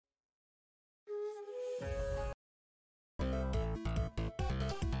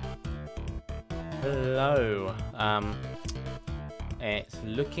Hello. It's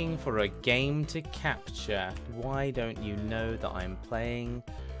looking for a game to capture. Why don't you know that I'm playing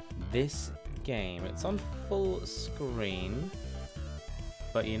this game? It's on full screen,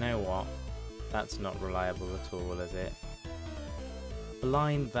 but you know what? That's not reliable at all, is it?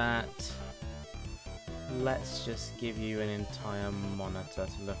 Blind that. Let's just give you an entire monitor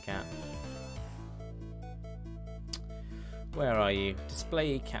to look at. Where are you?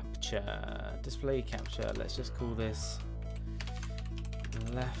 Display capture. Display capture. Let's just call this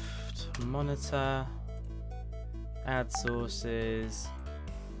left monitor. Add sources.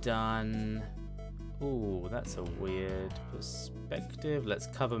 Done. Ooh, that's a weird perspective. Let's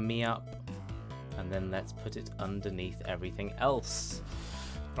cover me up. And then let's put it underneath everything else.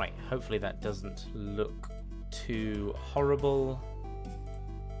 Right, hopefully that doesn't look too horrible.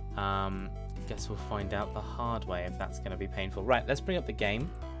 Guess we'll find out the hard way if that's going to be painful. Right, let's bring up the game.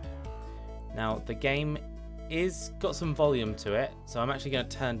 Now, the game is got some volume to it, so I'm actually going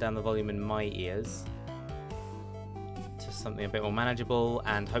to turn down the volume in my ears to something a bit more manageable,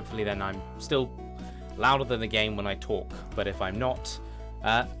 and hopefully then I'm still louder than the game when I talk. But if I'm not,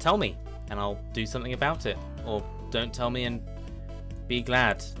 tell me, and I'll do something about it. Or don't tell me and be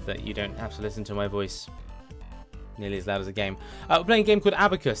glad that you don't have to listen to my voice nearly as loud as a game. We're playing a game called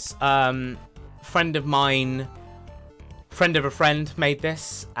Abacus. Friend of mine, friend of a friend made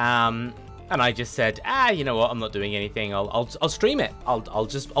this, and I just said, you know what? I'm not doing anything. I'll stream it. I'll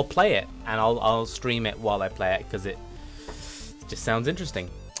play it, and I'll stream it while I play it because it just sounds interesting.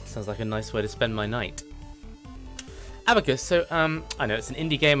 Sounds like a nice way to spend my night. Abacus. So I know it's an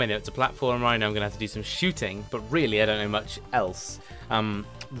indie game. I know it's a platformer. I know I'm gonna have to do some shooting, but really I don't know much else.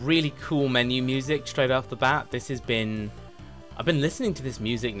 Really cool menu music straight off the bat. I've been listening to this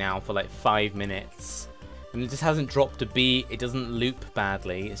music now for like 5 minutes, and it just hasn't dropped a beat. It doesn't loop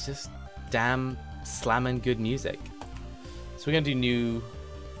badly. It's just damn slamming good music. So we're gonna do new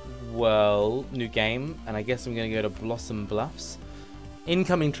game, and I guess I'm gonna go to Blossom Bluffs.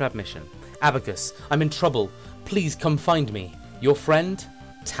 Incoming trap mission. Abacus, I'm in trouble. Please come find me. Your friend,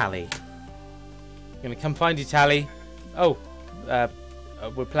 Tally. I'm gonna come find you, Tally. Oh,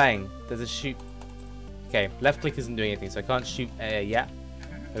 we're playing. There's a shoot. Okay, left click isn't doing anything, so I can't shoot yet.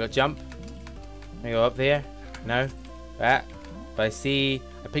 I got jump. Can I go up there? No? But I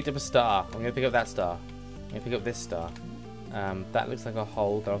picked up a star. I'm gonna pick up that star. I'm gonna pick up this star. That looks like a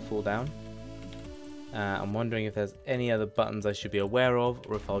hole that'll fall down. I'm wondering if there's any other buttons I should be aware of,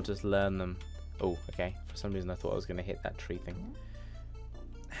 or if I'll just learn them. Oh, okay. For some reason I thought I was gonna hit that tree thing.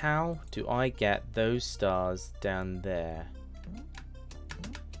 How do I get those stars down there?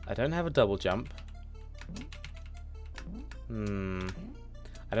 I don't have a double jump.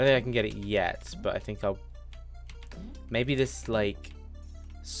 I don't think I can get it yet, but I think I'll... Maybe this, like,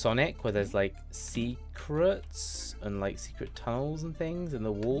 Sonic, where there's, like, secrets and, like, secret tunnels and things in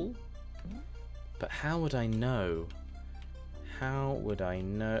the wall? But how would I know? How would I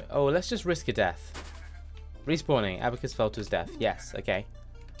know? Oh, let's just risk a death. Respawning. Abacus fell to his death. Yes, okay.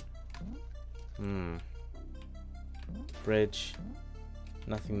 Bridge.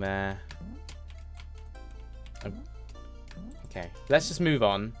 Nothing there. Okay, let's just move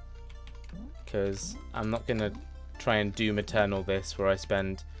on, because I'm not going to try and Doom Eternal this, where I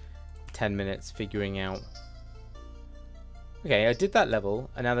spend 10 minutes figuring out... Okay, I did that level,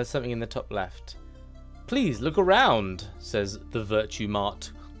 and now there's something in the top left. Please, look around, says the Virtue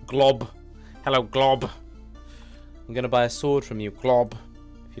Mart. Glob. Hello, Glob. I'm going to buy a sword from you, Glob,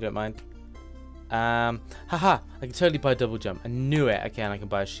 if you don't mind. Haha, I can totally buy a double jump. I knew it. Okay, and I can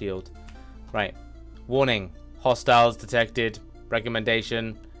buy a shield. Right. Warning. Hostiles detected.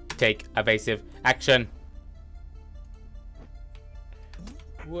 Recommendation. Take evasive action.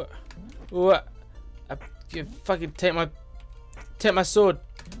 What? What? Fucking take my sword.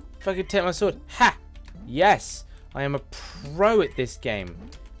 Fucking take my sword. Ha! Yes! I am a pro at this game.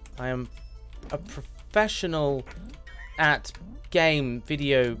 I am a professional at game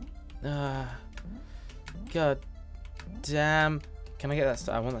video. God damn. Can I get that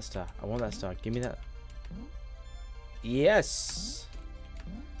star? I want that star. I want that star. Give me that. Yes.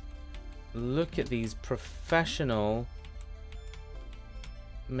 Look at these professional.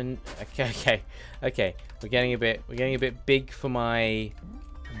 Okay. We're getting a bit big for my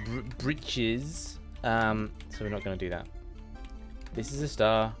britches. So we're not going to do that. This is a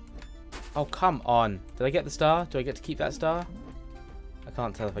star. Oh, come on. Did I get the star? Do I get to keep that star? I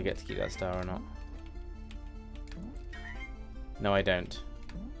can't tell if I get to keep that star or not. No, I don't.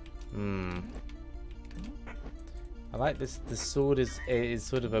 I like this. The sword is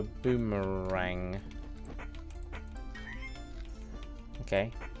sort of a boomerang.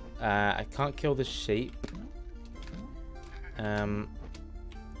 Okay. I can't kill the sheep.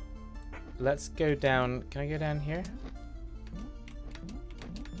 Let's go down. Can I go down here?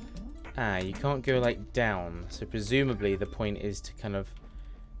 Ah, you can't go like down. So presumably the point is to kind of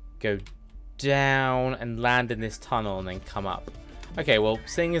go down and land in this tunnel and then come up. Okay, well,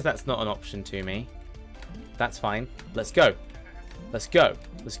 seeing as that's not an option to me, that's fine. Let's go. Let's go.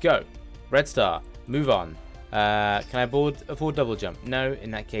 Let's go. Red star. Move on. Can I afford double jump? No,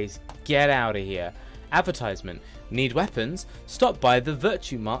 in that case, get out of here. Advertisement. Need weapons? Stop by the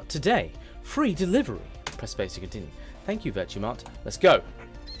Virtue Mart today. Free delivery. Press space to continue. Thank you, Virtue Mart. Let's go.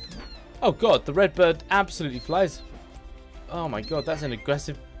 Oh god, the red bird absolutely flies. Oh my god, that's an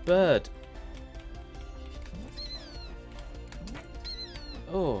aggressive bird.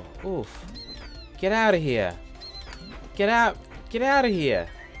 Oh, oof. Get out of here. Get out. Get out of here.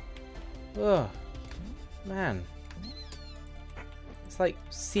 Oh, man. It's like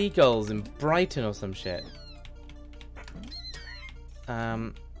seagulls in Brighton or some shit.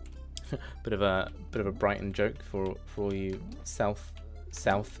 Bit of a Brighton joke for all you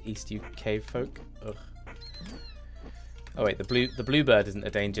southeast UK folk. Ugh. Oh wait, the bluebird isn't a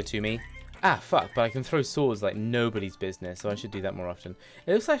danger to me. Ah, fuck, but I can throw swords like nobody's business, so I should do that more often.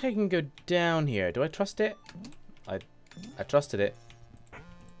 It looks like I can go down here. Do I trust it? I trusted it.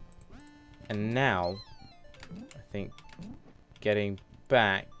 And now, I think getting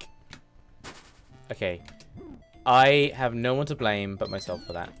back... Okay. I have no one to blame but myself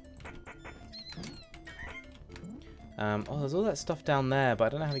for that. Oh, there's all that stuff down there, but I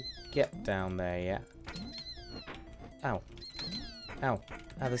don't know how to get down there yet. Ow. Ow.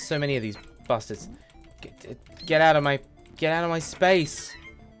 Ah, there's so many of these bastards. Get out of my space.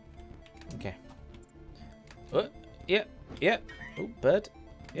 Okay. Oh, yep. Yep. Oh, bird.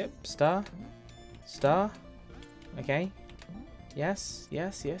 Yep. Star. Star. Okay. Yes.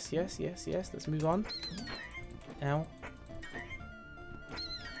 Yes. Yes. Yes. Yes. Yes. Let's move on. Ow.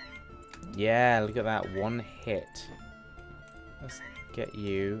 Yeah, look at that. One hit. Let's get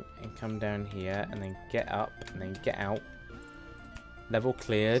you and come down here and then get up and then get out. Level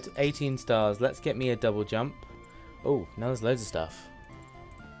cleared. 18 stars. Let's get me a double jump. Oh, now there's loads of stuff.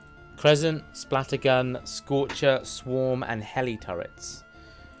 Crescent, Splattergun, Scorcher, Swarm, and Heli turrets.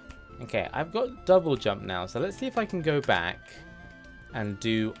 Okay, I've got double jump now, so let's see if I can go back and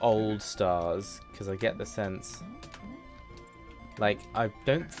do old stars, because I get the sense. Like, I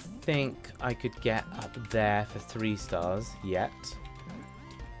don't think I could get up there for 3 stars yet.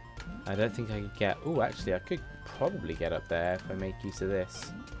 I don't think I could get... Oh, actually, I could probably get up there if I make use of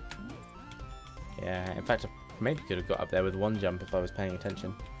this. Yeah, in fact, I maybe could have got up there with 1 jump if I was paying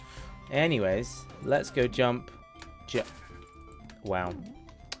attention. Anyways, let's go jump. Wow.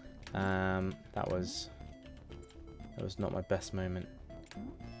 That was not my best moment.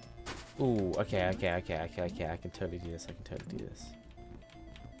 Ooh, okay. I can totally do this.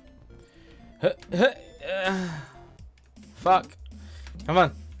 Fuck. Come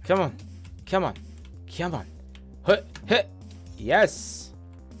on. Yes.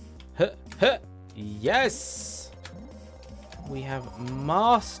 Yes. We have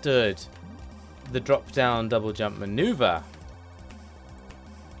mastered the drop down double jump maneuver.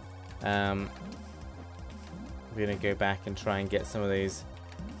 We're gonna go back and try and get some of these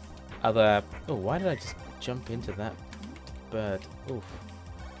other... Oh, why did I just jump into that bird? Oof.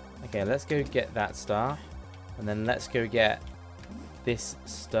 Okay, let's go get that star. And then let's go get this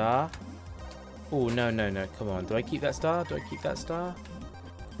star. Oh, no. Come on. Do I keep that star? I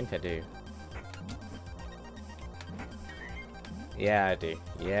think I do. Yeah, I do.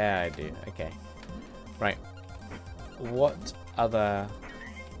 Okay. Right. What other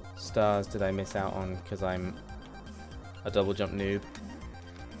stars did I miss out on because I'm a double jump noob?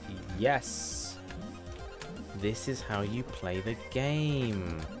 Yes. This is how you play the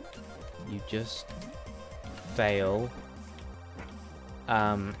game. You just fail.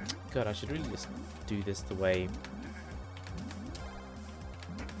 God, I should really just do this the way...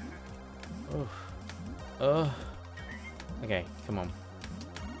 Oh. Okay, come on.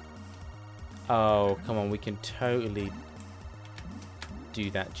 Oh, come on, we can totally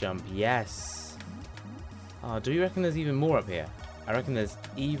do that jump. Yes. Oh, do you reckon there's even more up here? I reckon there's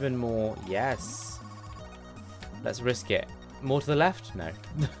even more. Yes. Let's risk it. More to the left? No.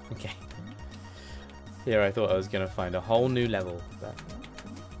 Okay. Here I thought I was going to find a whole new level. But...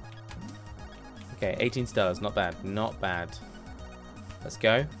 Okay, 18 stars. Not bad. Let's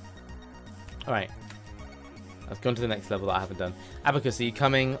go. Alright. Let's go on to the next level that I haven't done. Abacus, are you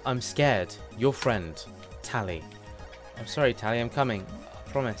coming? I'm scared. Your friend, Tally. I'm sorry, Tally. I'm coming. I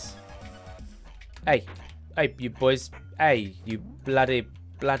promise. Hey, you boys. Hey, you bloody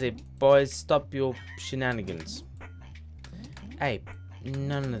bloody boys, stop your shenanigans. Hey,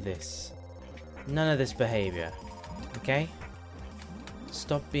 none of this behavior, okay?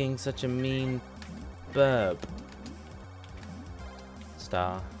 Stop being such a mean burb.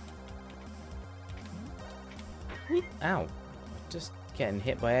 Star. Whoop. Ow. Just getting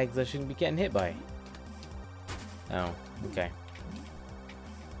hit by eggs I shouldn't be getting hit by. Oh, okay.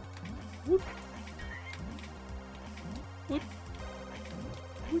 Whoop. Whoop.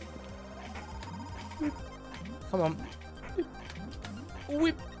 Whoop. Whoop. Come on. Whoop.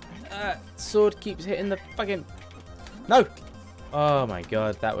 Whip. Sword keeps hitting the fucking... No! Oh my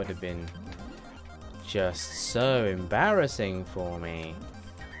god, that would have been just so embarrassing for me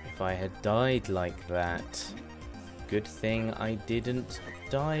if I had died like that. Good thing I didn't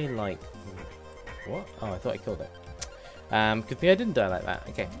die like... What? Oh, I thought I killed it. Good thing I didn't die like that.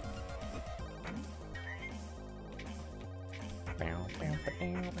 Okay.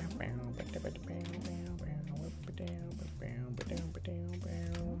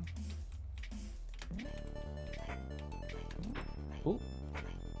 Ooh.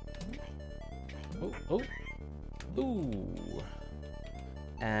 Ooh, ooh. Ooh.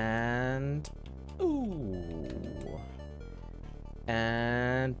 And... Ooh.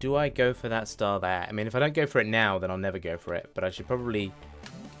 And do I go for that star there? I mean, if I don't go for it now, then I'll never go for it. But I should probably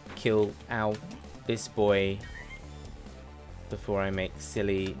kill out this boy before I make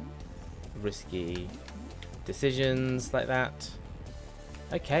silly, risky decisions like that.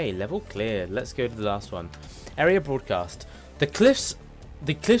 Okay, level cleared. Let's go to the last one. Area broadcast. The cliffs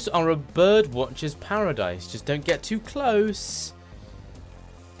are a bird watcher's paradise. Just don't get too close.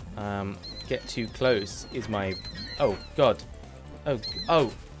 Get too close is my... Oh, God.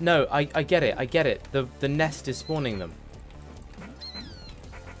 Oh, no, I get it, I get it. The nest is spawning them.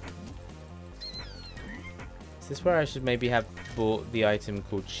 Is this where I should maybe have bought the item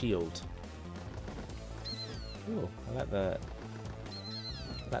called shield? Ooh, I like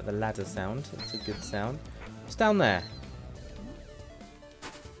the ladder sound. It's a good sound. What's down there?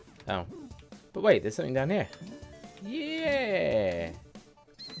 Oh. But wait, there's something down here. Yeah!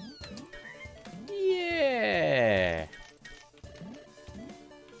 Yeah!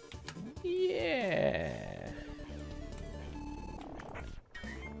 Yeah!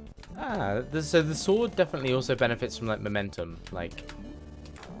 Ah, so the sword definitely also benefits from, like, momentum. Like,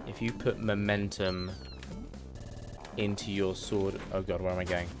 if you put momentum into your sword... Oh god, where am I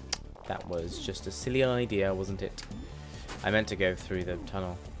going? That was just a silly idea, wasn't it? I meant to go through the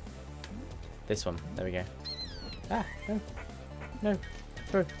tunnel. This one. There we go. Ah, no. No.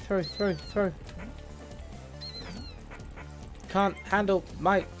 Throw. Can't handle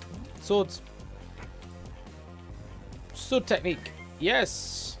my swords. Sword technique.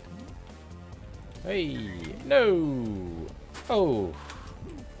 Yes. Hey. No. Oh.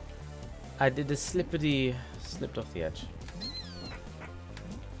 I did a slippity... Slipped off the edge.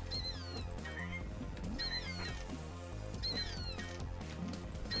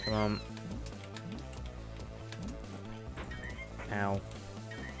 Come on. Ow.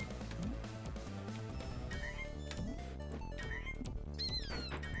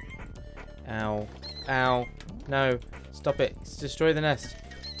 Ow. Ow. No. Stop it. Destroy the nest.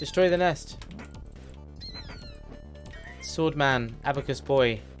 Destroy the nest. Swordman. Abacus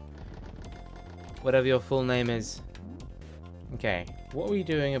boy. Whatever your full name is. Okay. What are we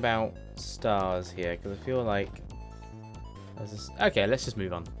doing about stars here? Because I feel like... Okay, let's just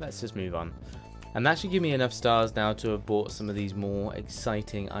move on. Let's just move on. And that should give me enough stars now to have bought some of these more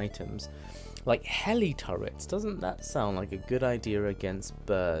exciting items. Like heli turrets. Doesn't that sound like a good idea against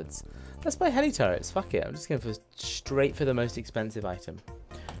birds? Let's buy heli turrets. Fuck it. I'm just going straight for the most expensive item.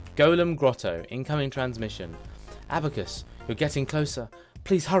 Golem Grotto. Incoming transmission. Abacus. You're getting closer.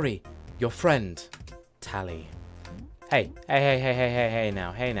 Please hurry. Your friend. Tally. Hey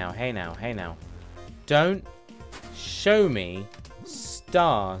now. Don't show me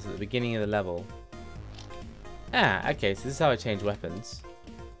stars at the beginning of the level. Ah, okay, so this is how I change weapons.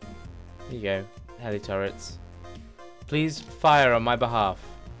 Here you go. Heli turrets. Please fire on my behalf.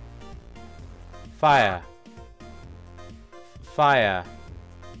 Fire. Fire.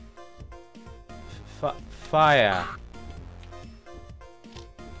 Fire.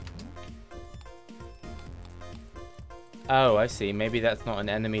 Oh, I see. Maybe that's not an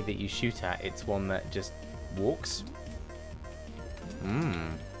enemy that you shoot at. It's one that just walks.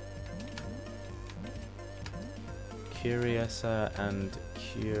 Curiouser and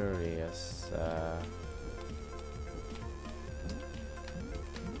curiouser.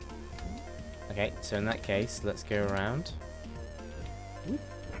 Okay, so in that case, let's go around.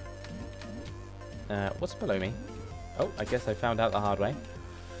 What's below me? Oh, I guess I found out the hard way.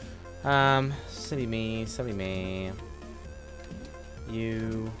 Silly me, silly me.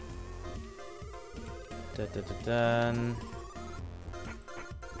 You. Dun.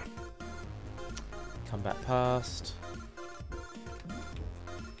 Come back past.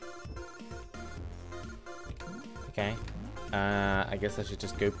 Okay. I guess I should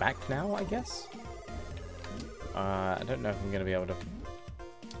just go back now, I guess. I don't know if I'm going to be able to...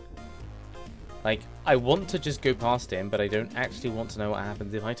 Like, I want to just go past him, but I don't actually want to know what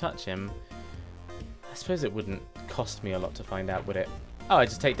happens if I touch him. I suppose it wouldn't cost me a lot to find out, would it? Oh, I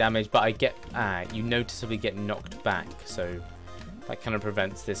just take damage, but I get... you noticeably get knocked back, so that kind of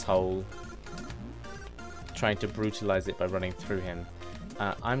prevents this whole trying to brutalize it by running through him.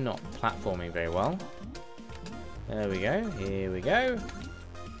 I'm not platforming very well. There we go. Here we go.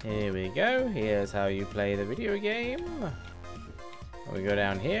 Here we go. Here's how you play the video game. We go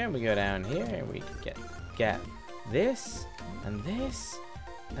down here, we go down here, and we get this, and this,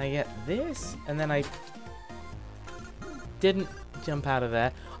 and I get this, and then I didn't jump out of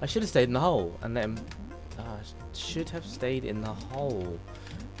there. I should have stayed in the hole, and then should have stayed in the hole.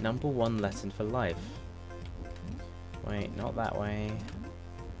 Number 1 lesson for life. Wait, not that way.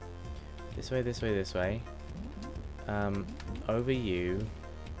 This way, this way, this way. Over you.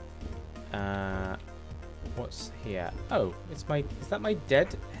 What's here? Oh, it's my... Is that my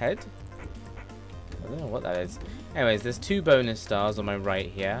dead head? I don't know what that is. Anyways, there's 2 bonus stars on my right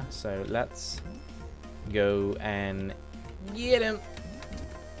here. So let's go and get him.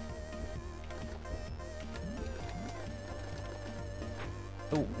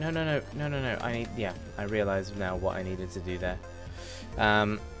 Oh, no. I need... Yeah, I realize now what I needed to do there.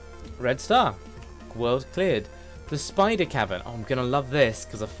 Red star. World cleared. The spider cavern. Oh, I'm gonna love this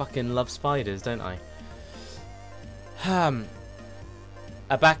because I fucking love spiders, don't I?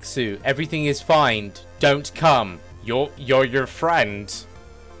 Abacus, everything is fine. Don't come. You're your friend.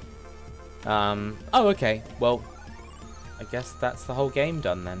 Oh, okay. Well, I guess that's the whole game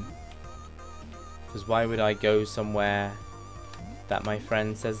done then. Because why would I go somewhere that my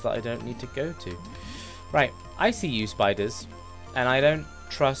friend says that I don't need to go to? Right. I see you, spiders, and I don't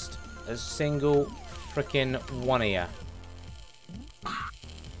trust a single frickin' one of ya.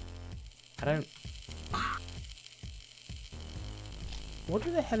 I don't... What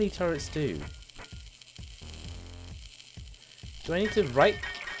do the heli turrets do? Do I need to right...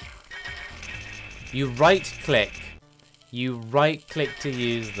 You right click. You right click to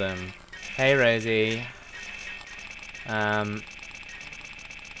use them. Hey, Rosie.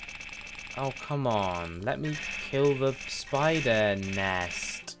 Oh, come on. Let me kill the spider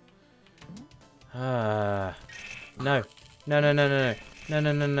nest. No. No.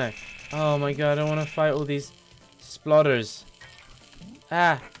 Oh my god, I don't want to fight all these splotters.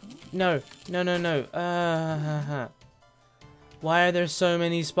 No. Why are there so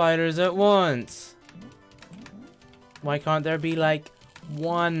many spiders at once? Why can't there be like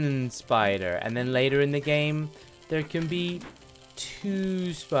 1 spider? And then later in the game, there can be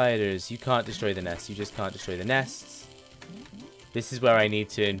 2 spiders. You can't destroy the nest. You just can't destroy the nests. This is where I need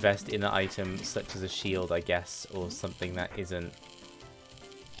to invest in an item such as a shield, I guess, or something that isn't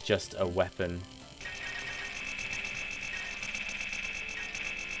just a weapon.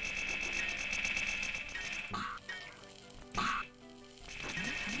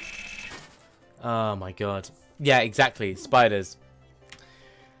 Oh my god. Yeah, exactly. Spiders.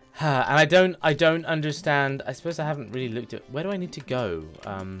 And I don't understand. I suppose I haven't really looked at... Where do I need to go?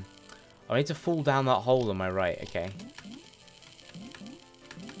 I need to fall down that hole on my right. Okay.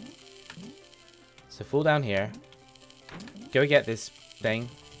 So fall down here. Go get this thing.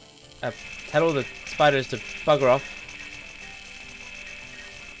 Tell all the spiders to bugger off.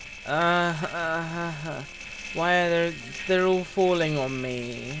 Why are they're all falling on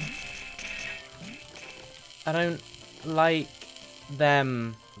me? I don't like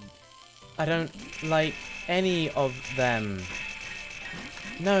them. I don't like any of them.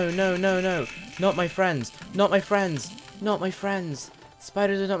 No. Not my friends. Not my friends. Not my friends.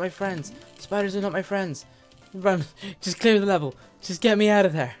 Spiders are not my friends. Spiders are not my friends. Run. Just clear the level. Just get me out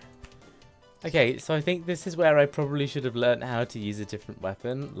of there. Okay, so I think this is where I probably should have learned how to use a different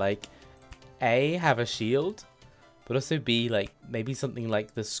weapon. Like, A, have a shield. But also B, like, maybe something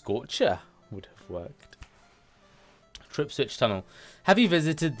like the Scorcher would have worked. Trip Switch Tunnel. Have you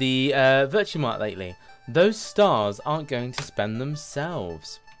visited the Virtumart lately? Those stars aren't going to spend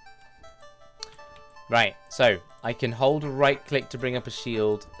themselves. Right, so I can hold right click to bring up a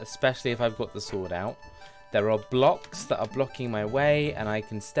shield, especially if I've got the sword out. There are blocks that are blocking my way, and I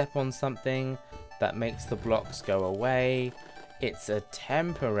can step on something that makes the blocks go away. It's a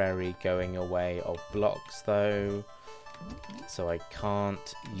temporary going away of blocks, though. So I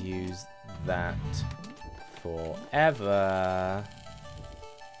can't use that forever.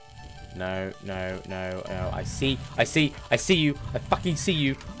 No, no, no, no. I see you. I fucking see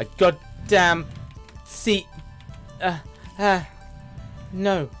you. I goddamn see. No.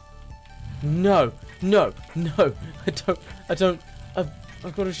 No, no, no. I don't.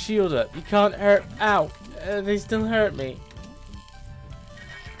 I've got a shield up. You can't hurt. Ow. They still hurt me.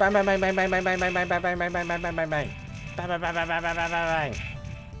 Bang, bang, bang, bang, bang, bang, bang, bang, bang, bang, bang, bang, bang, bang, bang, bang, bang. Bang, bang, bang, bang, bang, bang, bang,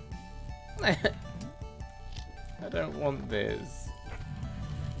 bang. I don't want this.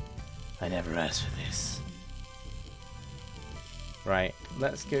 I never asked for this. Right,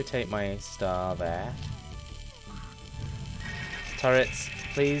 let's go take my star there. Turrets,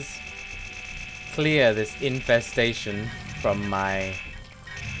 please clear this infestation from my...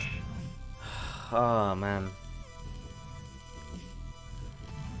 Oh, man.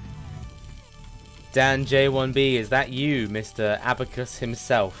 Dan J1B, is that you, Mr. Abacus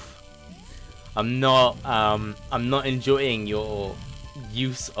himself? I'm not enjoying your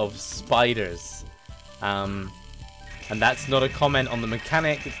use of spiders. And that's not a comment on the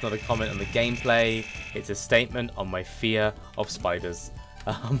mechanic, it's not a comment on the gameplay, it's a statement on my fear of spiders.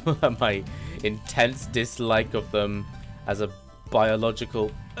 My intense dislike of them as a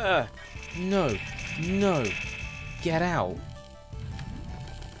biological... no, no, get out.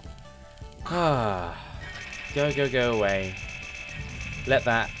 Go away. Let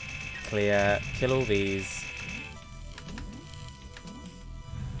that clear, kill all these.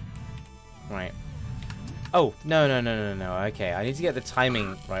 Right. Oh, no. Okay, I need to get the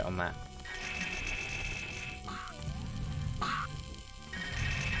timing right on that.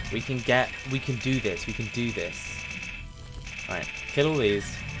 We can do this. Right, kill all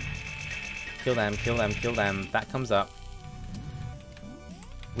these. Kill them. That comes up.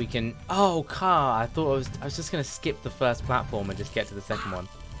 We can... Oh, car! I thought I was just going to skip the first platform and just get to the second one.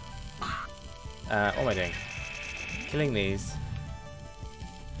 What am I doing? Killing these.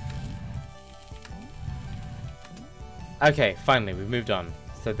 Okay, finally, we've moved on.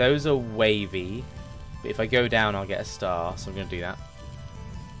 So those are wavy. But if I go down, I'll get a star. So I'm going to do that.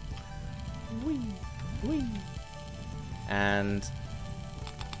 Whee! Whee! And...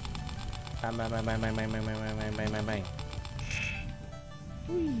 Bang, bang, bang, bang, bang, bang, bang, bang, bang, bang, bang.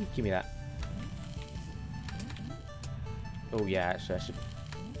 Whee! Give me that. Oh, yeah, actually, I should...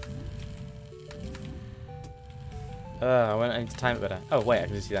 I need to time it better. Oh, wait, I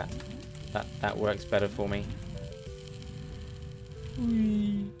can just do that. That works better for me.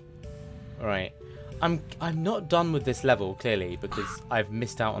 Alright. I'm not done with this level, clearly, because I've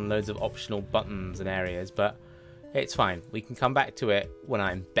missed out on loads of optional buttons and areas, but it's fine. We can come back to it when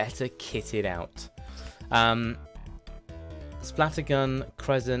I'm better kitted out. Splattergun,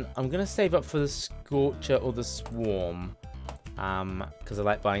 Crescent. I'm going to save up for the Scorcher or the Swarm, because I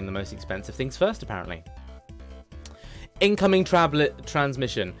like buying the most expensive things first, apparently. Incoming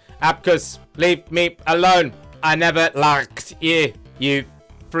transmission. Abacus, leave me alone. I never liked you, you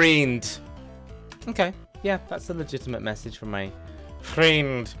friend. Okay, yeah, that's a legitimate message from my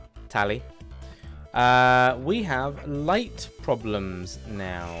friend, Tally. We have light problems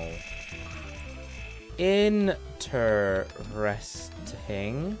now. Interesting.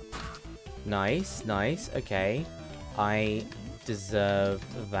 Nice, nice. Okay, I deserve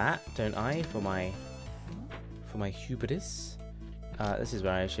that, don't I? For my hubris. This is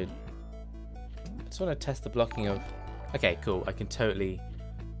where I should... I just want to test the blocking of... Okay, cool. I can totally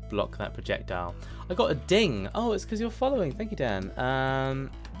block that projectile. I got a ding. Oh, it's because you're following. Thank you, Dan.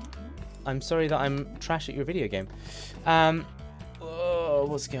 I'm sorry that I'm trash at your video game. Oh,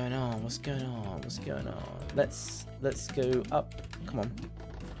 what's going on? What's going on? What's going on? Let's go up. Come on.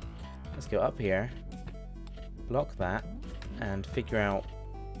 Let's go up here. Block that and figure out.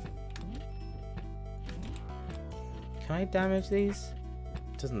 Can I damage these?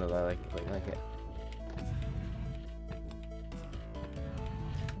 Doesn't look like it.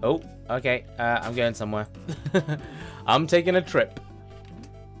 Oh, okay. I'm going somewhere. I'm taking a trip.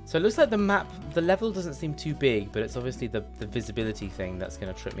 So it looks like the map, the level doesn't seem too big, but it's obviously the visibility thing that's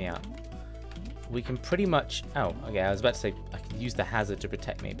going to trip me out. We can pretty much... Oh, okay, I was about to say I can use the hazard to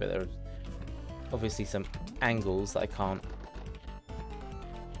protect me, but there are obviously some angles that I can't...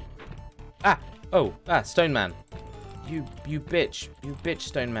 Ah! Oh, Stone Man. You bitch. You bitch,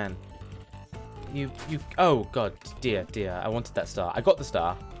 Stone Man. You... Oh, God. Dear. I wanted that star. I got the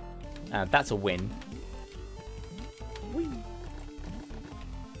star. That's a win. Whee.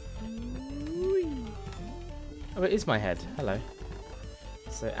 Oh, it is my head. Hello.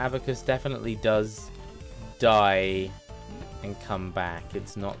 So Abacus definitely does die and come back.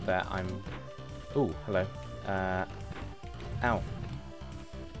 It's not that I'm... Oh, hello. Ow.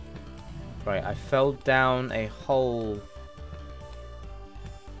 Right, I fell down a hole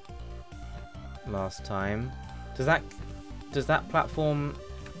last time. Does that platform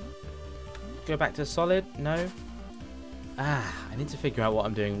go back to solid? No? Ah, I need to figure out what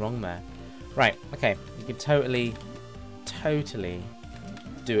I'm doing wrong there. Right, okay. You can totally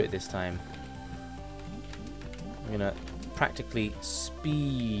do it this time. I'm gonna practically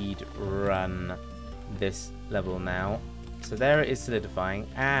speed run this level now. So there it is solidifying.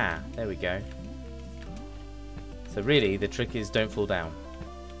 Ah, there we go. So really, the trick is don't fall down.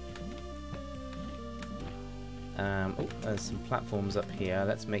 Oh, there's some platforms up here.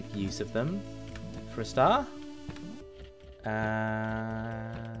 Let's make use of them for a star.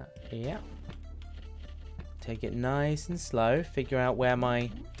 Yeah. Take it nice and slow. Figure out where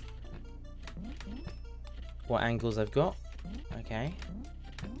what angles I've got. Okay.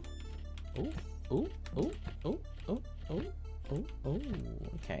 Ooh, ooh, ooh, ooh, ooh, ooh, ooh, ooh.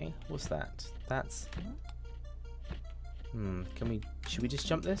 Okay, what's that? That's. Should we just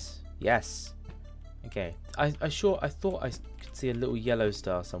jump this? Yes. Okay. I thought I could see a little yellow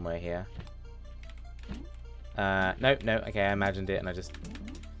star somewhere here. No. Okay, I imagined it and I just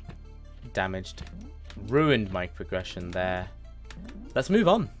ruined my progression there. Let's move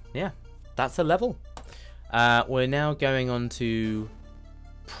on. Yeah, that's a level. We're now going on to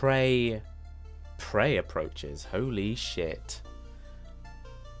prey approaches. Holy shit.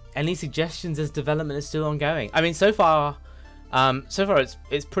 Any suggestions as development is still ongoing? I mean, so far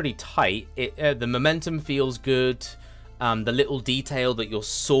it's pretty tight. The momentum feels good. The little detail that your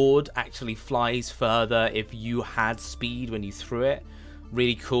sword actually flies further if you had speed when you threw it.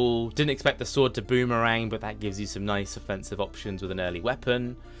 Really cool. Didn't expect the sword to boomerang, but that gives you some nice offensive options with an early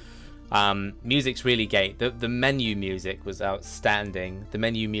weapon. Music's really great. The menu music was outstanding. The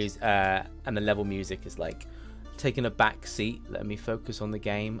menu music and the level music is like taking a back seat, letting me focus on the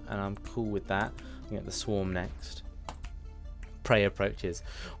game, and I'm cool with that. I'll get the swarm next. Prey approaches.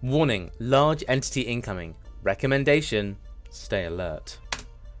 Warning: large entity incoming. Recommendation: stay alert.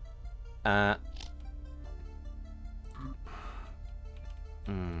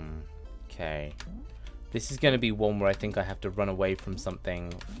 Okay. This is going to be one where I think I have to run away from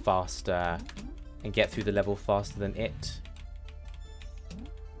something faster and get through the level faster than it.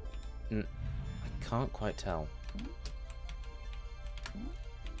 I can't quite tell.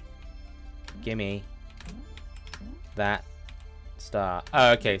 Gimme that star.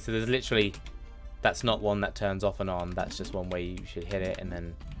 Oh, okay, so there's literally... That's not one that turns off and on. That's just one way you should hit it and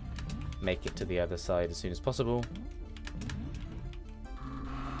then make it to the other side as soon as possible.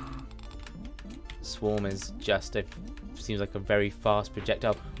 Swarm is just seems like a very fast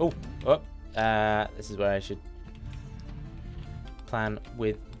projectile. This is where I should plan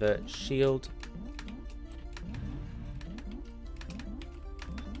with the shield.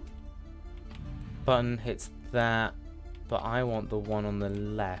 Button hits that, but I want the one on the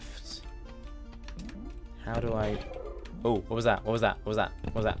left. How do I... Oh, what was that? What was that? What was that?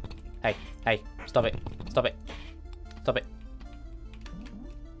 What was that? Hey, stop it. Stop it. Stop it.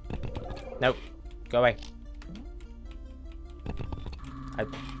 Nope. Go away.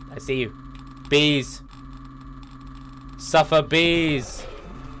 I see you. Bees. Suffer bees.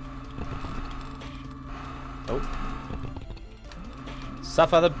 Oh.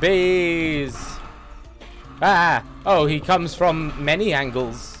 Suffer the bees. Ah. Oh, he comes from many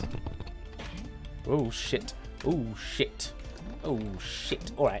angles. Oh, shit. Oh, shit. Oh,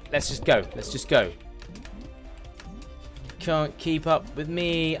 shit. Alright, let's just go. Let's just go. Can't keep up with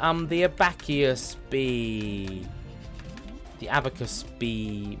me. I'm the Abacus bee. The Abacus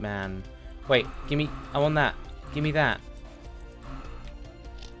bee, man. Wait, give me... I want that. Give me that.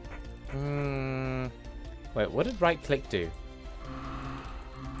 Wait, what did right click do?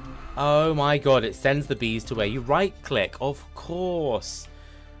 Oh my god, it sends the bees to where you right click. Of course.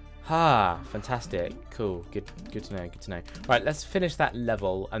 Ah, fantastic. Cool. Good to know. Good to know. Right, let's finish that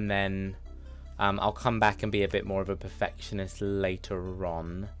level and then... I'll come back and be a bit more of a perfectionist later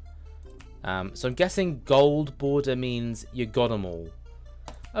on. So I'm guessing gold border means you got them all.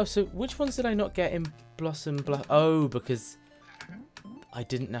 Oh, so which ones did I not get in Blossom? Oh, because I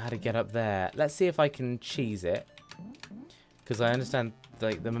didn't know how to get up there. Let's see if I can cheese it. Because I understand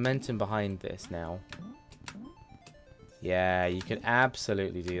like the momentum behind this now. Yeah, you can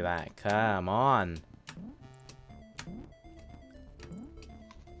absolutely do that. Come on.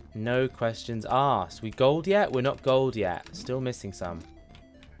 No questions asked. We gold yet? We're not gold yet. Still missing some.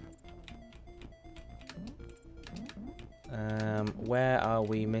 Where are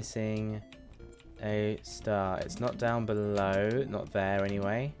we missing a star? It's not down below. Not there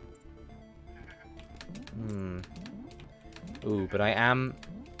anyway. Ooh, but I'm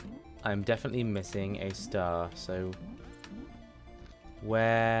definitely missing a star, so...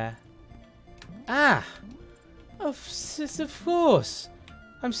 Where... Ah! Of course!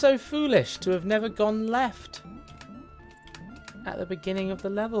 I'm so foolish to have never gone left at the beginning of the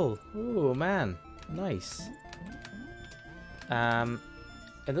level. Ooh, man. Nice.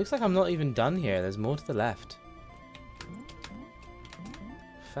 It looks like I'm not even done here. There's more to the left.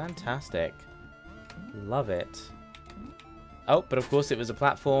 Fantastic. Love it. Oh, but of course it was a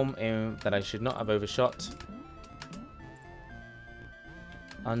platform that I should not have overshot.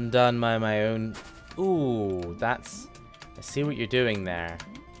 Undone by my own... Ooh, that's... I see what you're doing there.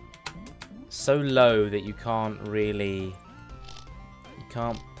 So low that you can't really... You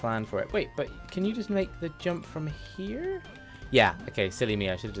can't plan for it. Wait, but can you just make the jump from here? Yeah, okay, silly me.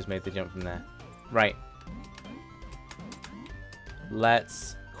 I should have just made the jump from there. Right.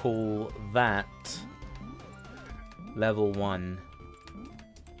 Let's call that level 1.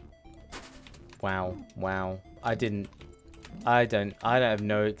 Wow, wow. I don't have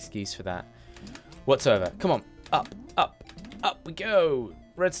no excuse for that whatsoever. Come on, up, up, up we go.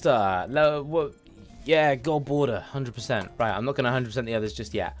 Red star. Yeah, gold border, 100%. Right, I'm not going to 100% the others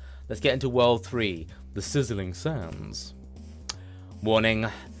just yet. Let's get into World 3, the sizzling sands. Warning,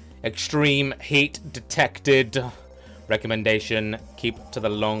 extreme heat detected. Recommendation, keep to the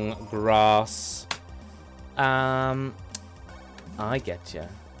long grass. I get ya.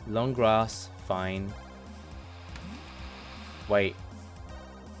 Long grass, fine. Wait.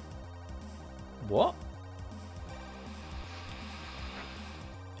 What?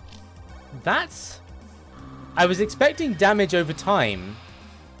 That's... I was expecting damage over time.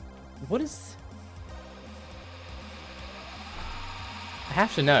 What is... I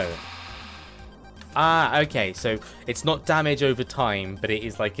have to know. Ah, okay, so it's not damage over time, but it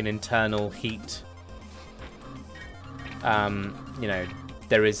is like an internal heat. You know,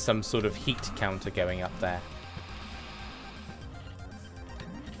 there is some sort of heat counter going up there.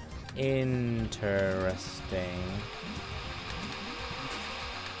 Interesting.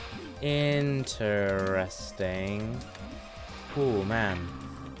 Interesting. Oh, man.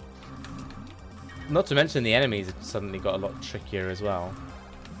 Not to mention the enemies have suddenly got a lot trickier as well.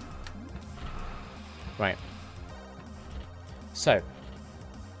 Right. So,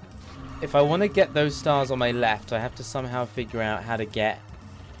 if I want to get those stars on my left, I have to somehow figure out how to get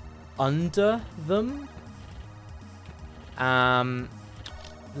under them.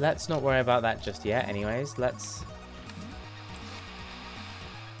 Let's not worry about that just yet. Anyways, let's...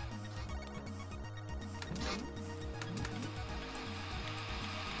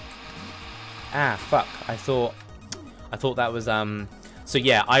 Ah, fuck. I thought that was, So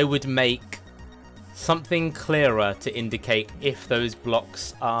yeah, I would make something clearer to indicate if those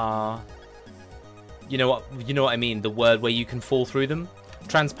blocks are... You know what I mean? The word where you can fall through them?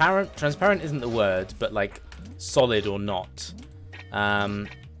 Transparent? Transparent isn't the word, but like solid or not.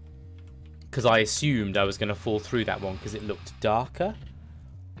 Because I assumed I was going to fall through that one because it looked darker.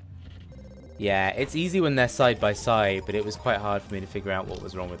 Yeah, it's easy when they're side by side, but it was quite hard for me to figure out what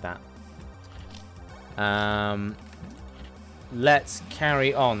was wrong with that. Let's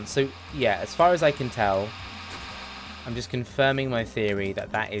carry on. So, yeah, as far as I can tell, I'm just confirming my theory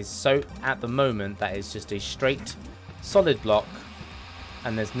that that is so, at the moment, that is just a straight, solid block,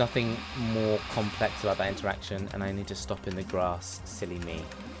 and there's nothing more complex about that interaction, and I need to stop in the grass. Silly me.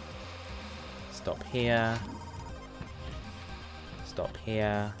 Stop here. Stop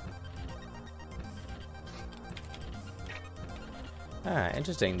here. Ah,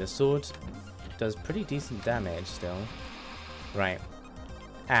 interesting. The sword does pretty decent damage still. Right.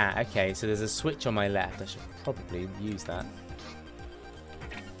 Ah, okay, so there's a switch on my left. I should probably use that.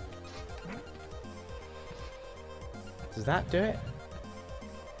 Does that do it?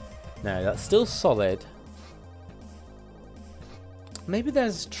 No, that's still solid. Maybe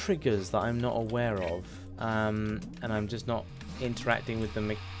there's triggers that I'm not aware of, and I'm just not interacting with the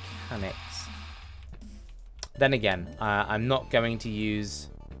mechanics. Then again, I'm not going to use...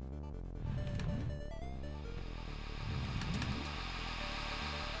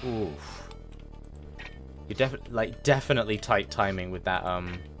 Oof. You're definitely tight timing with that,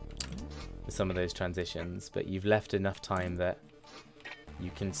 with some of those transitions, but you've left enough time that you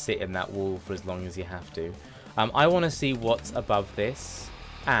can sit in that wall for as long as you have to. I want to see what's above this.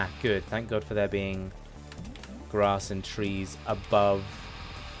 Ah, good. Thank God for there being grass and trees above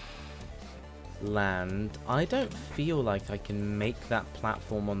land. I don't feel like I can make that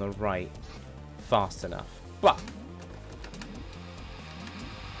platform on the right fast enough. But...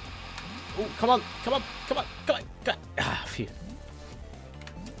 Oh, come on, come on, come on, come on, come on. Ah, phew.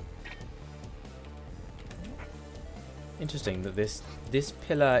 Interesting that this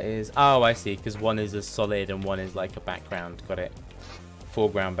pillar is... Oh, I see, because one is a solid and one is like a background. Got it.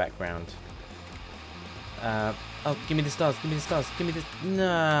 Foreground, background. Oh, give me the stars, give me the stars, give me the...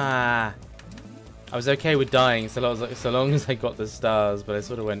 Nah. I was okay with dying so long as I got the stars, but I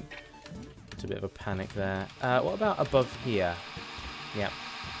sort of went into a bit of a panic there. What about above here? Yep.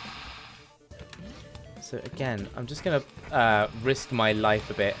 So again, I'm just going to risk my life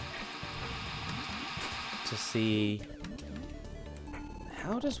a bit to see...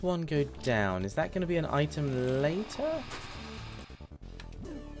 How does one go down? Is that going to be an item later?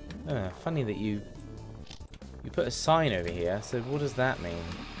 Funny that you put a sign over here, so what does that mean?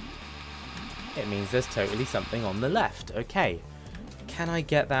 It means there's totally something on the left. Okay. Can I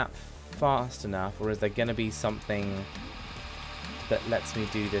get that fast enough, or is there going to be something that lets me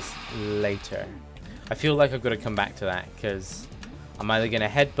do this later? I feel like I've got to come back to that, because I'm either going to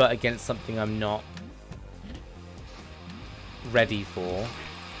headbutt against something I'm not ready for,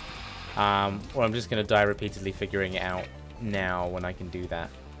 or I'm just going to die repeatedly figuring it out now when I can do that.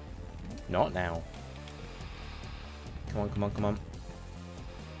 Not now. Come on, come on, come on.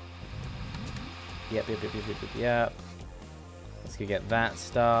 Yep. Let's go get that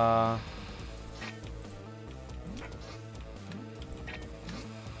star.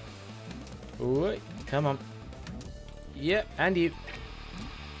 Ooh, come on. Yep, and you.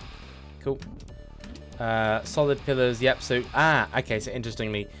 Cool. Solid pillars, yep, so... okay, so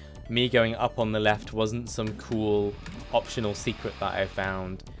interestingly, me going up on the left wasn't some cool optional secret that I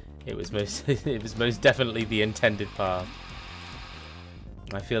found. It was most definitely the intended path.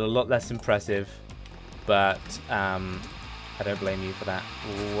 I feel a lot less impressive, but I don't blame you for that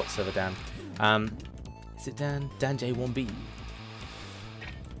whatsoever, Dan. Is it Dan? Dan J1B.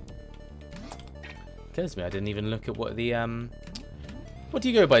 Occurs to me, I didn't even look at what the what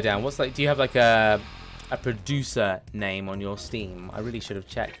do you go by, Dan? What's like? Do you have like a producer name on your Steam? I really should have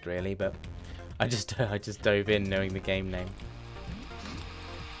checked, really, but I just dove in knowing the game name.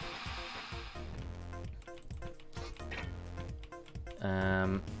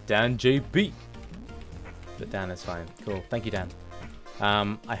 Dan JB. But Dan is fine. Cool. Thank you, Dan.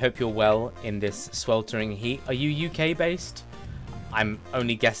 I hope you're well in this sweltering heat. Are you UK based? I'm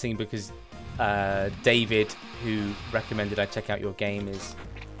only guessing because David, who recommended I check out your game, is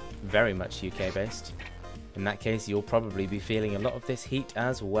very much UK based. In that case, you'll probably be feeling a lot of this heat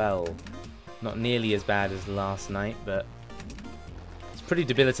as well. Not nearly as bad as last night, but it's pretty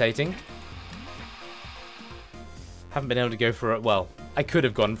debilitating. Haven't been able to go for a... Well, I could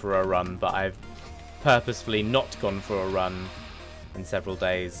have gone for a run, but I've purposefully not gone for a run in several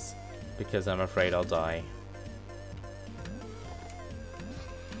days because I'm afraid I'll die.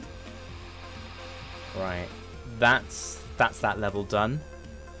 Right, that's that level done.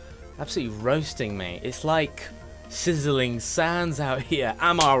 Absolutely roasting me. It's like sizzling sands out here.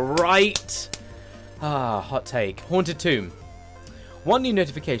 Am I right? Hot take. Haunted Tomb. One new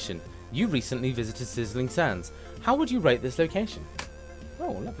notification. You recently visited Sizzling Sands. How would you rate this location?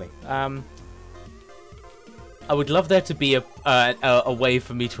 Oh, lovely. I would love there to be a way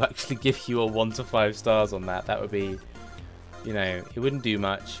for me to actually give you a 1 to 5 stars on that. That would be, you know, it wouldn't do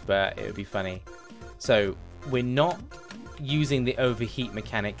much, but it would be funny. So, we're not using the overheat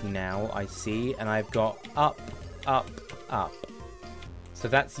mechanic now, I see, and I've got up, up, up. So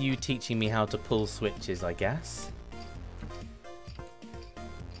that's you teaching me how to pull switches, I guess.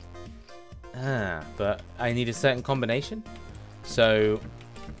 But I need a certain combination. So,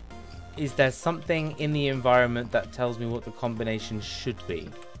 is there something in the environment that tells me what the combination should be?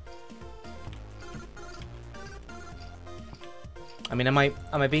 I mean, am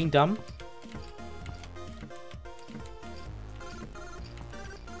I being dumb?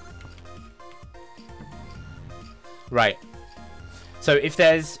 Right. So if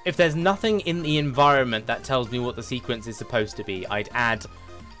there's nothing in the environment that tells me what the sequence is supposed to be, I'd add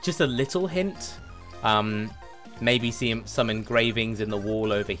just a little hint. Maybe see some engravings in the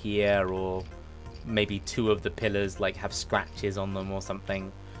wall over here, or maybe 2 of the pillars like have scratches on them or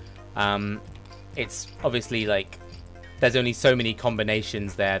something. It's obviously like there's only so many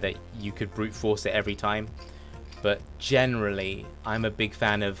combinations there that you could brute force it every time. But generally, I'm a big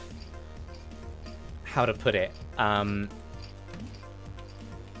fan of, how to put it,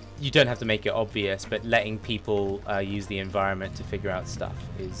 you don't have to make it obvious, but letting people use the environment to figure out stuff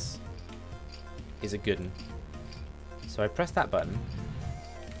is a good one. So I press that button,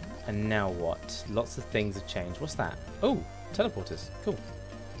 and now what? Lots of things have changed. What's that? Oh, teleporters. Cool.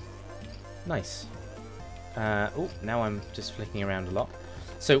 Nice. Oh, now I'm just flicking around a lot.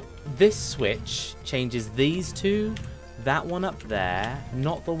 So this switch changes these two, that one up there,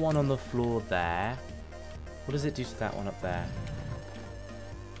 not the one on the floor there. What does it do to that one up there?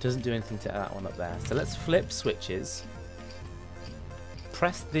 Doesn't do anything to that one up there. So let's flip switches.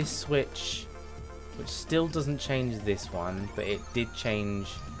 Press this switch, which still doesn't change this one, but it did change...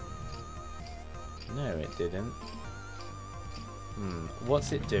 No, it didn't.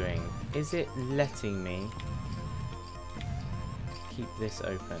 What's it doing? Is it letting me keep this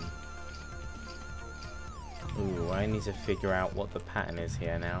open? Ooh, I need to figure out what the pattern is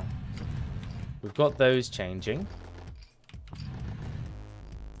here now. We've got those changing.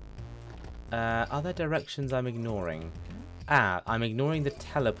 Are there directions I'm ignoring? Ah, I'm ignoring the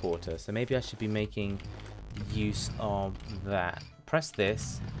teleporter, so maybe I should be making use of that. Press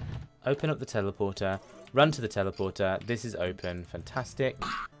this, open up the teleporter, run to the teleporter. This is open. Fantastic.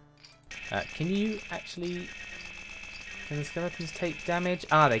 Can you actually... Can the skeletons take damage?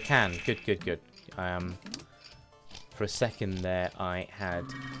 Ah, they can. Good, good, good. For a second there, I had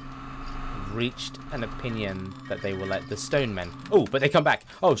reached an opinion that they were like the stone men. Oh, but they come back.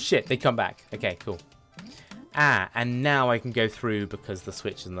 Oh, shit, they come back. Okay, cool. Ah, and now I can go through because the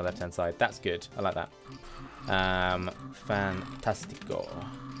switch is on the left-hand side. That's good. I like that. Fantastico.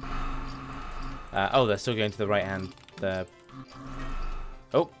 Oh, they're still going to the right hand.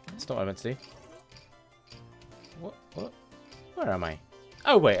 Oh, that's not what I meant to do. What? Where am I?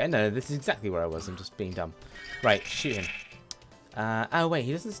 Oh, wait. No, this is exactly where I was. I'm just being dumb. Right, shoot him. Oh, wait.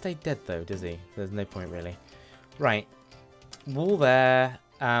 He doesn't stay dead, though, does he? There's no point, really. Right. Wall there.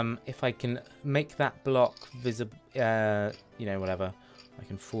 If I can make that block visible, you know, whatever. I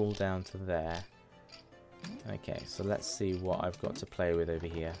can fall down to there. Okay, so let's see what I've got to play with over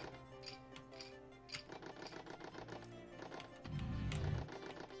here.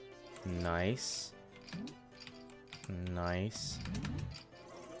 Nice. Nice.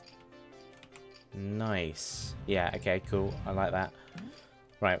 Nice. Yeah, okay, cool. I like that.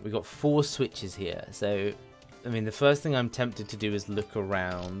 Right, we've got 4 switches here. So, I mean, the first thing I'm tempted to do is look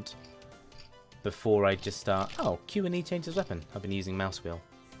around before I just start... Oh, Q and E changes weapon. I've been using mouse wheel.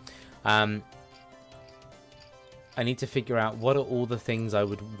 I need to figure out what are all the things I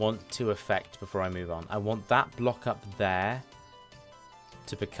would want to affect before I move on. I want that block up there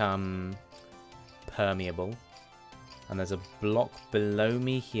to become permeable. And there's a block below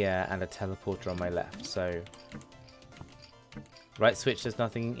me here and a teleporter on my left. So, right switch does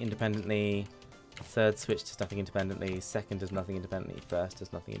nothing independently. Third switch does nothing independently. Second does nothing independently. First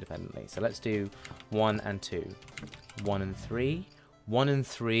does nothing independently. So let's do 1 and 2. 1 and 3. 1 and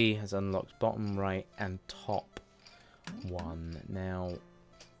 3 has unlocked bottom right and top 1. Now,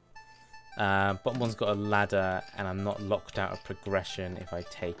 bottom one's got a ladder and I'm not locked out of progression if I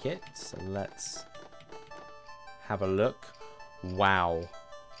take it. So let's have a look. Wow.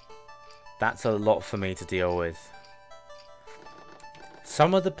 That's a lot for me to deal with.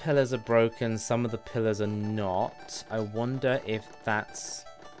 Some of the pillars are broken, some of the pillars are not. I wonder if that's...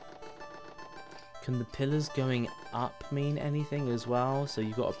 Can the pillars going up mean anything as well? So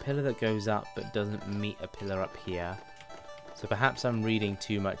you've got a pillar that goes up but doesn't meet a pillar up here. So perhaps I'm reading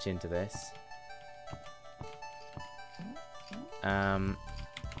too much into this. I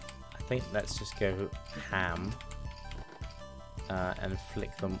think let's just go ham. And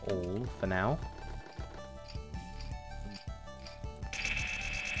flick them all for now.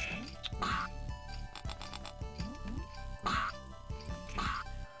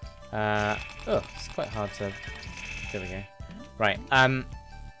 Oh, it's quite hard to... There we go. Right,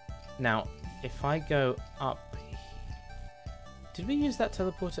 now, if I go up... Did we use that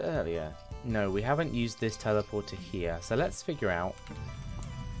teleporter earlier? No, we haven't used this teleporter here. So let's figure out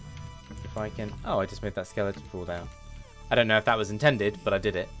if I can... Oh, I just made that skeleton fall down. I don't know if that was intended, but I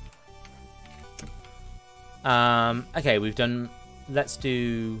did it. Okay, we've done... Let's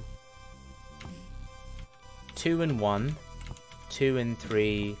do 2 and 1, 2 and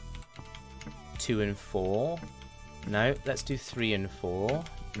 3, 2 and 4. No, let's do 3 and 4.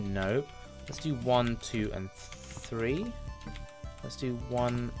 No. Let's do 1, 2 and 3. Let's do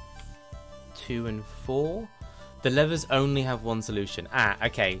 1, 2 and 4. The levers only have one solution. Ah,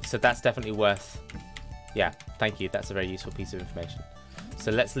 okay, so that's definitely worth... Yeah, thank you. That's a very useful piece of information.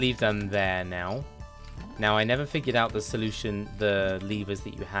 So let's leave them there now. Now, I never figured out the solution, the levers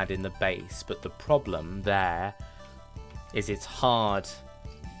that you had in the base, but the problem there is it's hard,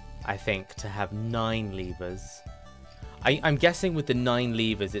 I think, to have 9 levers. I'm guessing with the 9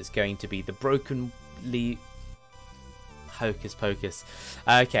 levers, it's going to be the broken Hocus pocus.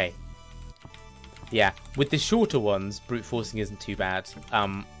 Okay. Yeah, with the shorter ones, brute forcing isn't too bad.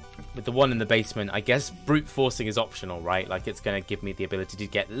 With the one in the basement, I guess brute forcing is optional, right? Like, it's going to give me the ability to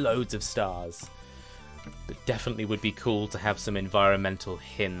get loads of stars. But definitely would be cool to have some environmental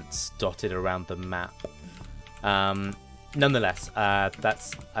hints dotted around the map. Nonetheless,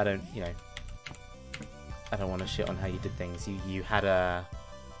 that's, I don't want to shit on how you did things. You had a...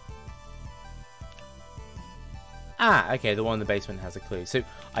 Ah, okay, the one in the basement has a clue. So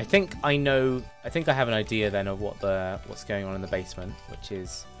I think I have an idea then of what's going on in the basement, which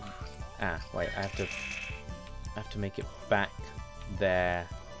is... Ah, wait, I have to make it back there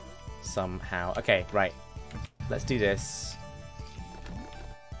somehow. Okay, right. Let's do this.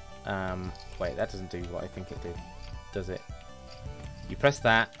 Wait, that doesn't do what I think it did, does it? You press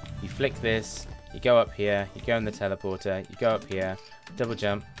that, you flick this, you go up here, you go in the teleporter, you go up here, double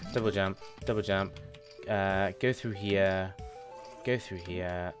jump, double jump, double jump, go through here,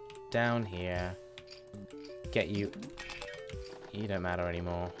 down here, get you don't matter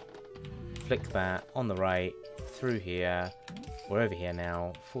anymore, flick that, on the right, through here, we're over here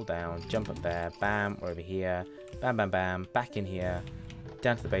now, fall down, jump up there, bam, we're over here, bam, bam, bam, back in here,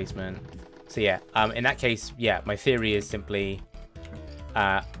 down to the basement. So yeah, in that case, yeah, my theory is simply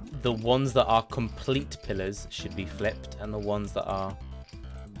the ones that are complete pillars should be flipped, and the ones that are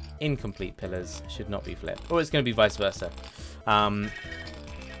incomplete pillars should not be flipped. Or it's going to be vice versa.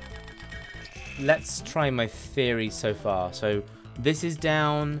 Let's try my theory so far. So this is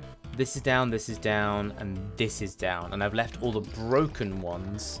down, this is down, this is down, and this is down. And I've left all the broken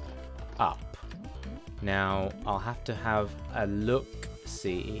ones up. Now, I'll have to have a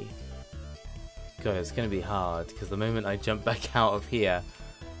look-see. God, it's going to be hard, because the moment I jump back out of here,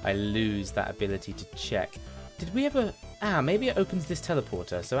 I lose that ability to check. Did we ever... Ah, maybe it opens this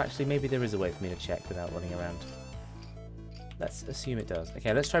teleporter, so actually maybe there is a way for me to check without running around. Let's assume it does.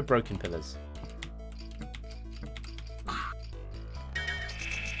 Okay, let's try broken pillars.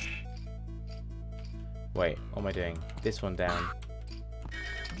 Wait, what am I doing? This one down.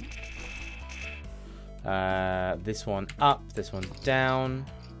 This one up, this one down,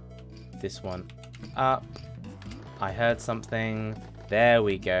 this one up. I heard something. There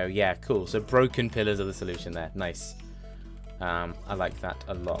we go. Yeah, cool. So broken pillars are the solution there. Nice. I like that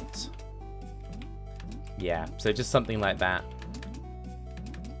a lot. Yeah, so just something like that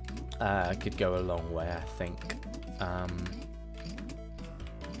could go a long way, I think.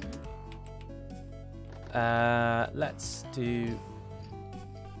 Let's do...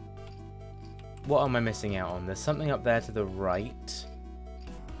 What am I missing out on? There's something up there to the right.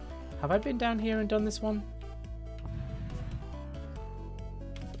 Have I been down here and done this one?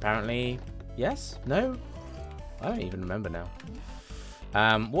 Apparently, yes? No? I don't even remember now.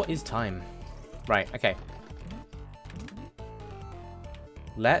 What is time? Right, okay.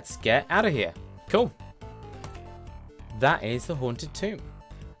 Let's get out of here. Cool. That is the Haunted Tomb.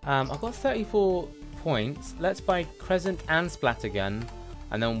 I've got 34 points. Let's buy Crescent and Splattergun.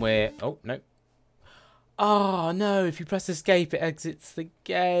 And then we're... Oh, no. Oh, no. If you press escape, it exits the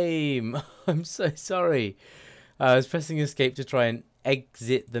game. I'm so sorry. I was pressing escape to try and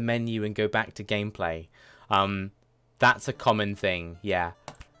exit the menu and go back to gameplay. That's a common thing. Yeah.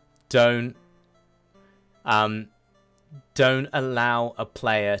 Don't allow a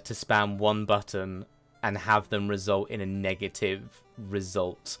player to spam one button and have them result in a negative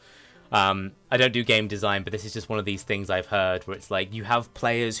result. I don't do game design, but this is just one of these things I've heard where it's like you have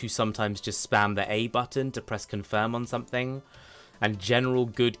players who sometimes just spam the A button to press confirm on something. And general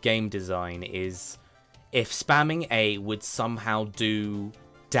good game design is if spamming A would somehow do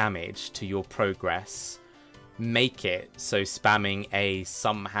damage to your progress, make it so spamming A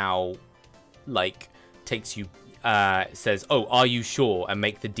somehow like takes you says, oh, are you sure? And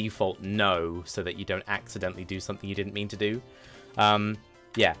make the default no so that you don't accidentally do something you didn't mean to do.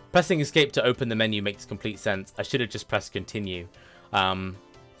 Yeah, pressing escape to open the menu makes complete sense. I should have just pressed continue. I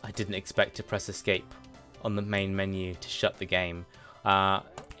didn't expect to press escape on the main menu to shut the game.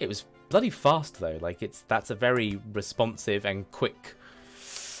 It was bloody fast though. Like that's a very responsive and quick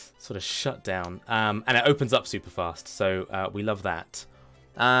sort of shutdown. And it opens up super fast, so we love that.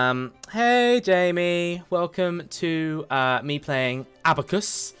 Hey Jamie, welcome to me playing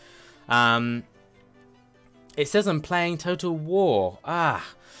Abacus. It says I'm playing Total War.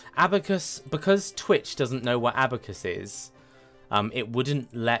 Abacus, because Twitch doesn't know what Abacus is, it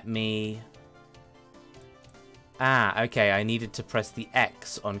wouldn't let me... okay, I needed to press the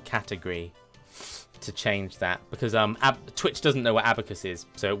X on category to change that, because Twitch doesn't know what Abacus is,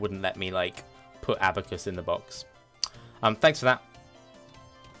 so it wouldn't let me, like, put Abacus in the box. Thanks for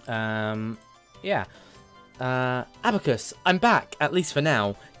that. Yeah. Abacus, I'm back, at least for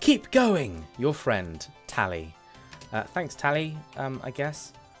now. Keep going! Your friend, Tally. Thanks, Tally, I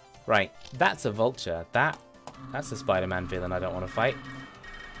guess. Right, that's a vulture. That's a Spider-Man villain I don't want to fight.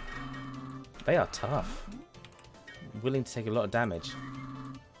 They are tough. Willing to take a lot of damage.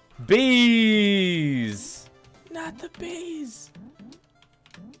 Bees! the bees.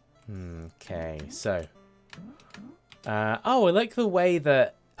 Okay, so. Oh, I like the way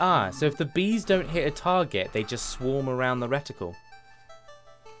that... so if the bees don't hit a target, they just swarm around the reticle.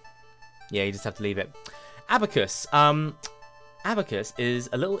 Yeah, you just have to leave it. Abacus. Abacus is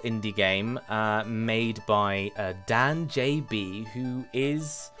a little indie game made by Dan JB, who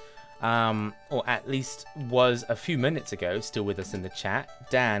is, or at least was a few minutes ago, still with us in the chat.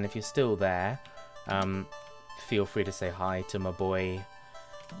 Dan, if you're still there, feel free to say hi to my boy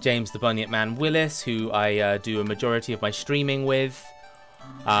James the Bunyip Man Willis, who I do a majority of my streaming with.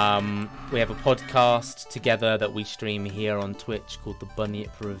 We have a podcast together that we stream here on Twitch called The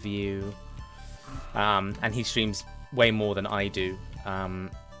Bunyip Review. And he streams way more than I do.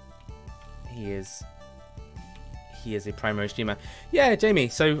 He is a primary streamer. Yeah, Jamie.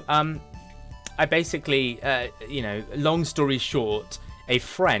 So I basically, you know, long story short, a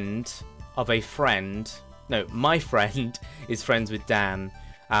friend of a friend, no, my friend is friends with Dan,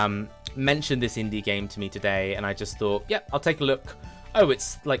 mentioned this indie game to me today, and I just thought, yep, I'll take a look. Oh,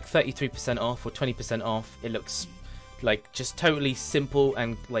 it's like 33% off or 20% off. It looks like just totally simple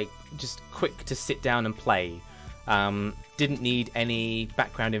and like just quick to sit down and play. Didn't need any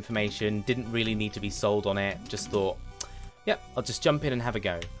background information, didn't really need to be sold on it, just thought, yep, I'll just jump in and have a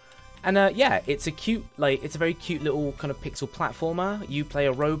go. And yeah, it's a cute, like, it's a very cute little kind of pixel platformer. You play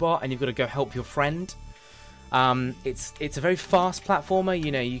a robot and you've got to go help your friend. It's a very fast platformer,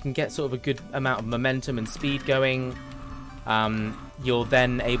 you know, you can get sort of a good amount of momentum and speed going. You're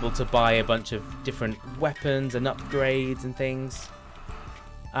then able to buy a bunch of different weapons and upgrades and things.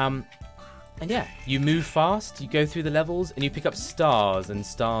 And yeah, you move fast, you go through the levels, and you pick up stars, and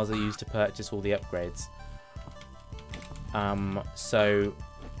stars are used to purchase all the upgrades. So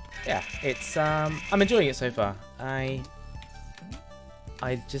yeah, it's I'm enjoying it so far. I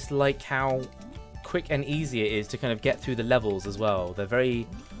just like how quick and easy it is to kind of get through the levels as well. They're very,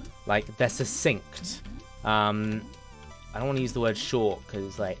 like, they're succinct. I don't want to use the word short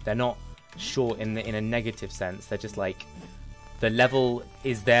because, like, they're not short in a negative sense. They're just like, the level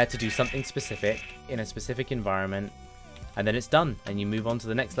is there to do something specific in a specific environment, and then it's done, and you move on to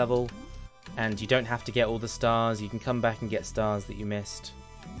the next level, and you don't have to get all the stars. You can come back and get stars that you missed.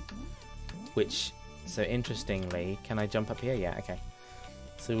 Which, so interestingly, can I jump up here? Yeah, okay.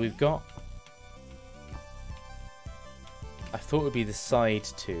 So we've got, I thought it would be the side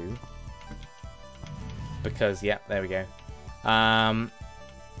two, because, yeah, there we go.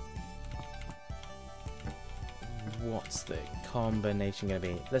 What's the combination going to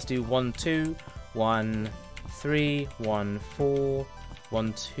be? Let's do 1 2 1 3 1 4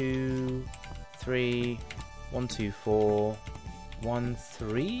 1 2 3 1 2 4 1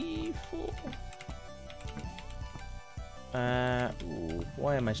 3 4.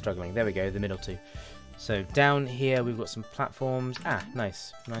 Why am I struggling? There we go, the middle two. So down here we've got some platforms. Ah,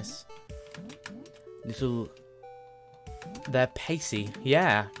 nice, nice. Little, they're pacey.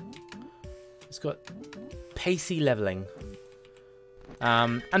 Yeah, it's got pacey leveling.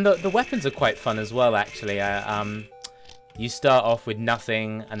 And the weapons are quite fun as well, actually. You start off with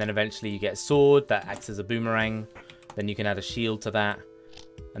nothing, and then eventually you get a sword that acts as a boomerang. Then you can add a shield to that.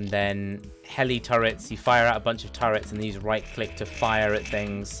 And then heli turrets, you fire out a bunch of turrets and then use right click to fire at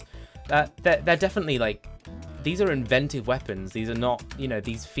things. They're definitely, like, these are inventive weapons. These are not, you know,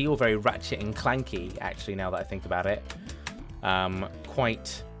 these feel very Ratchet and Clanky, actually, now that I think about it.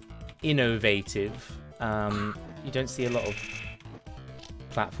 Quite innovative. You don't see a lot of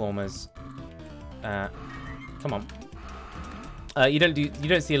platformers. Come on. You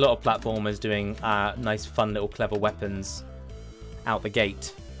don't see a lot of platformers doing nice, fun, little, clever weapons out the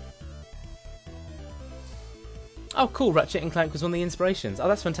gate. Oh, cool! Ratchet and Clank was one of the inspirations. Oh,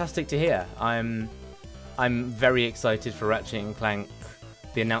 that's fantastic to hear. I'm very excited for Ratchet and Clank.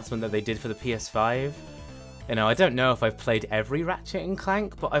 The announcement that they did for the PS5. You know, I don't know if I've played every Ratchet and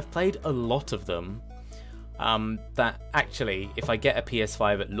Clank, but I've played a lot of them. That actually, if I get a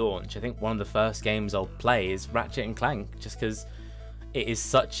PS5 at launch, I think one of the first games I'll play is Ratchet and Clank, just because it is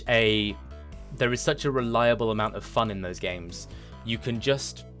such a, there is such a reliable amount of fun in those games. You can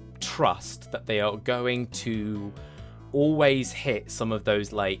just trust that they are going to always hit some of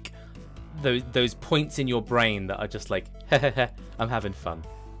those, like, those points in your brain that are just like, I'm having fun.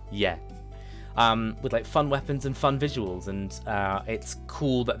 Yeah. With, like, fun weapons and fun visuals, and it's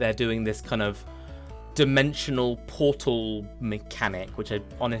cool that they're doing this kind of dimensional portal mechanic, which I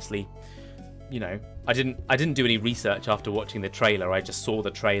honestly, you know, I didn't do any research after watching the trailer. I just saw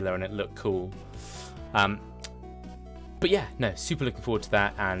the trailer and it looked cool. But yeah, no, super looking forward to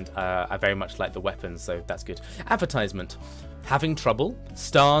that, and I very much like the weapons, so that's good. Advertisement. Having trouble?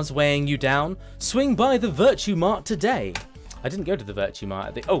 Stars weighing you down? Swing by the Virtue Mart today. I didn't go to the Virtue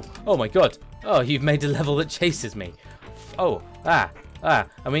Mart. Oh my god. Oh, you've made a level that chases me. Oh, I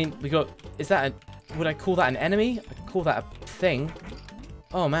mean, we got... Is that a... Would I call that an enemy? I'd call that a thing.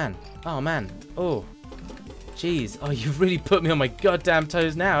 Oh, man. Oh, man. Oh. Jeez. Oh, you've really put me on my goddamn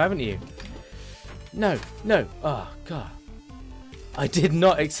toes now, haven't you? No. No. Oh, God. I did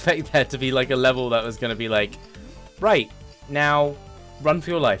not expect there to be, like, a level that was going to be like... Right. Now, run for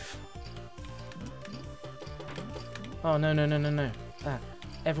your life. Oh, no, no, no, no, no.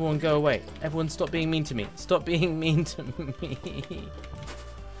 Everyone go away. Everyone stop being mean to me. Stop being mean to me.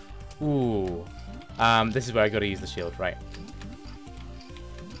 Ooh. This is where I got to use the shield, right.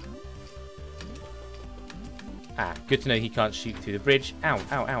 Good to know he can't shoot through the bridge. Ow,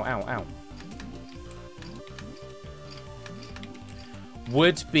 ow, ow, ow, ow.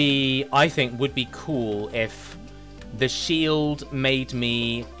 I think would be cool if the shield made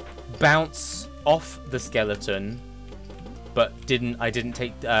me bounce off the skeleton, but I didn't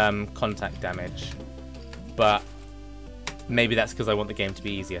take contact damage. But maybe that's because I want the game to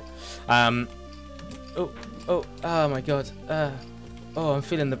be easier. Oh my god. Oh, I'm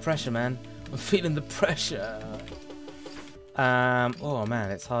feeling the pressure, man. I'm feeling the pressure. Oh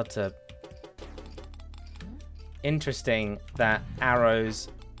man, it's hard to... Interesting that arrows...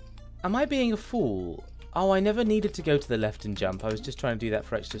 Am I being a fool? Oh, I never needed to go to the left and jump. I was just trying to do that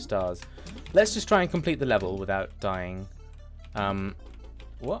for extra stars. Let's just try and complete the level without dying.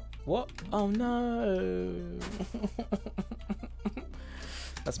 What? What? Oh no!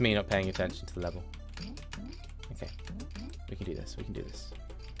 That's me not paying attention to the level. Okay. We can do this. We can do this.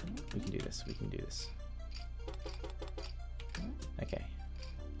 We can do this. We can do this. Okay.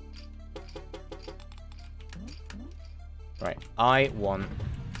 Right. I want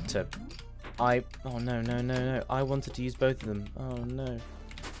to... Oh, no, no, no, no. I wanted to use both of them. Oh, no.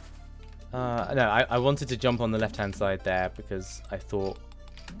 No, I wanted to jump on the left-hand side there because I thought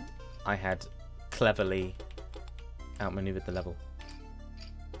I had cleverly outmaneuvered the level.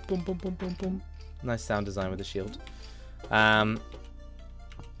 Boom, boom, boom, boom, boom. Nice sound design with the shield. Am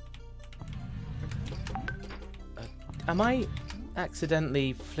I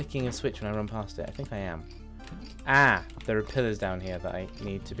accidentally flicking a switch when I run past it? I think I am. There are pillars down here that I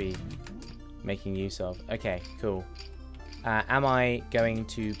need to be making use of. Okay, cool. Am I going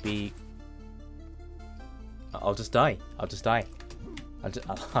to be... I'll just die. I'll just die.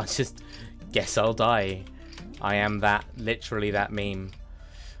 I'll just guess I'll die. I am that, literally that meme.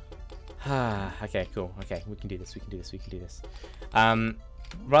 Okay, cool. Okay, we can do this. We can do this. We can do this.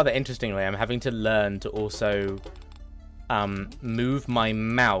 Rather interestingly, I'm having to learn to also move my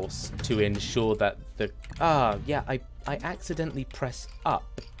mouse to ensure that the... yeah, I accidentally press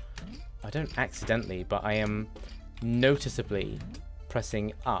up. I don't accidentally, but I am noticeably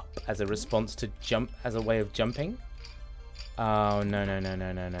pressing up as a response to jump, as a way of jumping. Oh, no, no, no,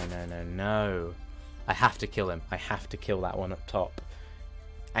 no, no, no, no, no, no. I have to kill him. I have to kill that one up top.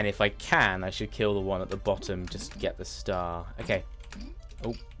 And if I can, I should kill the one at the bottom just to get the star. Okay.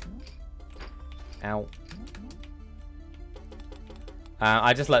 Oh. Ow.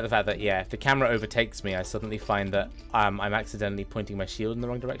 I just like the fact that, yeah, if the camera overtakes me, I suddenly find that I'm accidentally pointing my shield in the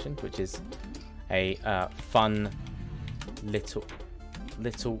wrong direction, which is a fun little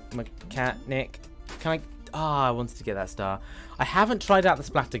mechanic. Can I... I wanted to get that star. I haven't tried out the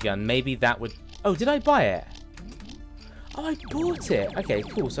splatter gun. Maybe that would... Oh, did I buy it? Oh, I bought it. Okay,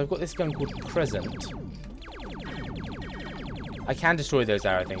 cool. So I've got this gun called Crescent. I can destroy those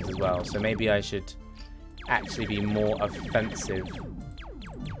arrow things as well, so maybe I should actually be more offensive.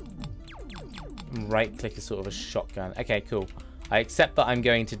 Right click is sort of a shotgun. Okay, cool. I accept that I'm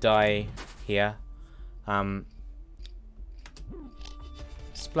going to die here.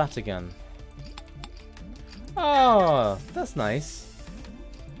 Splatter gun. Oh, that's nice.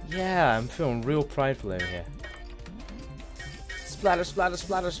 Yeah, I'm feeling real prideful over here. Splatter, splatter,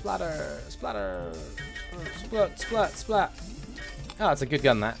 splatter, splatter, splatter, splat, splat, splat. Oh, it's a good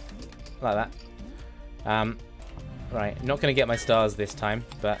gun, that. I like that. Right, not going to get my stars this time,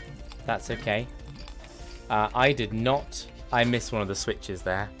 but that's okay. I did not. I missed one of the switches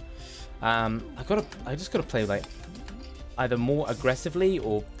there. I just gotta play like either more aggressively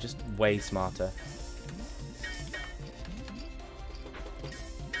or just way smarter.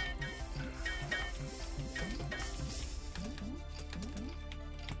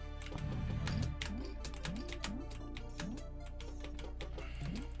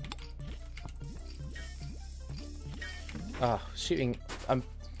 Oh, shooting.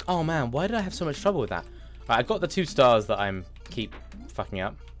 Oh man, why did I have so much trouble with that? Right, I got the 2 stars that I'm keep fucking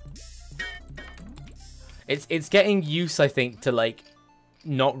up. It's getting used, I think, to like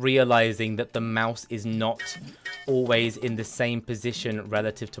not realizing that the mouse is not always in the same position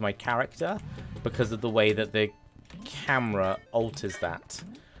relative to my character because of the way that the camera alters that.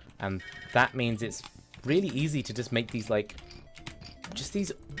 And that means it's really easy to just make these like just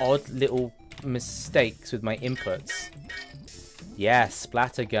these odd little mistakes with my inputs. Yes,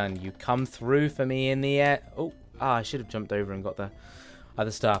 splatter gun, you come through for me in the air. Oh, I should have jumped over and got the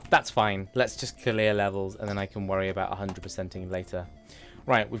other stuff. That's fine. Let's just clear levels and then I can worry about 100%ing later.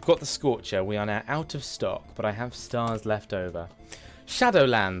 Right, we've got the Scorcher. We are now out of stock, but I have stars left over.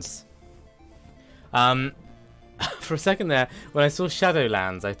 Shadowlands. For a second there, when I saw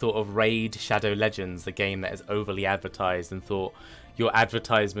Shadowlands, I thought of Raid Shadow Legends, the game that is overly advertised, and thought your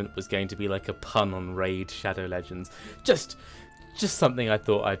advertisement was going to be like a pun on Raid Shadow Legends. Just something I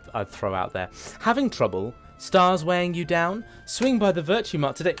thought I'd throw out there. Having trouble? Stars weighing you down? Swing by the Virtue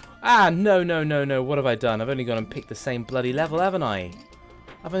Mart today. Ah, no. What have I done? I've only gone and picked the same bloody level, haven't I?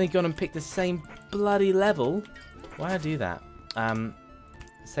 I've only gone and picked the same bloody level. Why did I do that?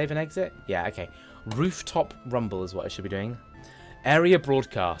 Save and exit? Yeah, okay. Rooftop Rumble is what I should be doing. Area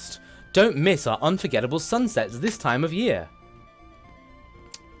broadcast. Don't miss our unforgettable sunsets this time of year.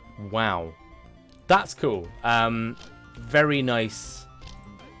 Wow. That's cool. Very nice.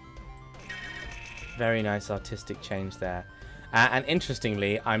 Very nice artistic change there. And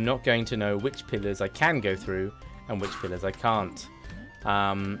interestingly, I'm not going to know which pillars I can go through and which pillars I can't.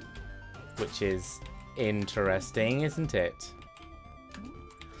 Which is interesting, isn't it?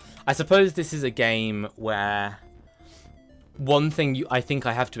 I suppose this is a game where one thing I think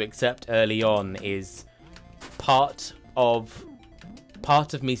I have to accept early on is part of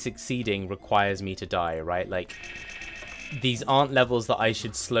me succeeding requires me to die, right? Like, these aren't levels that I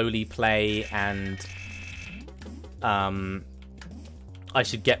should slowly play and I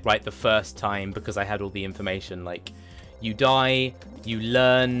should get right the first time because I had all the information. Like, you die, you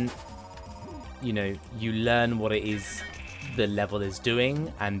learn, you know, you learn what it is the level is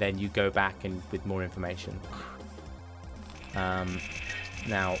doing, and then you go back and with more information.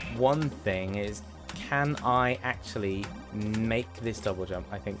 Now, one thing is, can I actually make this double jump?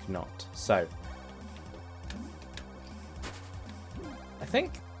 I think not. So, I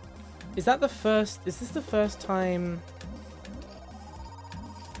think, is this the first time?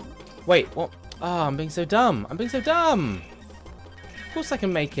 Wait, what? Oh, I'm being so dumb. I'm being so dumb. Of course I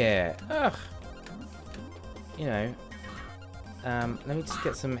can make it. Ugh. You know. Let me just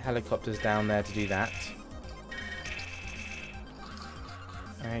get some helicopters down there to do that.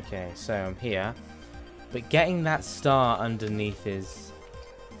 Okay, so I'm here. But getting that star underneath is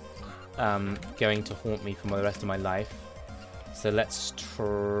going to haunt me for the rest of my life. So let's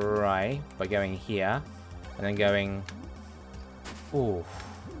try by going here and then going... Oh,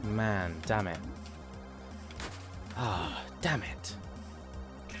 man, damn it. Ah, damn it.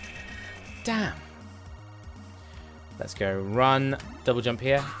 Damn. Let's go run, double jump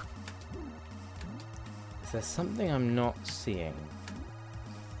here. Is there something I'm not seeing?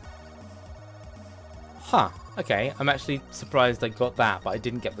 Huh, okay. I'm actually surprised I got that, but I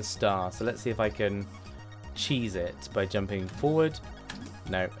didn't get the star. So let's see if I can cheese it by jumping forward.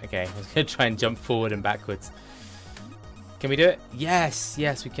 No, okay. I was going to try and jump forward and backwards. Can we do it? Yes,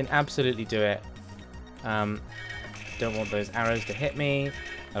 yes, we can absolutely do it. Don't want those arrows to hit me.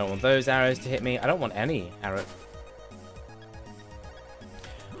 I don't want those arrows to hit me. I don't want any arrows.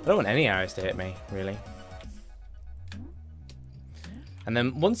 I don't want any arrows to hit me, really. And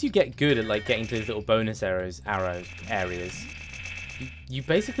then once you get good at like getting to these little bonus areas, you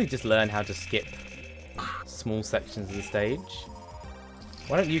basically just learn how to skip small sections of the stage.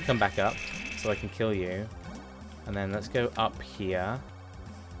 Why don't you come back up so I can kill you? And then let's go up here.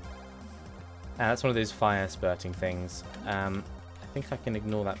 That's one of those fire spurting things. I think I can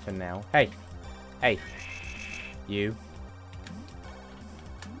ignore that for now. Hey! Hey! You.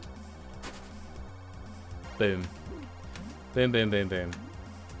 Boom. Boom, boom, boom, boom.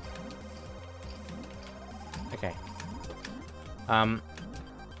 Okay.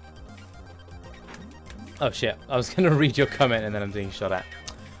 Oh shit, I was going to read your comment and then I'm being shot at.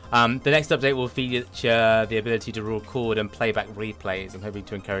 The next update will feature the ability to record and playback replays. I'm hoping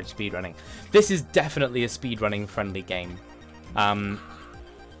to encourage speedrunning. This is definitely a speedrunning friendly game.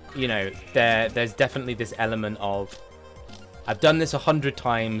 You know, there's definitely this element of, I've done this 100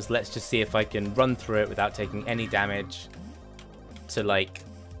 times, let's just see if I can run through it without taking any damage, to like,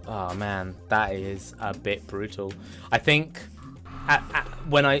 oh man, that is a bit brutal. I think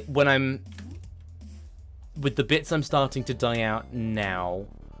when I'm with the bits I'm starting to die out now,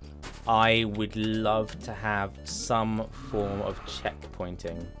 I would love to have some form of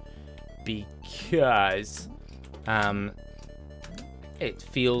checkpointing. because it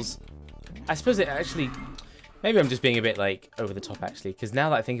feels... I suppose it actually... Maybe I'm just being a bit, like, over the top, actually, because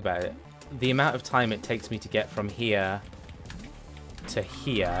now that I think about it, the amount of time it takes me to get from here to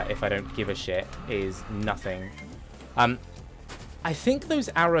here, if I don't give a shit, is nothing. I think those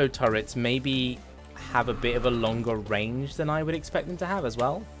arrow turrets maybe have a bit of a longer range than I would expect them to have as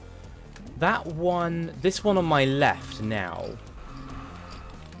well. That one, this one on my left now,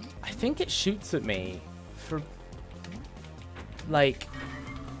 I think it shoots at me for, like...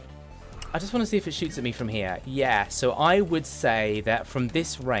 I just want to see if it shoots at me from here. Yeah, so I would say that from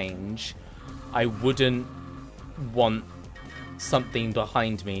this range, I wouldn't want something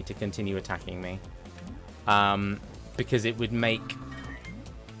behind me to continue attacking me. Because it would make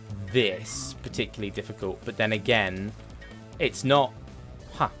this particularly difficult. But then again, it's not...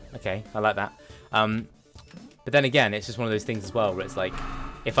 Huh, okay, I like that. But then again, it's just one of those things as well, where it's like,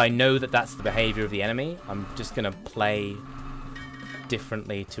 if I know that that's the behavior of the enemy, I'm just going to play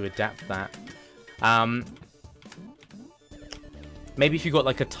differently to adapt that. Maybe if you got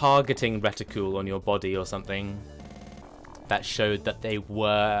like a targeting reticule on your body or something that showed that they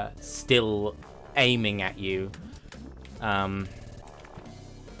were still aiming at you.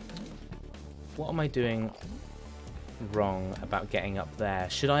 What am I doing wrong about getting up there?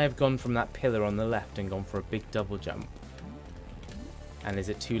 Should I have gone from that pillar on the left and gone for a big double jump? And is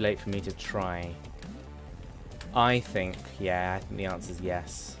it too late for me to try? I think the answer is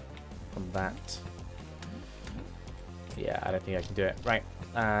yes on that. Yeah, I don't think I can do it. Right,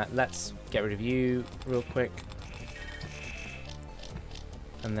 let's get rid of you real quick.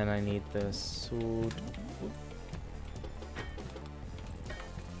 And then I need the sword.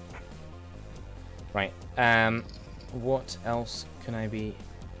 Right, what else can I be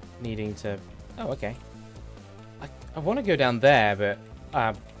needing to... Oh, okay. I want to go down there, but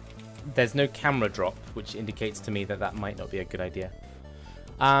there's no camera drop, which indicates to me that that might not be a good idea.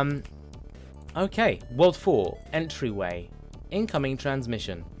 Okay, World 4, entryway, incoming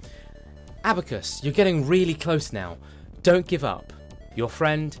transmission. Abacus, you're getting really close now. Don't give up. Your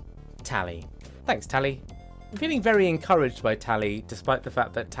friend, Tally. Thanks, Tally. I'm feeling very encouraged by Tally, despite the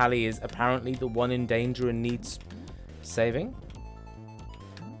fact that Tally is apparently the one in danger and needs saving.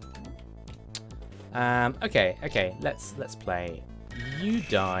 Okay, let's play. You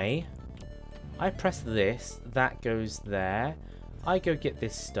die. I press this. That goes there. I go get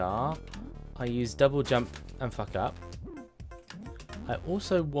this star. I use double jump and fuck up. I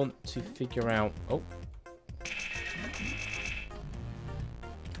also want to figure out... Oh.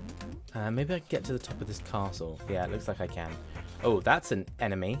 Maybe I can get to the top of this castle. Yeah, it looks like I can. Oh, that's an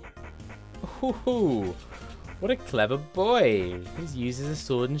enemy. Ooh, what a clever boy. He uses a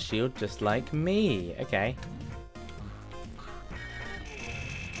sword and shield just like me. Okay.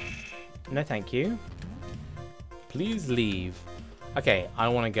 No, thank you. Please leave. Okay, I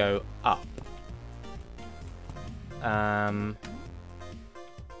want to go up.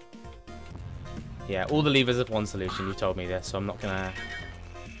 Yeah, all the levers have one solution. You told me this, so I'm not gonna...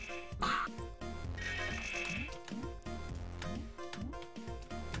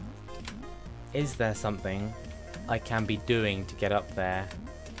 Is there something I can be doing to get up there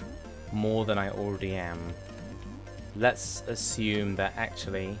more than I already am? Let's assume that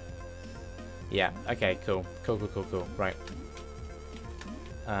actually... Yeah, okay, cool. Cool. Right.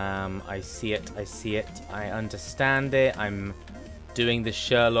 I see it. I understand it. I'm doing the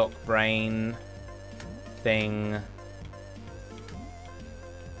Sherlock brain thing.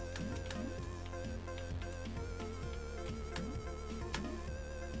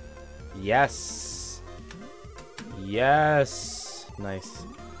 Yes. Nice.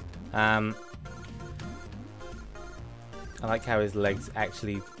 I like how his legs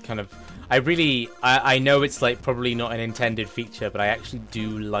actually kind of... I know it's like probably not an intended feature, but I actually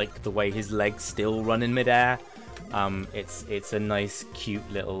do like the way his legs still run in midair. It's a nice, cute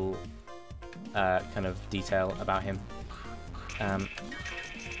little kind of detail about him.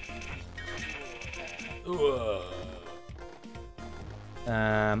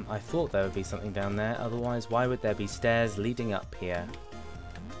 I thought there would be something down there. Otherwise, why would there be stairs leading up here?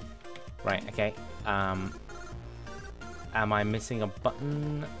 Right. Okay. Am I missing a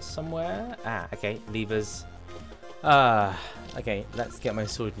button somewhere? Ah, okay, levers. Okay, let's get my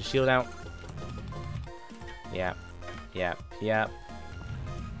sword and shield out. Yep. Yep.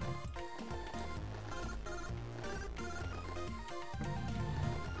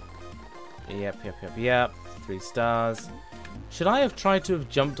 3 stars. Should I have tried to have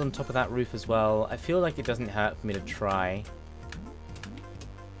jumped on top of that roof as well? I feel like it doesn't hurt for me to try.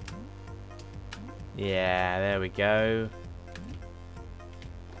 Yeah, there we go.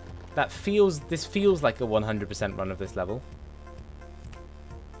 This feels like a 100% run of this level.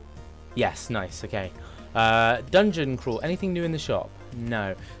 Yes, nice, okay. Dungeon crawl. Anything new in the shop?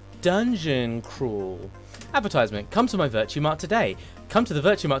 No. Dungeon crawl. Advertisement. Come to my Virtue Mart today. Come to the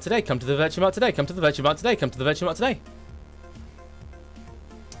Virtue Mart today. Come to the Virtue Mart today. Come to the Virtue Mart today. Come to the Virtue Mart today.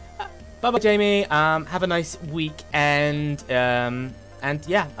 Bye-bye, Jamie. Have a nice week. And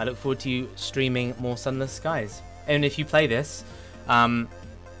yeah, I look forward to you streaming more Sunless Skies. And if you play this,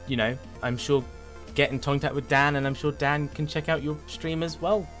 you know, I'm sure get in contact with Dan, and I'm sure Dan can check out your stream as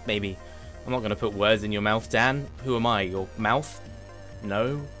well, maybe. I'm not going to put words in your mouth, Dan. Who am I? Your mouth?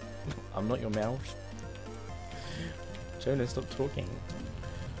 No, I'm not your mouth. Jonah, stop talking.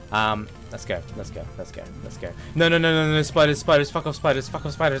 Let's go. No, spiders, fuck off spiders.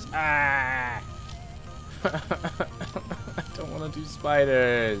 Ah! I don't want to do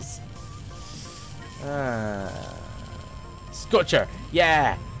spiders. Scorcher,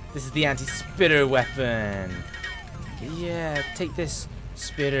 yeah! This is the anti-spitter weapon. Yeah, take this,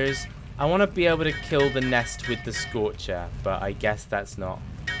 spitters. I want to be able to kill the nest with the Scorcher, but I guess that's not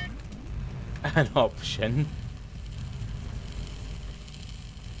an option.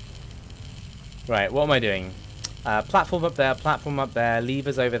 Right, what am I doing? Platform up there,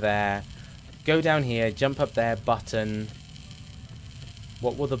 levers over there. Go down here, jump up there, button.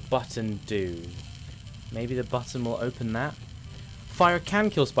 What will the button do? Maybe the button will open that? Fire can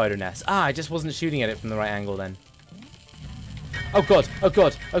kill spider nests. Ah, I just wasn't shooting at it from the right angle then. Oh god,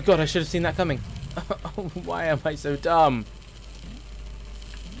 I should have seen that coming. Why am I so dumb?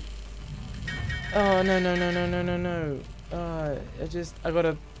 Oh, no. I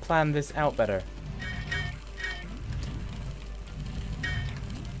gotta plan this out better.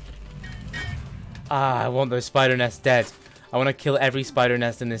 Ah, I want those spider nests dead. I want to kill every spider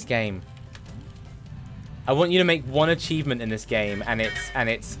nest in this game. I want you to make one achievement in this game, and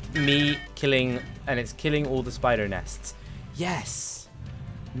it's me killing, and it's killing all the spider nests. Yes,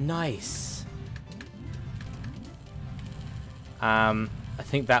 nice. I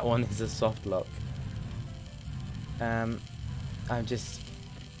think that one is a soft lock. I'm just,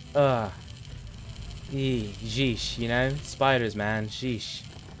 Sheesh, you know, spiders, man, sheesh.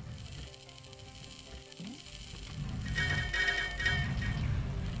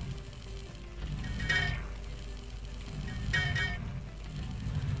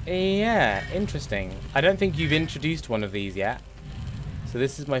 Yeah, interesting. I don't think you've introduced one of these yet. So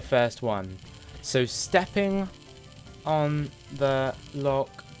this is my first one. So stepping on the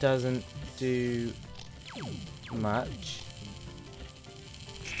lock doesn't do much.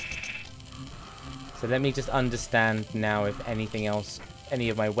 So let me just understand now if anything else, any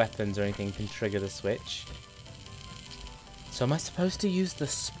of my weapons or anything can trigger the switch. So am I supposed to use the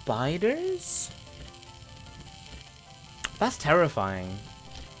spiders? That's terrifying.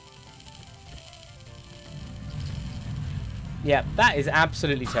 Yeah, that is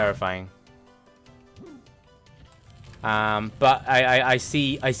absolutely terrifying. But I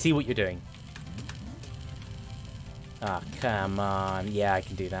see what you're doing. Ah, come on. Yeah, I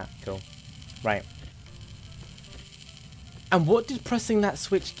can do that. Cool. Right. And what did pressing that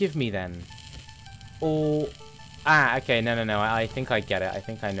switch give me then? Or... Ah, okay. No. I think I get it. I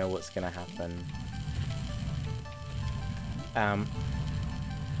think I know what's going to happen.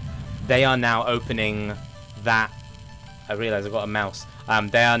 They are now opening that... I realise I've got a mouse.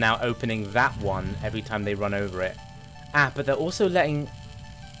 They are now opening that one every time they run over it. Ah, but they're also letting...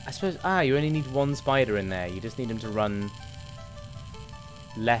 I suppose... Ah, you only need one spider in there. You just need him to run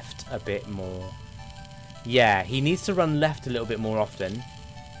left a bit more. Yeah, he needs to run left a little bit more often.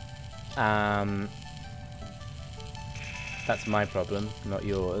 That's my problem, not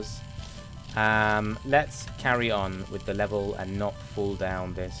yours. Let's carry on with the level and not fall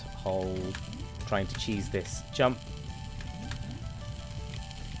down this hole. Trying to cheese this jump.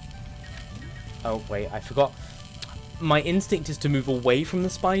 Oh, wait, I forgot. My instinct is to move away from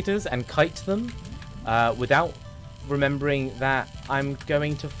the spiders and kite them without remembering that I'm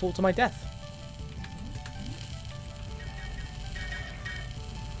going to fall to my death.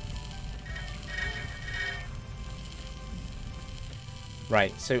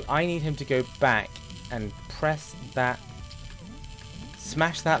 Right, so I need him to go back and press that...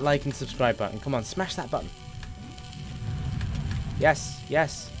 Smash that like and subscribe button. Come on, smash that button. Yes,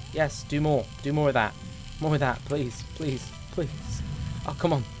 yes. Yes, do more. Do more of that. More of that, please. Please. Please. Oh,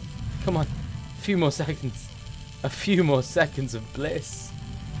 come on. Come on. A few more seconds. A few more seconds of bliss.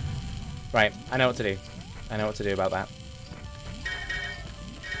 Right, I know what to do. I know what to do about that.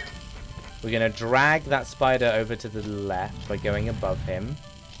 We're going to drag that spider over to the left by going above him.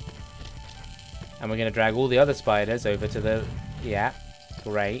 And we're going to drag all the other spiders over to the... Yeah,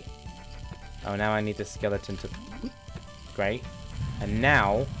 great. Oh, now I need the skeleton to... Great. And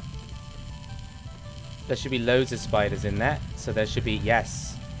now... There should be loads of spiders in there. So there should be...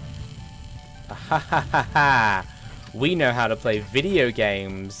 Yes. Ha ha ha ha. We know how to play video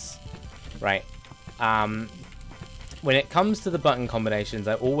games. Right. When it comes to the button combinations,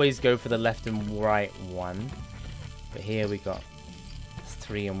 I always go for the left and right one. But here we got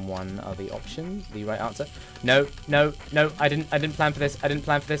 3 and 1 are the options, the right answer. No, no, no, I didn't plan for this. I didn't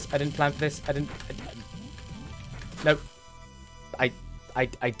plan for this. I didn't plan for this. I didn't. No. I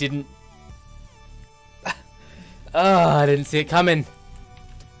didn't. Oh, I didn't see it coming.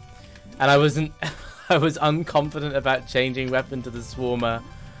 And I wasn't. I was unconfident about changing weapon to the Swarmer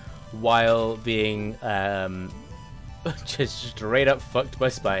while being just straight up fucked by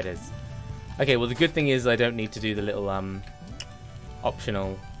spiders. Okay, well the good thing is I don't need to do the little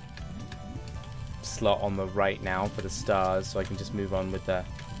optional slot on the right now for the stars, so I can just move on with the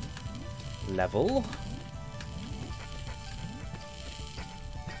level.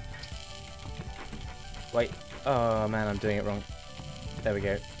 Wait. Oh man, I'm doing it wrong. There we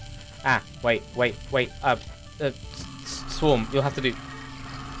go. Ah, wait. Swarm, you'll have to do.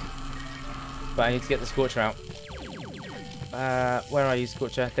 But I need to get the Scorcher out. Where are you,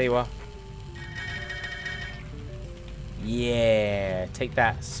 Scorcher? There you are. Yeah, take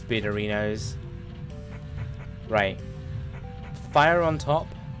that, Spiderinos. Right. Fire on top.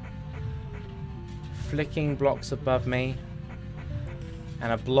 Flicking blocks above me.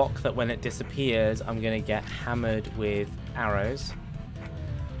 And a block that when it disappears, I'm going to get hammered with arrows.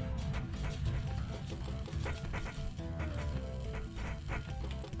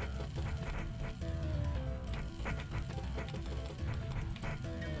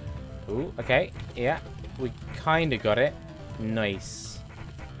 Ooh, okay. Yeah, we kind of got it. Nice.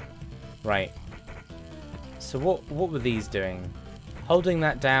 Right. So what were these doing? Holding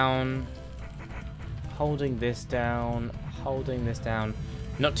that down. Holding this down. Holding this down.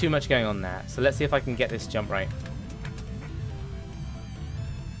 Not too much going on there. So let's see if I can get this jump right.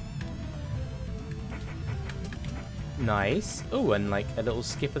 Nice. Oh, and like a little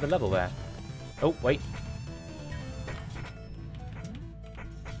skip of the level there. Oh, wait.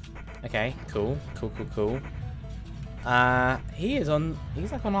 Okay, cool. Cool. He's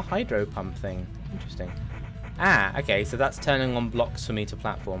like on a hydro pump thing. Interesting. Ah, okay, so that's turning on blocks for me to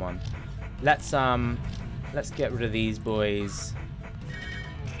platform on. Let's get rid of these boys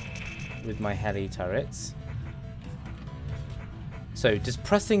with my heli turrets. So just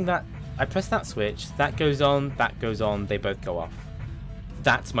pressing that, I press that switch, that goes on, they both go off.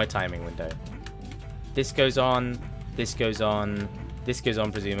 That's my timing window. This goes on, this goes on, this goes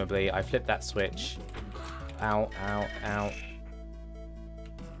on presumably. I flip that switch. Ow, ow, ow.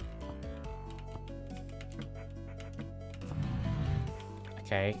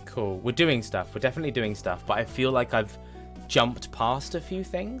 Okay, cool. We're doing stuff. We're definitely doing stuff, but I feel like I've jumped past a few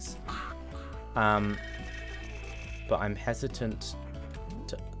things. But I'm hesitant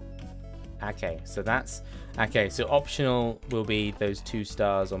to... Okay, so that's... Okay, so optional will be those 2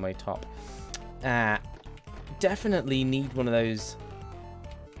 stars on my top. Definitely need one of those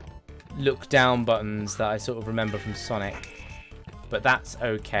look down buttons that I sort of remember from Sonic. But that's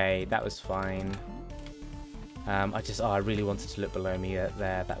okay. That was fine. I really wanted to look below me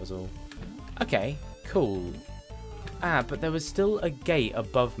there. That was all. Okay, cool. Ah, but there was still a gate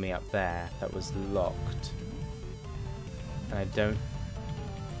above me up there that was locked. And I don't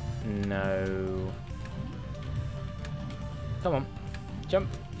know. Come on. Jump.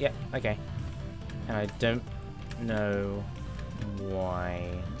 Yeah, okay. And I don't know why.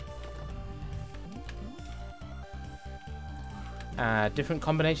 Different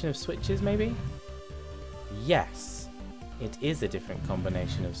combination of switches, maybe? Yes, it is a different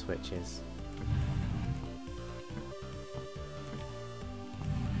combination of switches.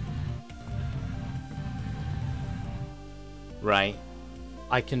 Right.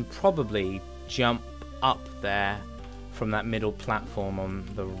 I can probably jump up there from that middle platform on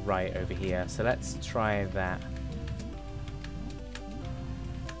the right over here. So let's try that.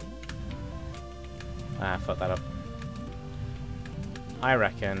 Ah, fuck that up. I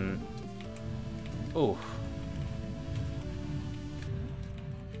reckon... Ooh.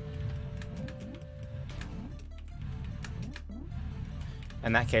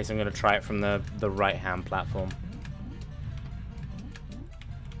 In that case, I'm going to try it from the right-hand platform.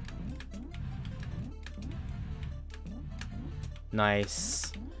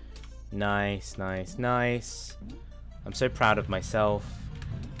 Nice. Nice, nice, nice. I'm so proud of myself.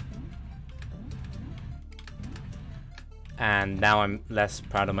 And now I'm less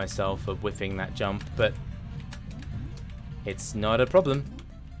proud of myself for whiffing that jump, but it's not a problem.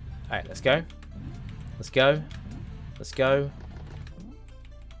 Alright, let's go. Let's go. Let's go.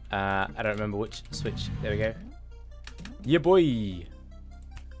 I don't remember which switch. There we go. Yeah, boy.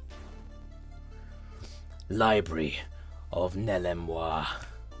 Library of Nelemwa.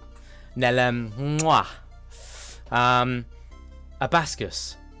 Nelemwa.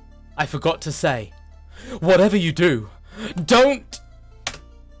 Abacus. I forgot to say. Whatever you do, don't.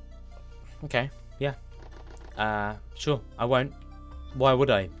 Okay. Yeah. Sure. I won't. Why would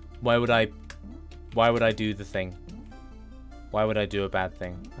I? Why would I do the thing? Why would I do a bad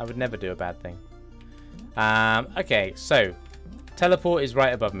thing? I would never do a bad thing. Okay, so teleport is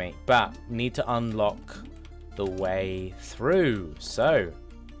right above me, but need to unlock the way through. So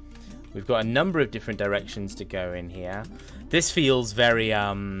we've got a number of different directions to go in here. This feels very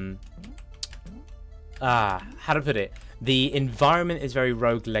how to put it? The environment is very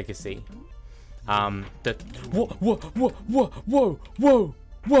Rogue Legacy. Whoa, whoa, whoa, whoa, whoa, whoa,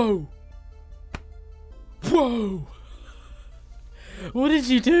 whoa, whoa. What did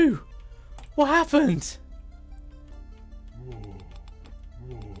you do? What happened?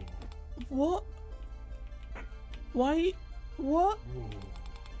 What? Why? What?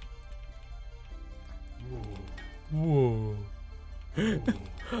 Whoa.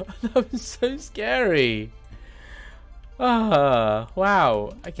 That was so scary. Ah,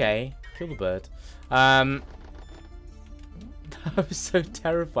 wow. Okay. Kill the bird. I was so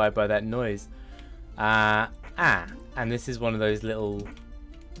terrified by that noise. And this is one of those little...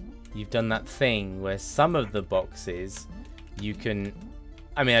 You've done that thing where some of the boxes you can...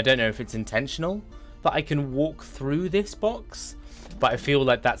 I mean, I don't know if it's intentional, but I can walk through this box. But I feel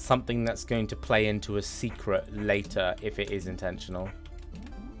like that's something that's going to play into a secret later if it is intentional.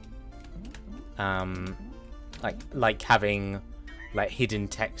 Like having like hidden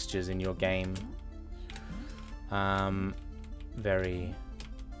textures in your game. Very...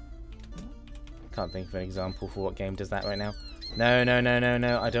 Can't think of an example for what game does that right now. No, no, no, no,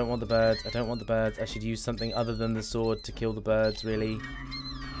 no. I don't want the birds. I don't want the birds. I should use something other than the sword to kill the birds, really.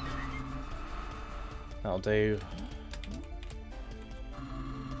 That'll do.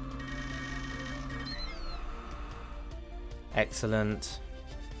 Excellent.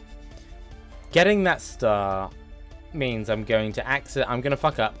 Getting that star means I'm going to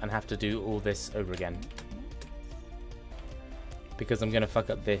fuck up and have to do all this over again. Because I'm going to fuck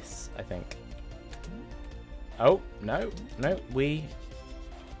up this, I think. Oh, no, no, we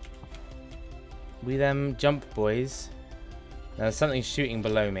them jump, boys. Now, there's something shooting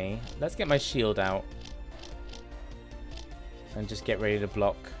below me. Let's get my shield out. And just get ready to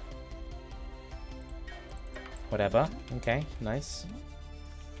block. Whatever. Okay, nice.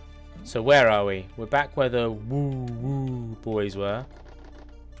 So where are we? We're back where the woo boys were.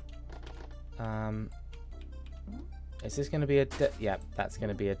 Is this going to be a yeah, that's going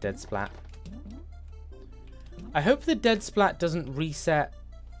to be a dead splat. I hope the dead splat doesn't reset.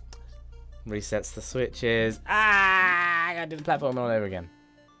 Resets the switches. Ah! I gotta do the platform all over again.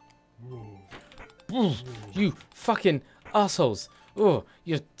 Ooh, you fucking assholes. Oh,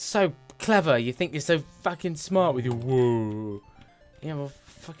 you're so clever. You think you're so fucking smart with your whoa. Yeah, we'll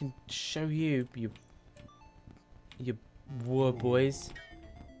fucking show you, you whoa boys.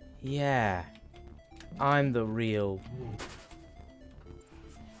 Yeah. I'm the real...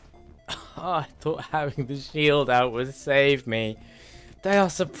 Oh, I thought having the shield out would save me. They are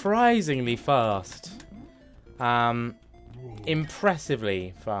surprisingly fast.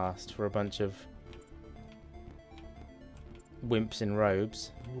 Impressively fast for a bunch of wimps in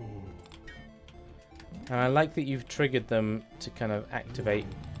robes. And I like that you've triggered them to kind of activate.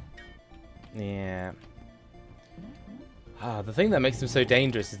 Yeah. Ah, the thing that makes them so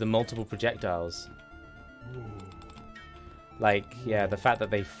dangerous is the multiple projectiles. Like, yeah, the fact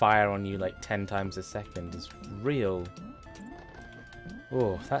that they fire on you like 10 times a second is real.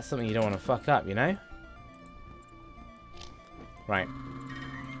 Oh, that's something you don't want to fuck up, you know? Right.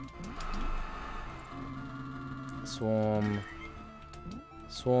 Swarm.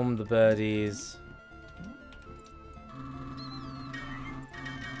 Swarm the birdies.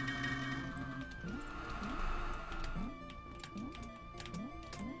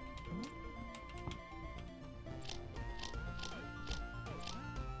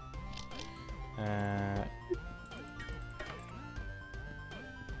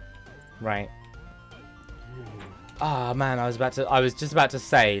 Right. Ah, man, I was just about to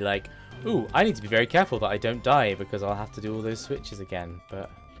say, like, ooh, I need to be very careful that I don't die because I'll have to do all those switches again,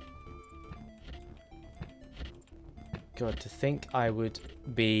 but God, to think I would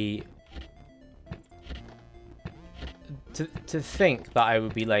be to think that I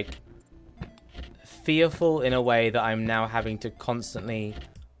would be like fearful in a way that I'm now having to constantly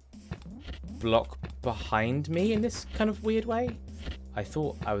block behind me in this kind of weird way. I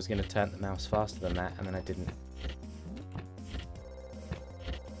thought I was going to turn the mouse faster than that, and then I didn't.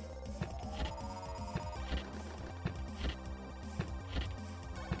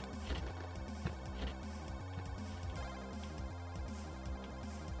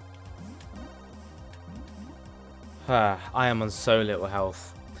 I am on so little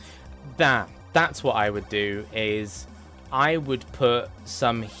health. That's what I would do, is I would put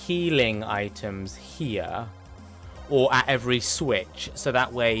some healing items here or at every switch, so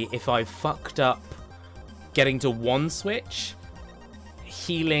that way if I fucked up getting to one switch,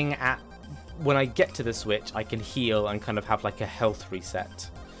 healing at when I get to the switch I can heal and kind of have like a health reset.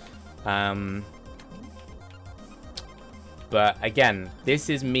 But again, this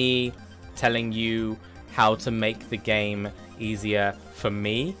is me telling you how to make the game easier for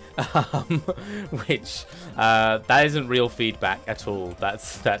me, which that isn't real feedback at all.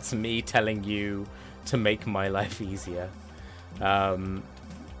 That's me telling you to make my life easier. That's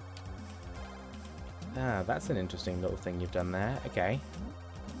an interesting little thing you've done there. Okay.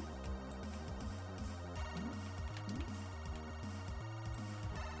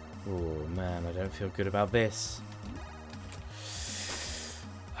 Oh man, I don't feel good about this.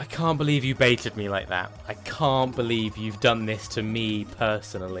 I can't believe you baited me like that. I can't believe you've done this to me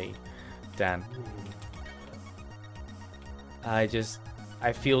personally, Dan. I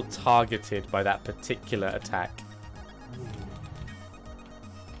feel targeted by that particular attack.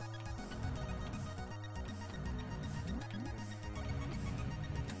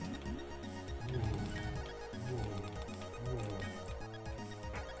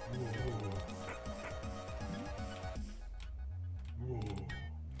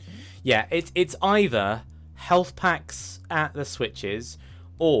 Yeah, it's either health packs at the switches,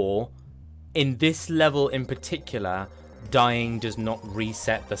 or in this level in particular, dying does not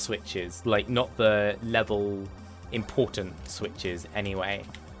reset the switches, like not the level important switches anyway.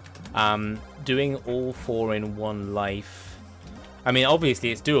 Doing all 4 in one life, I mean obviously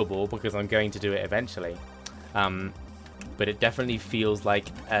it's doable because I'm going to do it eventually, but it definitely feels like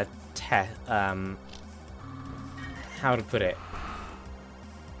a how to put it.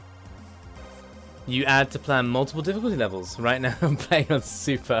 You add to plan multiple difficulty levels. Right now I'm playing on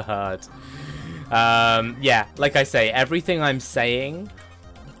super hard. Yeah, like I say, everything I'm saying,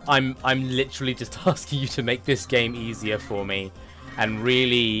 I'm literally just asking you to make this game easier for me, and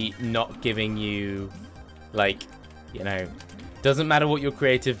really not giving you, like, you know, doesn't matter what your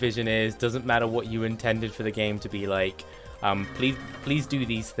creative vision is, doesn't matter what you intended for the game to be like. Please do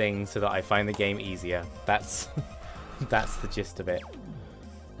these things so that I find the game easier. That's that's the gist of it.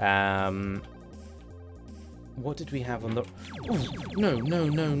 What did we have on the... Oh, no, no,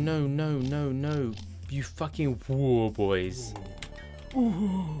 no, no, no, no, no. You fucking war boys.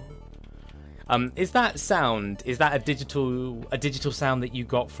 Ooh. Is that sound, is that a digital sound that you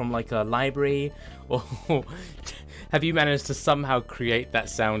got from like a library? Or have you managed to somehow create that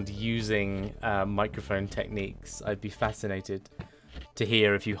sound using microphone techniques? I'd be fascinated to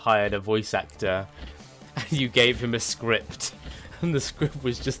hear if you hired a voice actor and you gave him a script and the script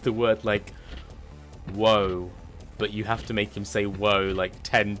was just the word like whoa, but you have to make him say whoa like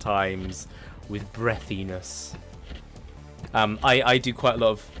 10 times with breathiness. I do quite a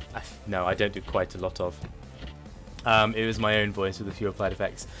lot of... No, I don't do quite a lot of. It was my own voice with a few applied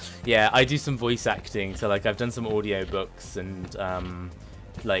effects. Yeah, I do some voice acting, so like I've done some audio books and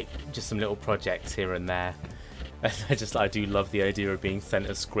like just some little projects here and there. I do love the idea of being sent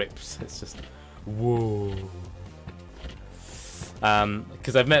a script. It's just whoa.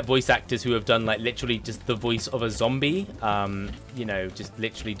 Because I've met voice actors who have done like literally just the voice of a zombie, you know, just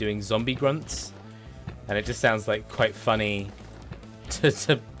literally doing zombie grunts, and it just sounds like quite funny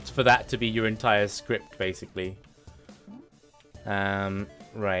for that to be your entire script basically.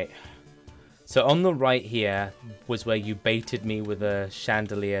 Right, so on the right here was where you baited me with a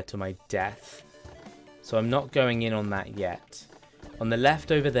chandelier to my death, so I'm not going in on that yet. On the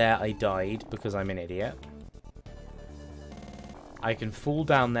left over there I died because I'm an idiot. I can fall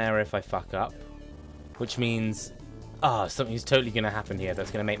down there if I fuck up, which means, something's totally going to happen here that's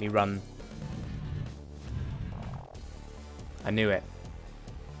going to make me run. I knew it.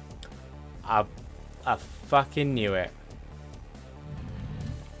 I fucking knew it.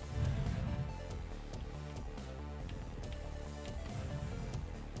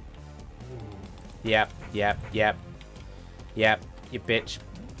 Yep, yep, yep. Yep, you bitch.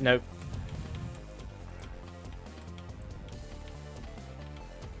 Nope.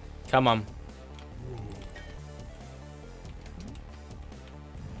 Come on.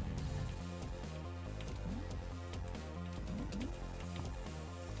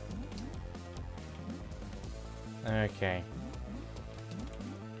 Okay.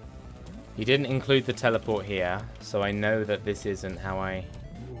 You didn't include the teleport here, so I know that this isn't how I...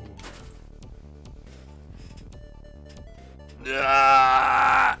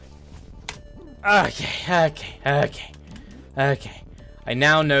 Okay. I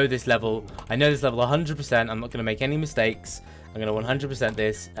now know this level. I know this level 100%. I'm not going to make any mistakes. I'm going to 100%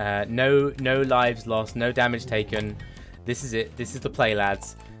 this. No lives lost. No damage taken. This is it. This is the play,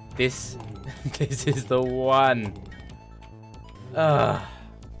 lads. This is the one.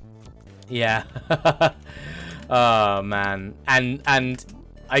 Yeah. Oh man. And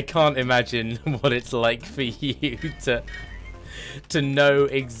I can't imagine what it's like for you to know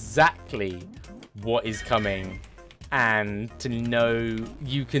exactly what is coming, and to know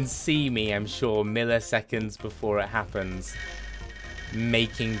you can see me, I'm sure, milliseconds before it happens,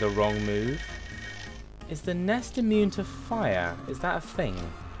 making the wrong move. Is the nest immune to fire? Is that a thing?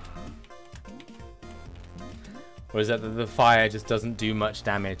 Or is that the fire just doesn't do much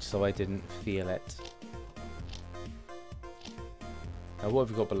damage, so I didn't feel it? Now, what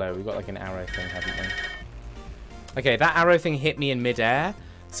have we got below? We've got like an arrow thing, haven't we? Okay, that arrow thing hit me in midair,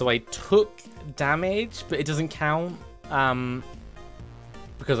 so I took damage, but it doesn't count.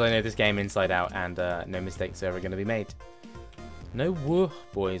 Because I know this game inside out, and no mistakes are ever going to be made. No woo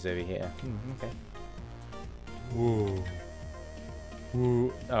boys over here. Okay. Woo.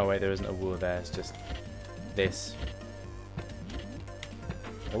 Woo. Oh wait, there isn't a woo there. It's just this.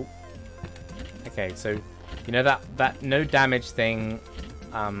 Oh. Okay, so you know that no damage thing.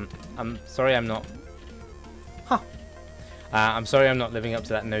 I'm sorry, I'm not. Huh. I'm sorry, I'm not living up to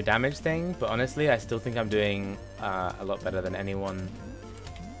that no damage thing. But honestly, I still think I'm doing a lot better than anyone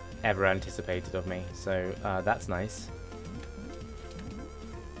ever anticipated of me. So that's nice.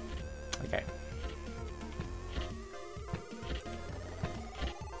 Okay.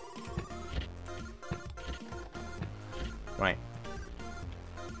 Right.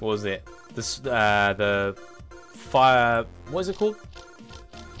 What was it? The fire... What is it called?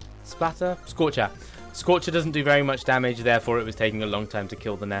 Splatter? Scorcher. Scorcher doesn't do very much damage, therefore it was taking a long time to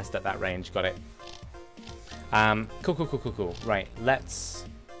kill the nest at that range. Got it. Cool. Right, let's...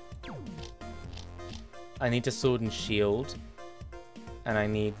 I need to sword and shield. And I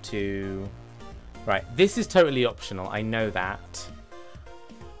need to... Right, this is totally optional. I know that.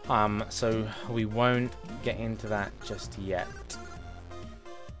 So we won't get into that just yet.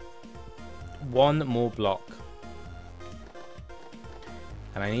 One more block.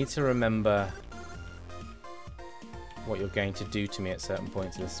 And I need to remember what you're going to do to me at certain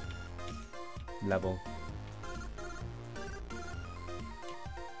points of this level.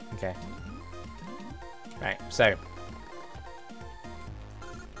 Okay. Right, so...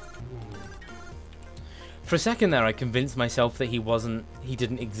 For a second there, I convinced myself that he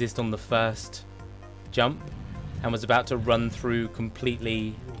didn't exist on the first jump and was about to run through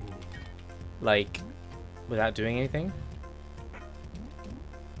completely, like, without doing anything.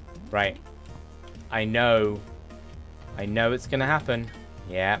 Right. I know it's gonna happen.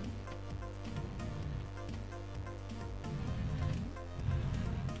 Yeah.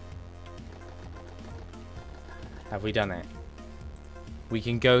 Have we done it? We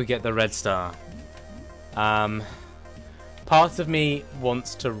can go get the red star. Part of me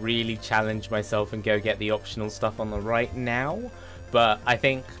wants to really challenge myself and go get the optional stuff on the right now, but I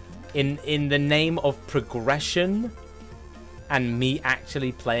think in the name of progression and me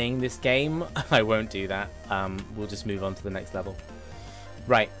actually playing this game, I won't do that. We'll just move on to the next level.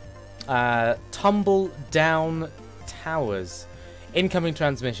 Right. Tumble down towers. Incoming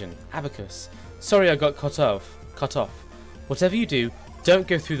transmission. Abacus. Sorry I got cut off. Whatever you do, don't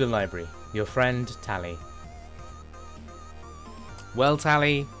go through the library. Your friend, Tally. Well,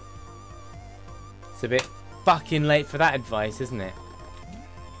 Tally, it's a bit fucking late for that advice, isn't it?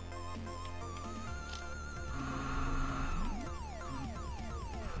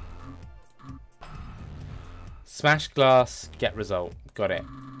 Smash glass, get result. Got it.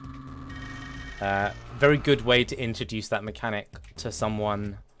 Very good way to introduce that mechanic to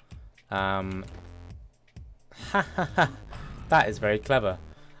someone. That is very clever.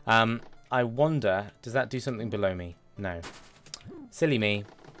 I wonder, does that do something below me? No. Silly me.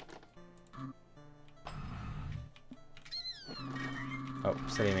 Oh,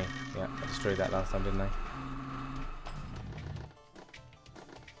 silly me. Yeah, I destroyed that last time, didn't I?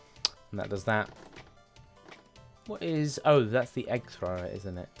 And that does that. What is... Oh, that's the egg thrower,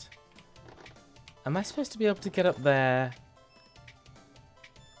 isn't it? Am I supposed to be able to get up there?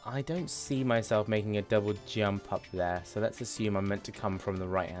 I don't see myself making a double jump up there, so let's assume I'm meant to come from the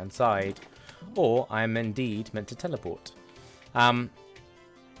right-hand side, or I'm indeed meant to teleport.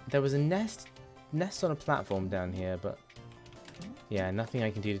 There was a nest nest on a platform down here, but yeah, nothing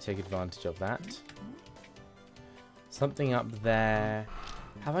I can do to take advantage of that. Something up there.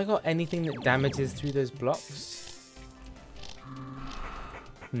 Have I got anything that damages through those blocks?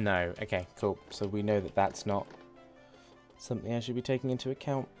 No. Okay, cool. So we know that that's not something I should be taking into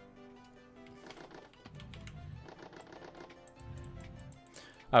account.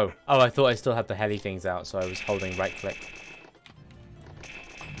 Oh, I thought I still had the heli things out, so I was holding right click.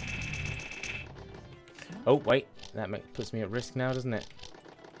 Oh, wait. That puts me at risk now, doesn't it?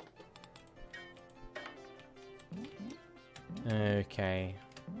 Okay.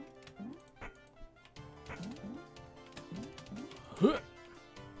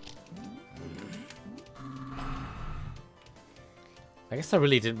 I guess I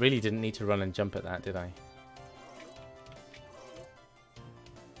really didn't need to run and jump at that, did I?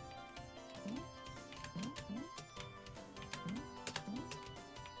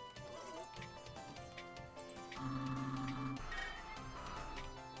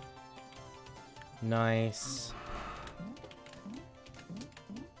 Nice.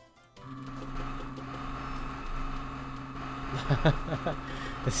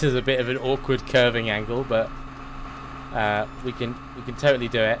 This is a bit of an awkward curving angle, but we can totally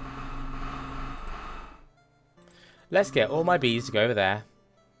do it. Let's get all my bees to go over there.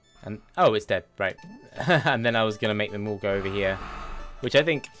 And oh, it's dead, right? And then I was gonna make them all go over here, which I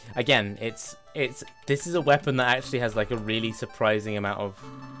think again, this is a weapon that actually has like a really surprising amount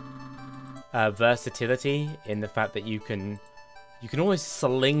of versatility in the fact that you can always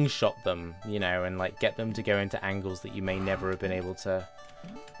slingshot them, you know, and like get them to go into angles that you may never have been able to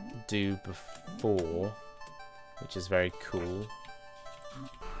do before, which is very cool.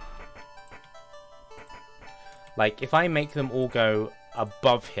 Like if I make them all go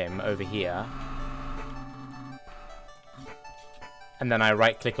above him over here and then I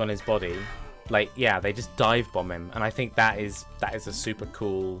right click on his body, like yeah, they just dive bomb him, and I think that is a super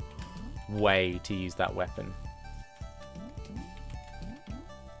cool way to use that weapon.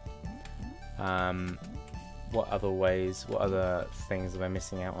 What other things am I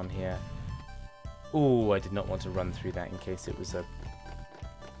missing out on here? Ooh, I did not want to run through that in case it was a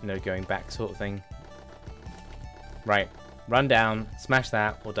no going back sort of thing. Right, run down, smash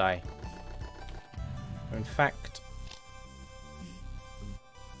that, or die. In fact,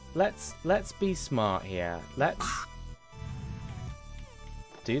 let's be smart here. Let's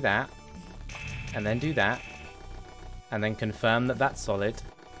do that, and then do that, and then confirm that that's solid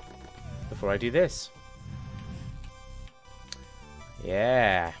before I do this.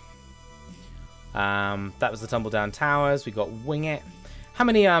 Yeah. That was the tumble down towers. We got wing it. How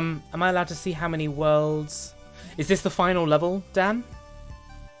many am I allowed to see how many worlds? Is this the final level, Dan?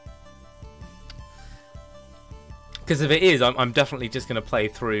 Because if it is, I'm definitely just going to play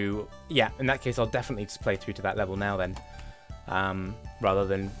through. Yeah, in that case, I'll definitely just play through to that level now then, rather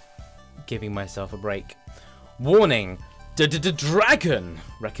than giving myself a break. Warning: dragon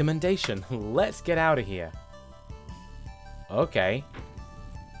recommendation. Let's get out of here. Okay.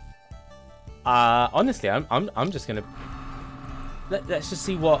 Honestly, I'm just gonna let's just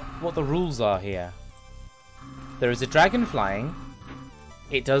see what the rules are here. There is a dragon flying.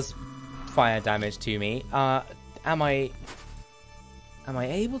 It does fire damage to me. Am I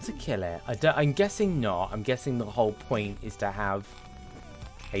able to kill it? I'm guessing not. I'm guessing the whole point is to have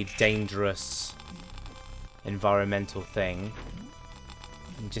a dangerous environmental thing.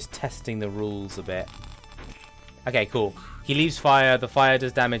 I'm just testing the rules a bit. Okay, cool. He leaves fire. The fire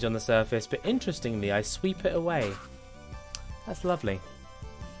does damage on the surface, but interestingly, I sweep it away. That's lovely.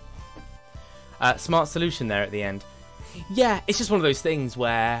 Smart solution there at the end. Yeah, it's just one of those things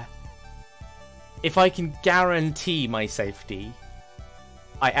where if I can guarantee my safety,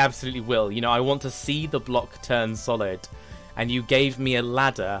 I absolutely will. You know, I want to see the block turn solid, and you gave me a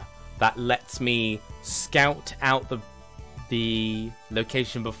ladder that lets me scout out the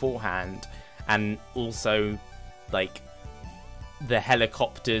location beforehand, and also, like, the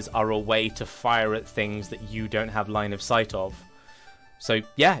helicopters are a way to fire at things that you don't have line of sight of. So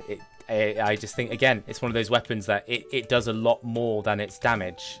yeah, I just think, again, it's one of those weapons that it does a lot more than its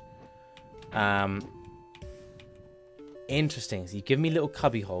damage. Interesting. So you give me little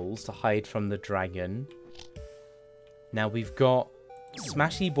cubby holes to hide from the dragon. Now we've got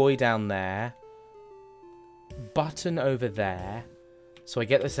Smashy Boy down there, button over there. So I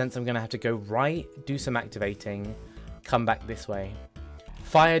get the sense I'm going to have to go right, do some activating, come back this way.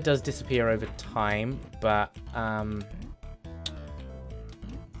 Fire does disappear over time, but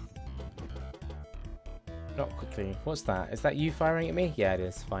not quickly. What's that? Is that you firing at me? Yeah, it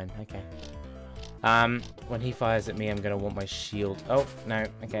is. Fine. Okay. When he fires at me, I'm going to want my shield. Oh, no.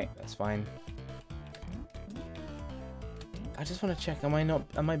 Okay, that's fine. I just want to check.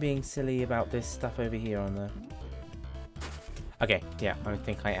 Am I being silly about this stuff over here on the... Okay, yeah, I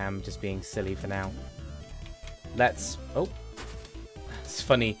think I am just being silly for now. Let's... Oh. It's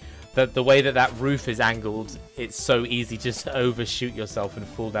funny. The way that roof is angled, it's so easy just to overshoot yourself and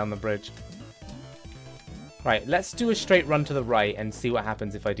fall down the bridge. Right, let's do a straight run to the right and see what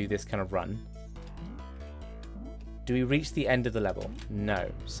happens if I do this kind of run. Do we reach the end of the level? No.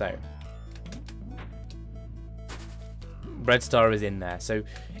 So... Red star is in there. So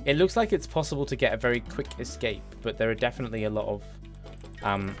it looks like it's possible to get a very quick escape, but there are definitely a lot of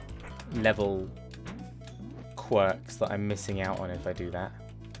level quirks that I'm missing out on if I do that.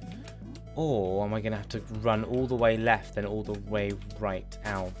 Or am I going to have to run all the way left and all the way right?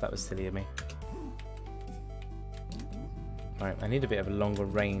 Ow, that was silly of me. Right, I need a bit of a longer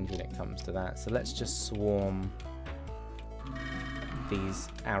range when it comes to that. So let's just swarm these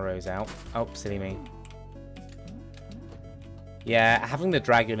arrows out. Oh, silly me. Yeah, having the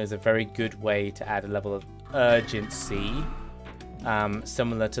dragon is a very good way to add a level of urgency.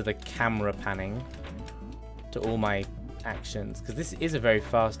 Similar to the camera panning to all my actions. Because this is a very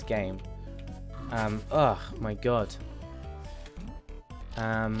fast game. Oh my god.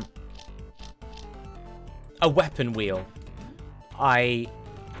 A weapon wheel. I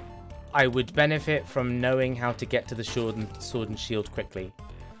would benefit from knowing how to get to the sword and shield quickly.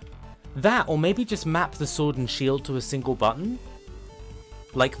 That, or maybe just map the sword and shield to a single button.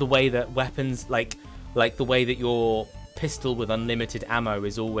 Like the way that weapons, like the way that your pistol with unlimited ammo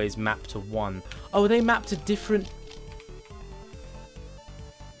is always mapped to one. Oh, they map to different...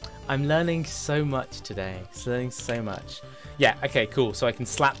 I'm learning so much today. Learning so much. Yeah, okay, cool. So I can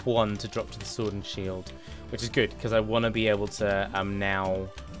slap one to drop to the sword and shield, which is good because I want to be able to now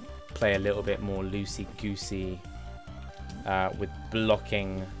play a little bit more loosey-goosey with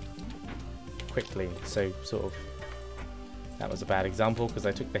blocking quickly. So sort of, that was a bad example because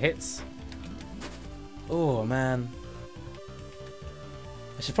I took the hits. Oh man,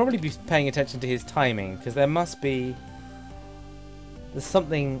 I should probably be paying attention to his timing because there must be... There's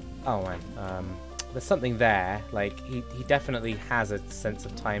something... Oh man, there's something there. Like, he definitely has a sense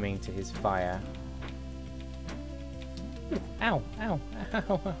of timing to his fire. Ooh, ow, ow, ow,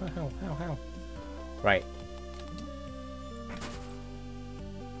 ow, ow, ow, ow. Right.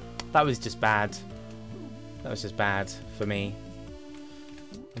 That was just bad. That was just bad for me.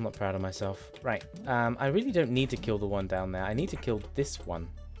 I'm not proud of myself. Right. I really don't need to kill the one down there. I need to kill this one.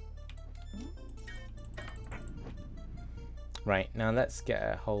 Right, now let's get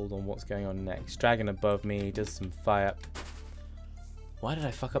a hold on what's going on next. Dragon above me does some fire. Why did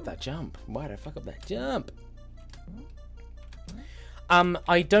I fuck up that jump? Why did I fuck up that jump?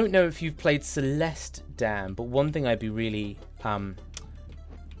 I don't know if you've played Celeste, Dan, but one thing I'd be really...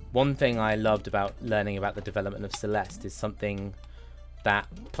 one thing I loved about learning about the development of Celeste is something that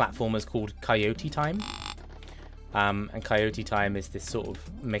platformers called Coyote Time. And Coyote Time is this sort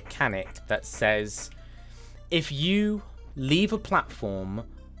of mechanic that says if you leave a platform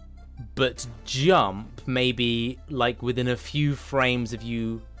but jump maybe like within a few frames of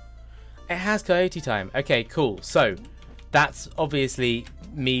you, it has Coyote Time. Okay, cool. So that's obviously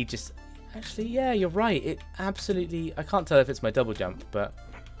me just... Actually, yeah, you're right. It absolutely... I can't tell if it's my double jump, but...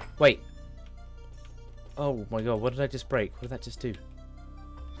 Wait. Oh my god, what did I just break? What did that just do?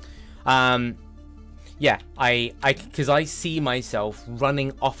 Yeah, because I see myself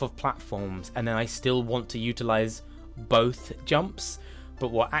running off of platforms and then I still want to utilize both jumps, but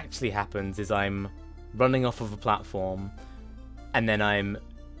what actually happens is I'm running off of a platform and then I'm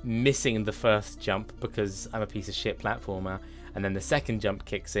missing the first jump because I'm a piece of shit platformer, and then the second jump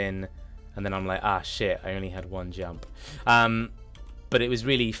kicks in and then I'm like, ah shit, I only had one jump. But it was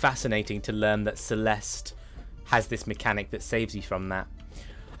really fascinating to learn that Celeste has this mechanic that saves you from that.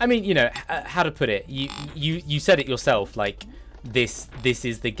 I mean, you know, how to put it, you said it yourself, like this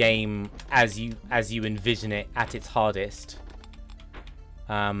is the game as you envision it at its hardest.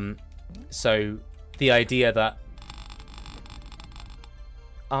 So the idea that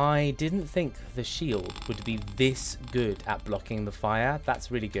I didn't think the shield would be this good at blocking the fire,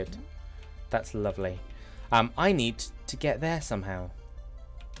 that's really good. That's lovely. I need to get there somehow.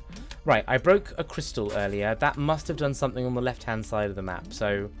 Right, I broke a crystal earlier. That must have done something on the left-hand side of the map.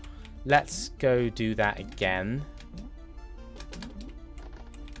 So let's go do that again.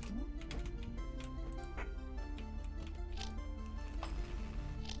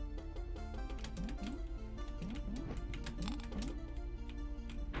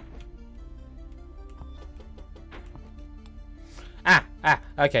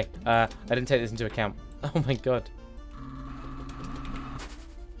 Okay. I didn't take this into account. Oh my god.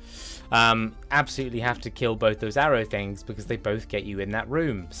 Absolutely have to kill both those arrow things because they both get you in that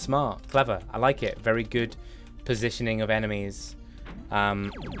room. Smart, clever, I like it. Very good positioning of enemies.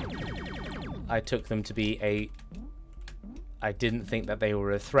 I took them to be I didn't think that they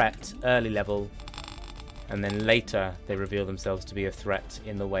were a threat early level, and then later they reveal themselves to be a threat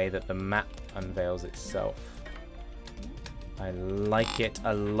in the way that the map unveils itself. I like it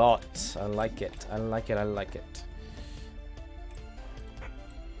a lot. I like it. I like it. I like it.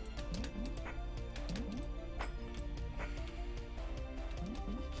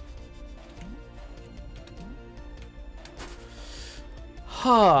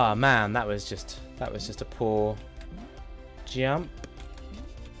 Oh man, that was just a poor jump.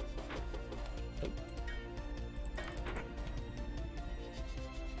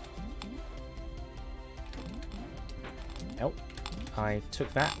 Oh, I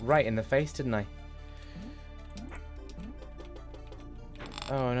took that right in the face, didn't I?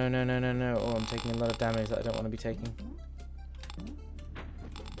 Oh no no no no no! Oh, I'm taking a lot of damage that I don't want to be taking.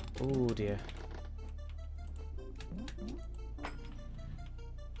 Oh dear.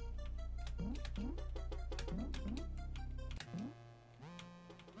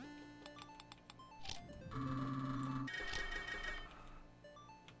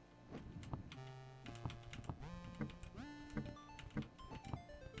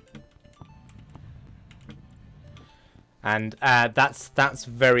 And that's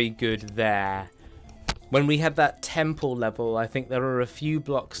very good there. When we had that temple level, I think there were a few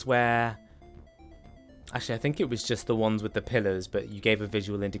blocks where... Actually, I think it was just the ones with the pillars, but you gave a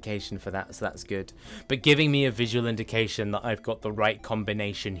visual indication for that, so that's good. But giving me a visual indication that I've got the right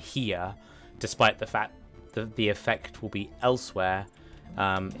combination here, despite the fact that the effect will be elsewhere,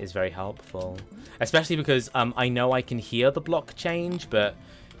 is very helpful. Especially because I know I can hear the block change, but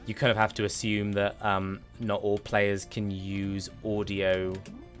you kind of have to assume that not all players can use audio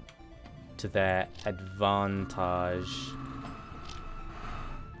to their advantage.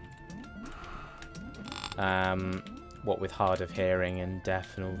 What with hard of hearing and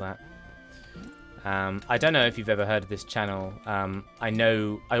deaf and all that. I don't know if you've ever heard of this channel. I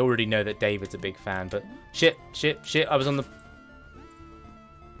already know that David's a big fan, but shit, I was on the...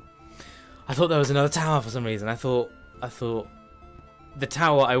 I thought there was another tower for some reason. I thought the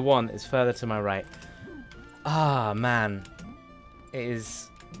tower I want is further to my right. Ah, man. It is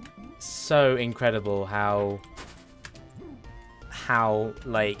so incredible how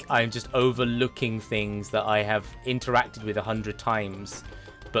like I'm just overlooking things that I have interacted with 100 times,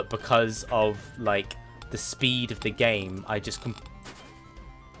 but because of like the speed of the game, I just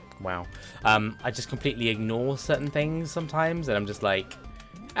I just completely ignore certain things sometimes, and I'm just like,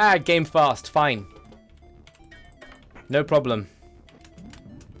 game fast, fine, no problem.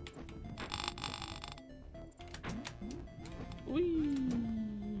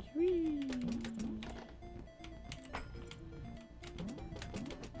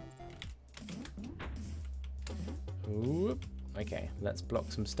 Okay, let's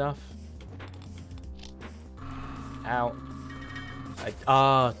block some stuff. Out.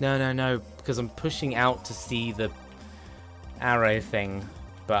 No, because I'm pushing out to see the arrow thing,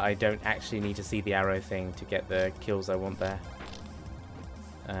 but I don't actually need to see the arrow thing to get the kills I want there.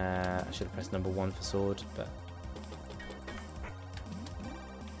 I should have pressed number 1 for sword, but...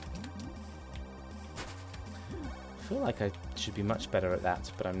 I feel like I should be much better at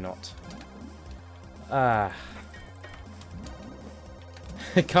that, but I'm not.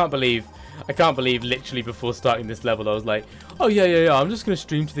 I can't believe literally before starting this level I was like, oh yeah, I'm just gonna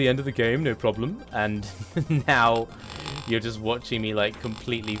stream to the end of the game, no problem. And now you're just watching me like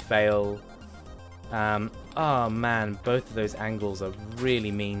completely fail. Oh man, both of those angles are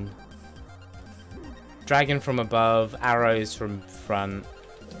really mean. Dragon from above, arrows from front.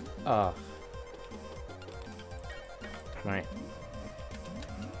 Oh. Right.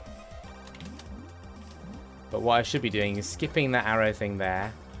 But what I should be doing is skipping that arrow thing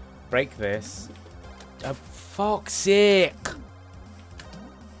there. Break this. For fuck's sake!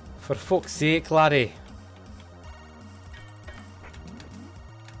 For fuck's sake, laddie.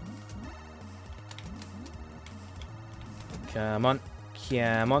 Come on.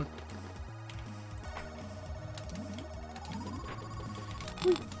 Come on.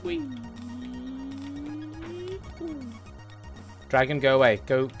 Whee. Dragon, go away.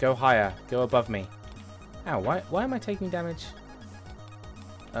 Go higher. Go above me. Ow, why am I taking damage?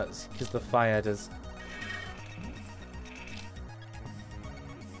 That's because the fire does...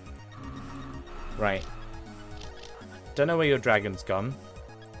 Right. Don't know where your dragon's gone,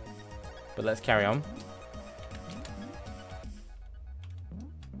 but let's carry on.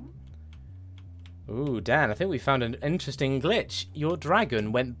 Ooh, Dan, I think we found an interesting glitch. Your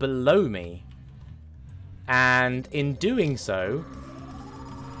dragon went below me. And in doing so,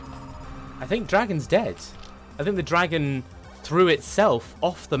 I think dragon's dead. I think the dragon threw itself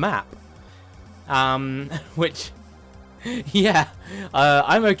off the map. Which, yeah,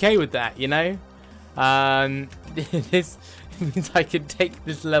 I'm okay with that, you know? This means I can take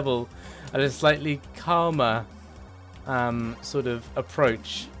this level at a slightly calmer sort of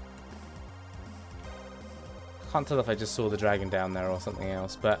approach. Can't tell if I just saw the dragon down there or something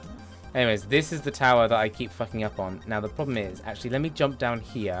else, but anyways, this is the tower that I keep fucking up on. Now the problem is, actually, let me jump down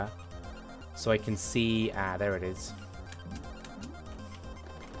here so I can see. Ah, there it is.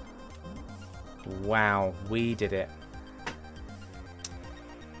 Wow, we did it.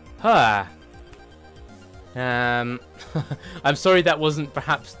 Huh. I'm sorry that wasn't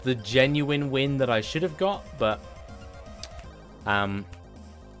perhaps the genuine win that I should have got, but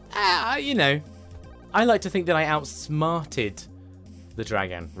you know, I like to think that I outsmarted the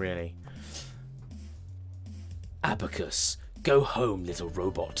dragon, really. Abacus, go home, little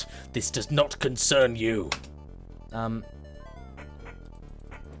robot. This does not concern you. I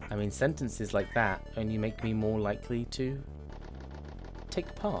mean, sentences like that only make me more likely to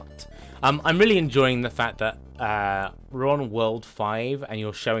take part. I'm really enjoying the fact that we're on World 5 and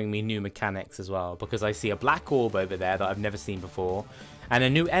you're showing me new mechanics as well, because I see a black orb over there that I've never seen before, and a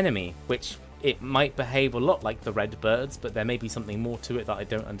new enemy, which it might behave a lot like the red birds, but there may be something more to it that I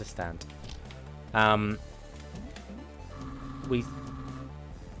don't understand. We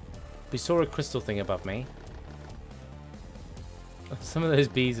saw a crystal thing above me. Some of those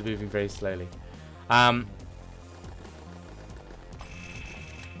bees are moving very slowly. Oh,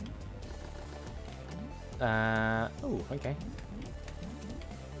 okay.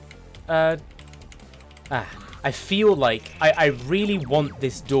 I feel like I really want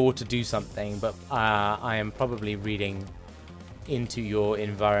this door to do something, but I am probably reading into your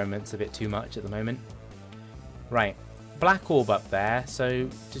environments a bit too much at the moment. Right. Black orb up there, so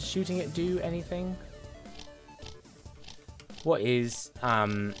does shooting it do anything? What is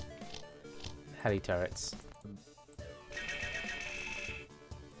heli turrets?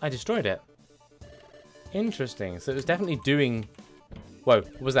 I destroyed it. Interesting. So it was definitely doing. Whoa!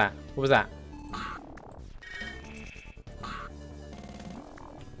 What was that? What was that?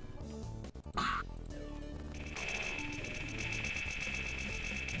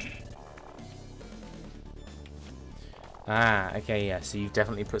 Ah, okay, yeah. So you've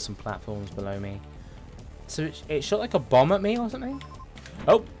definitely put some platforms below me. So it shot like a bomb at me or something?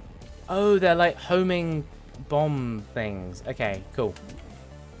 Oh! Oh, they're like homing bomb things. Okay, cool.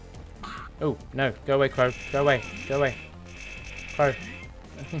 Oh, no. Go away, Crow. Go away. Go away. Crow.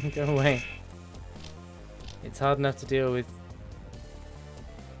 Go away. It's hard enough to deal with.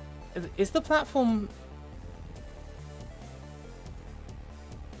 Is the platform...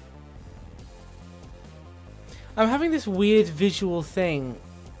 I'm having this weird visual thing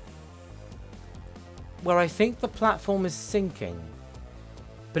where I think the platform is sinking.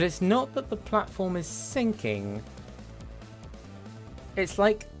 But it's not that the platform is sinking. It's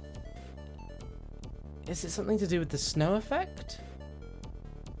like... Is it something to do with the snow effect?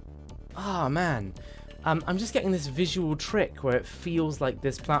 Ah, man. I'm just getting this visual trick where it feels like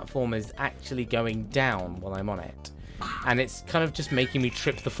this platform is actually going down while I'm on it. And it's kind of just making me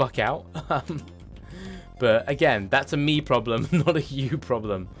trip the fuck out. But again, that's a me problem, not a you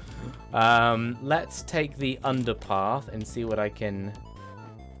problem. Let's take the underpath and see what I can...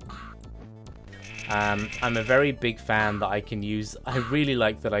 I'm a very big fan that I can use... I really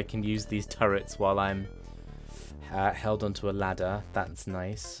like that I can use these turrets while I'm held onto a ladder. That's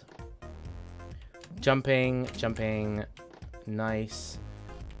nice. Jumping, jumping, nice.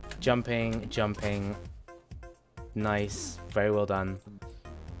 Jumping, jumping, nice. Very well done.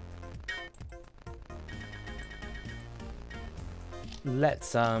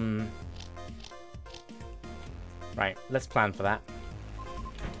 Let's, right, let's plan for that.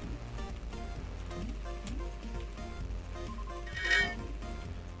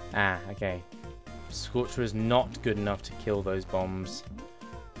 Ah, okay. Scorcher is not good enough to kill those bombs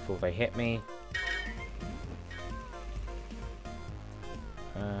before they hit me.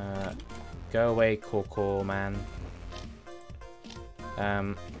 Go away, Corcor, man.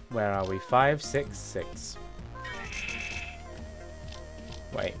 Where are we? 5, 6, 6.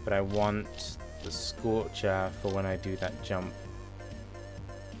 Wait, but I want the Scorcher for when I do that jump.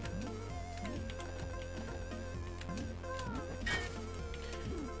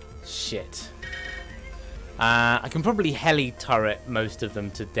 Shit. I can probably heli turret most of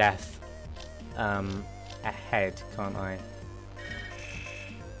them to death ahead, can't I?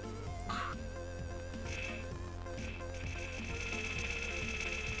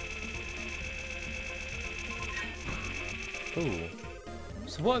 Ooh.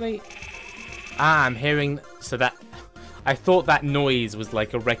 So what are they... Ah, I'm hearing... So that... I thought that noise was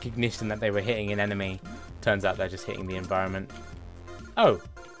like a recognition that they were hitting an enemy. Turns out they're just hitting the environment. Oh.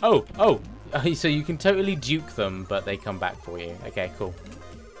 Oh. Oh. So you can totally duke them, but they come back for you. Okay, cool.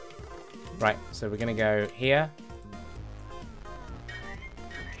 Right, so we're going to go here.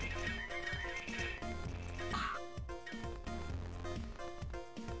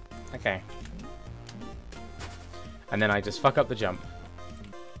 Okay. And then I just fuck up the jump.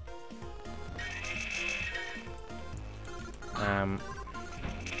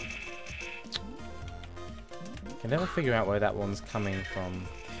 Can never figure out where that one's coming from.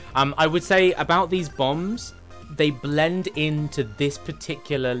 I would say about these bombs, they blend into this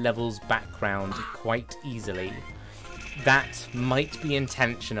particular level's background quite easily. That might be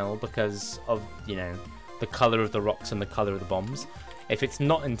intentional because of, you know, the color of the rocks and the color of the bombs. If it's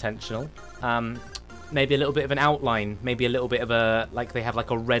not intentional, maybe a little bit of an outline, maybe a little bit of a, like they have like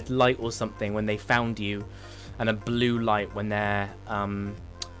a red light or something when they found you, and a blue light when they're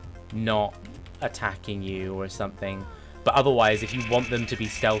not attacking you or something. But otherwise, if you want them to be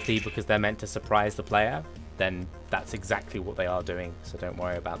stealthy because they're meant to surprise the player, then that's exactly what they are doing, so don't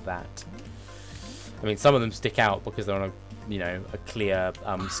worry about that. I mean, some of them stick out because they're on a, you know, a clear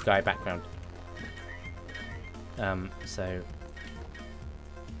sky background. So...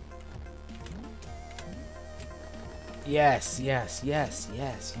 Yes, yes, yes,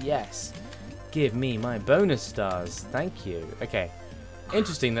 yes, yes. Give me my bonus stars. Thank you. Okay.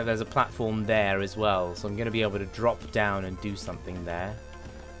 Interesting that there's a platform there as well, so I'm going to be able to drop down and do something there.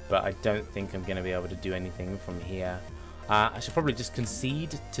 But I don't think I'm going to be able to do anything from here. I should probably just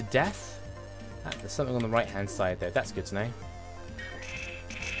concede to death. There's something on the right-hand side there. That's good to know.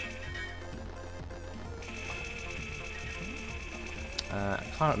 I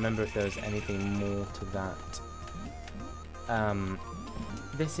can't remember if there was anything more to that.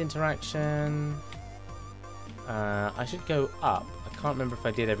 This interaction... I should go up. I can't remember if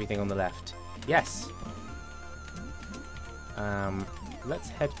I did everything on the left. Yes! Let's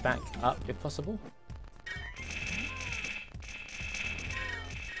head back up if possible.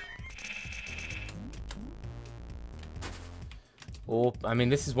 Or, I mean,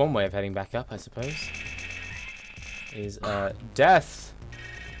 this is one way of heading back up, I suppose. Is, death!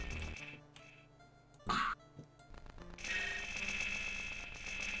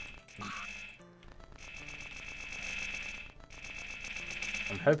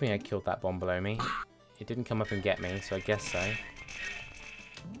 I'm hoping I killed that bomb below me. It didn't come up and get me, so I guess so.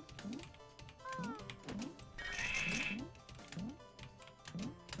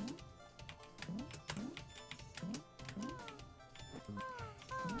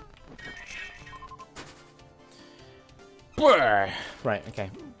 Right, okay.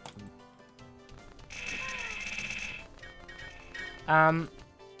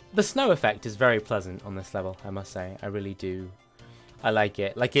 The snow effect is very pleasant on this level, I must say. I really do. I like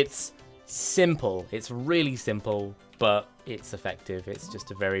it. Like, it's simple. It's really simple, but it's effective. It's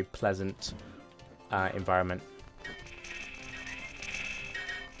just a very pleasant environment.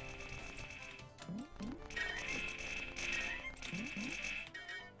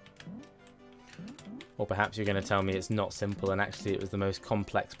 Or perhaps you're going to tell me it's not simple and actually it was the most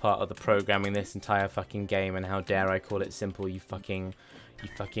complex part of the programming this entire fucking game, and how dare I call it simple, you fucking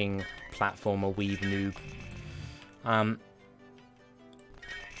platformer weeb noob.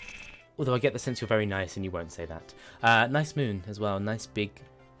 Although I get the sense you're very nice and you won't say that. Nice moon as well. Nice big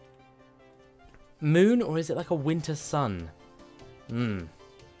moon, or is it like a winter sun? It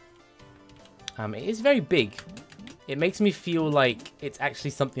is very big. It makes me feel like it's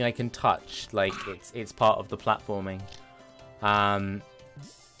actually something I can touch, like it's part of the platforming. But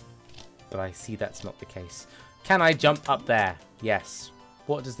I see that's not the case. Can I jump up there? Yes.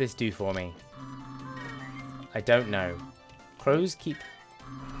 What does this do for me? I don't know. Crows keep...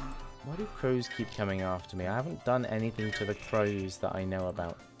 Why do crows keep coming after me? I haven't done anything to the crows that I know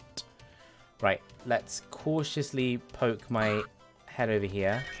about. Right, let's cautiously poke my head over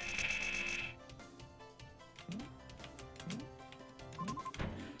here.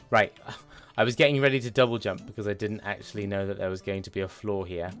 Right, I was getting ready to double jump because I didn't actually know that there was going to be a floor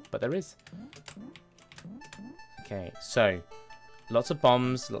here, but there is. Okay, so lots of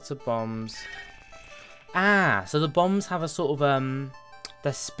bombs, lots of bombs. Ah, so the bombs have a sort of,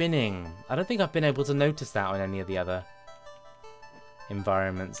 they're spinning. I don't think I've been able to notice that on any of the other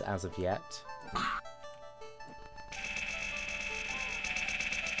environments as of yet.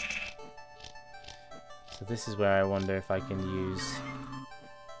 So this is where I wonder if I can use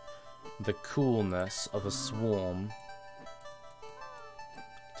the coolness of a swarm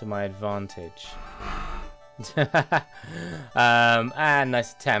to my advantage.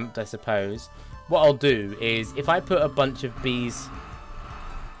 Nice attempt, I suppose. What I'll do is, if I put a bunch of bees...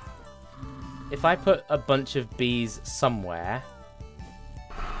 If I put a bunch of bees somewhere...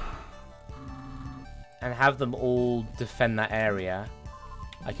 and have them all defend that area,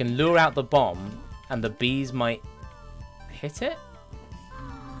 I can lure out the bomb, and the bees might hit it?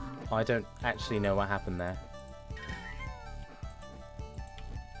 Oh, I don't actually know what happened there.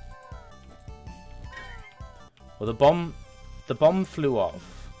 Well, the bomb flew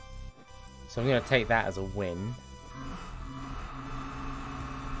off, so I'm going to take that as a win.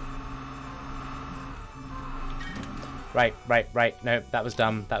 Right. No, that was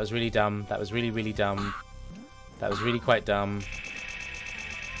dumb. That was really dumb. That was really, really dumb. That was really quite dumb.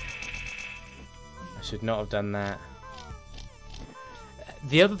 I should not have done that.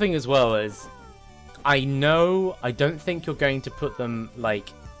 The other thing as well is, I don't think you're going to put them,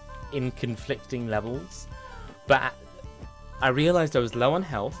 like, in conflicting levels, but I realized I was low on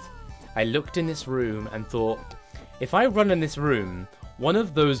health. I looked in this room and thought, if I run in this room, one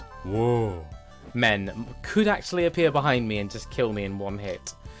of those, whoa, men could actually appear behind me and just kill me in one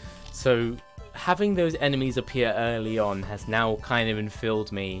hit. So having those enemies appear early on has now kind of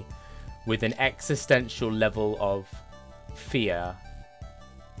infilled me with an existential level of fear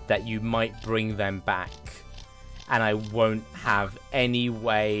that you might bring them back, and I won't have any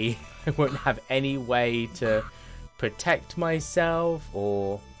way to protect myself,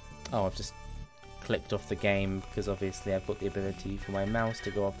 or oh, I've just clicked off the game because obviously I've got the ability for my mouse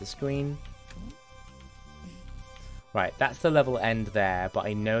to go off the screen. Right, that's the level end there, but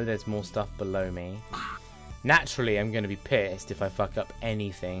I know there's more stuff below me. Naturally, I'm going to be pissed if I fuck up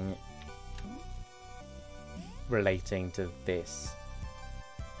anything relating to this.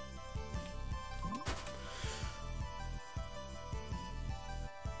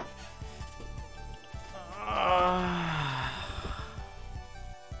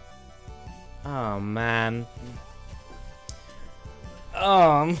 Oh, man.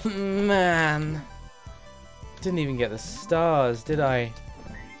 Oh, man. Didn't even get the stars, did I?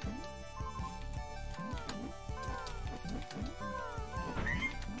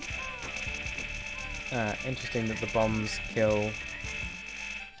 Interesting that the bombs kill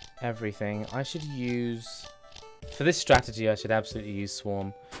everything. I should use... For this strategy, I should absolutely use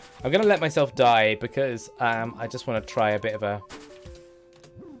Swarm. I'm going to let myself die because I just want to try a bit of a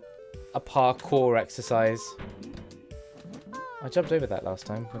parkour exercise. I jumped over that last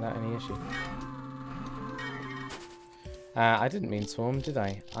time without any issue. I didn't mean Swarm, did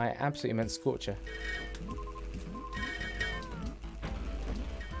I? I absolutely meant Scorcher.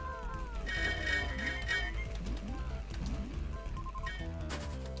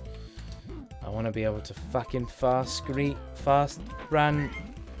 I want to be able to fucking fast run,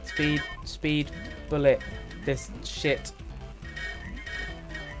 speed, bullet this shit.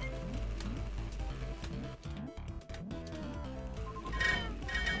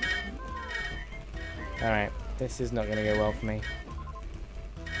 Alright. This is not going to go well for me.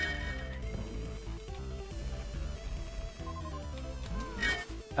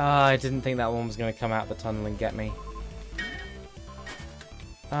 Ah, I didn't think that one was going to come out of the tunnel and get me.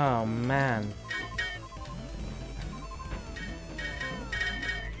 Oh, man.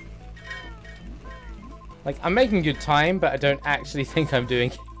 Like, I'm making good time, but I don't actually think I'm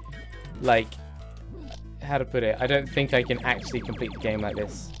doing... Like, how to put it? I don't think I can actually complete the game like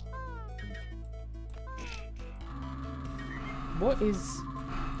this. What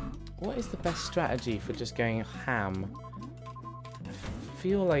is the best strategy for just going ham? I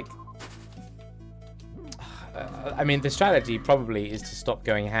feel like... I mean, the strategy probably is to stop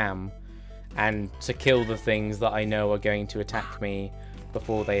going ham and to kill the things that I know are going to attack me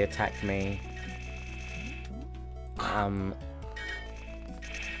before they attack me.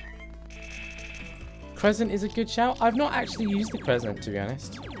 Crescent is a good shout. I've not actually used the Crescent, to be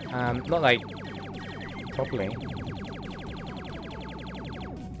honest. Not like properly.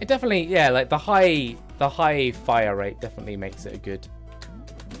 It definitely, yeah, like the high fire rate definitely makes it a good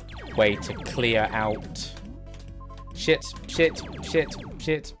way to clear out shit.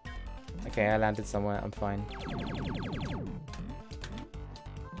 Okay, I landed somewhere, I'm fine.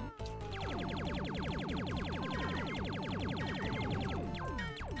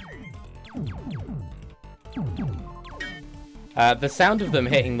 The sound of them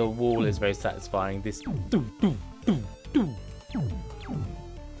hitting the wall is very satisfying. This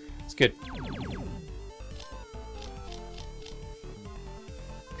it's good.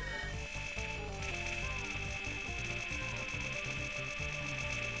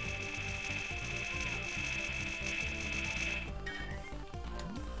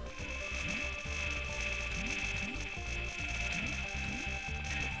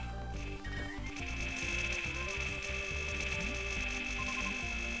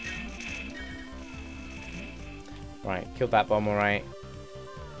 Right, killed that bomb, alright.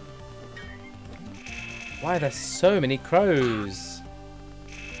 Why are there so many crows?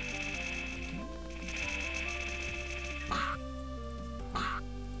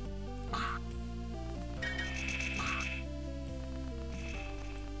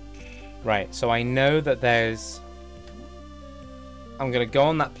 Right, so I know that there's... I'm going to go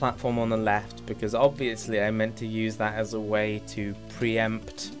on that platform on the left because obviously I meant to use that as a way to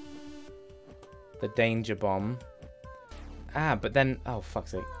preempt the danger bomb. Ah, but then... Oh,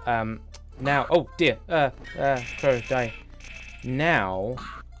 fuck's sake. Now... Oh, dear. Crow, die. Now,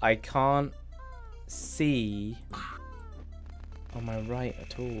 I can't see on my right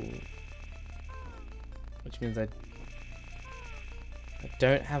at all. Which means I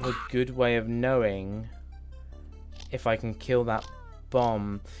don't have a good way of knowing if I can kill that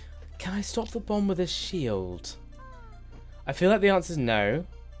bomb. Can I stop the bomb with a shield? I feel like the answer is no.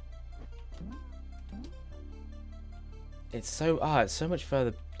 It's so much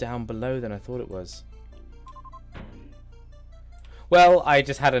further down below than I thought it was. Well, I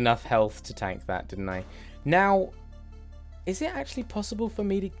just had enough health to tank that, didn't I? Now, is it actually possible for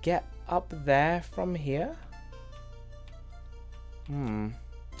me to get up there from here?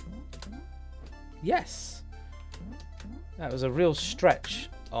 Yes. That was a real stretch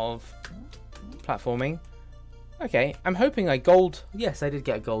of platforming. Okay, I'm hoping I gold. Yes, I did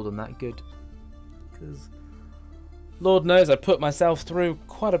get gold on that. Good. Because Lord knows I put myself through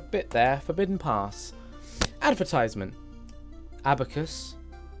quite a bit there. Forbidden Pass. Advertisement. Abacus.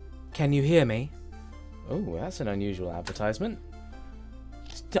 Can you hear me? Oh, that's an unusual advertisement.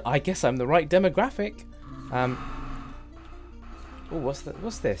 I guess I'm the right demographic. Oh, what's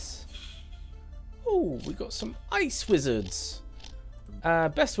this? Oh, we got some ice wizards.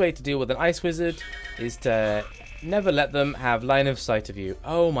 Best way to deal with an ice wizard is to never let them have line of sight of you.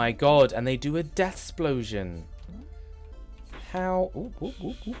 Oh my god, and they do a death explosion. How? Oop, oop,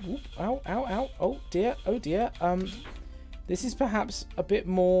 oop, oop, oop. Ow, ow, ow. Oh dear, oh dear. This is perhaps a bit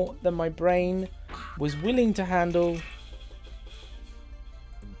more than my brain was willing to handle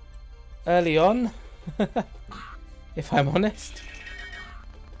early on, if I'm honest.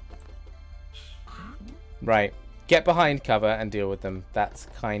 Right, get behind cover and deal with them. That's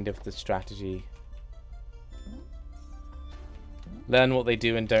kind of the strategy. Learn what they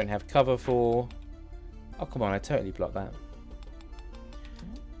do and don't have cover for. Oh, come on, I totally blocked that.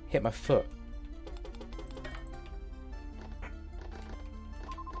 Hit my foot.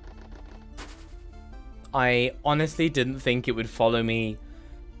 I honestly didn't think it would follow me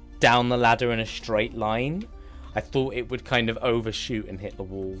down the ladder in a straight line. I thought it would kind of overshoot and hit the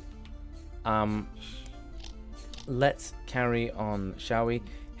wall. Let's carry on, shall we?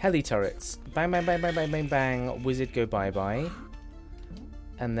 Heli turrets. Bang, bang, bang, bang, bang, bang, bang. Wizard go bye-bye.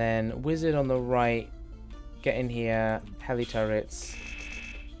 And then wizard on the right. Get in here. Heli turrets.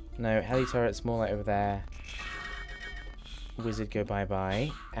 No, heli turrets more like over there. Wizard go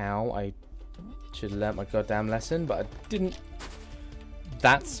bye-bye. Ow, I should have learnt my goddamn lesson, but I didn't.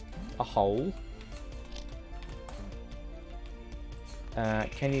 That's a hole.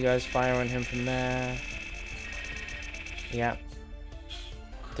 Can you guys fire on him from there? Yeah.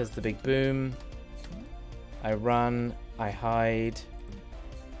 Does the big boom. I run. I hide.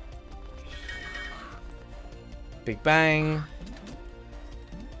 Big bang.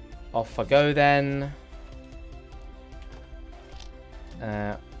 Off I go then.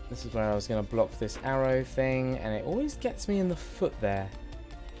 This is where I was going to block this arrow thing, and it always gets me in the foot there.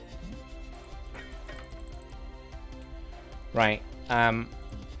 Right.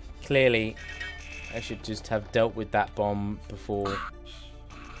 Clearly, I should just have dealt with that bomb before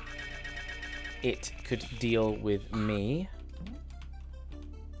it could deal with me.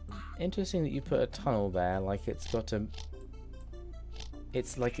 Interesting that you put a tunnel there, like it's got a...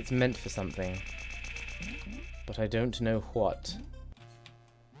 It's like it's meant for something. But I don't know what.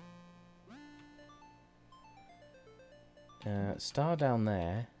 Star down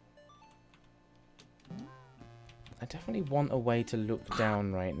there. I definitely want a way to look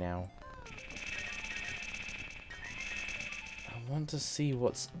down right now. I want to see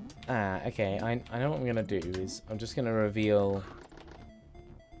what's... okay. I know what I'm going to do is I'm just going to reveal...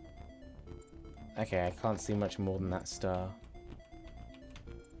 Okay, I can't see much more than that star.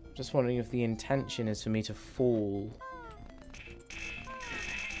 Just wondering if the intention is for me to fall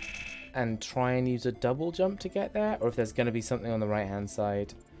and try and use a double jump to get there, or if there's going to be something on the right hand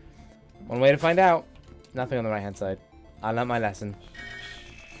side. One way to find out. Nothing on the right hand side. I learnt my lesson.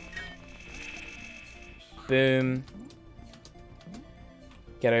 Boom.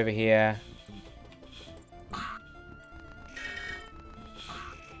 Get over here.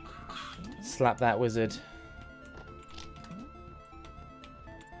 Slap that wizard.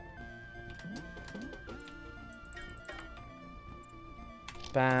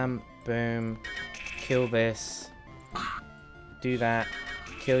 Bam, boom. Kill this. Do that.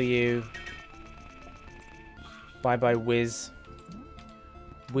 Kill you. Bye-bye, Wiz.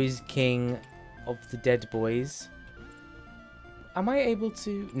 Wiz King of the Dead Boys. Am I able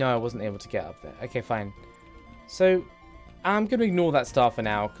to... No, I wasn't able to get up there. Okay, fine. So, I'm going to ignore that star for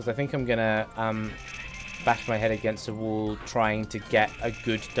now, because I think I'm going to bash my head against a wall trying to get a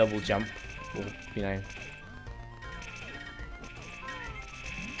good double jump. Or, you know...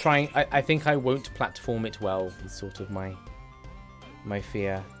 I think I won't platform it well, is sort of my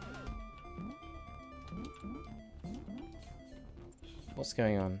fear. What's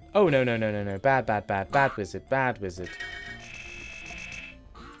going on? Oh, no. Bad wizard, bad wizard.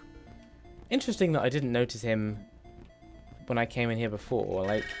 Interesting that I didn't notice him when I came in here before.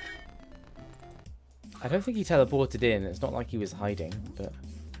 Like, I don't think he teleported in. It's not like he was hiding, but...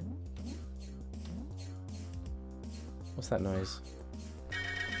 What's that noise?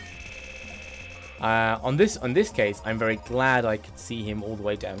 On this case, I'm very glad I could see him all the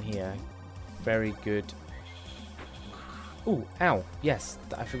way down here. Very good. Ooh, ow. Yes,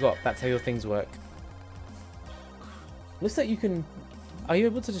 I forgot. That's how your things work. Looks like you can... Are you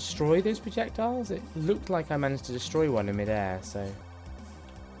able to destroy those projectiles? It looked like I managed to destroy one in midair, so...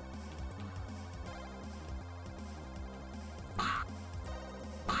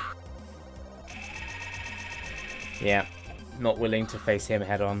 Yeah, not willing to face him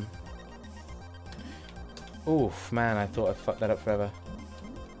head on. Oof, man, I thought I fucked that up forever.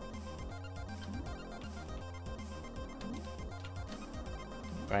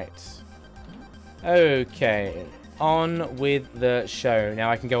 Right. Okay. On with the show. Now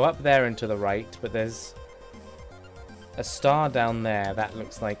I can go up there and to the right, but there's a star down there. That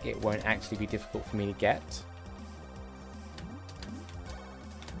looks like it won't actually be difficult for me to get.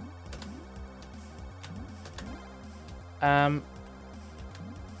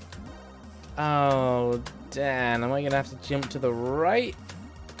 Oh, Dan, am I going to have to jump to the right?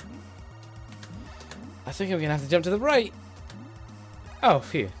 I think I'm going to have to jump to the right. Oh,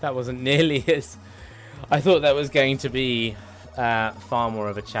 phew, that wasn't nearly as... I thought that was going to be far more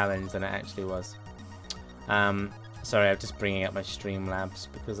of a challenge than it actually was. Sorry, I'm just bringing up my Streamlabs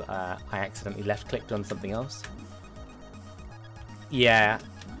because I accidentally left-clicked on something else. Yeah,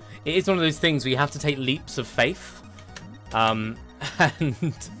 it is one of those things where you have to take leaps of faith. And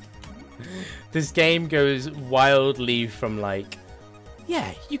this game goes wildly from like,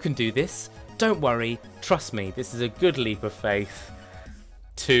 yeah, you can do this. Don't worry, trust me, this is a good leap of faith,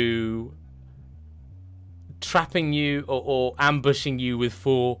 to trapping you or ambushing you with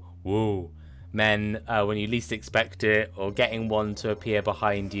 4 men when you least expect it, or getting one to appear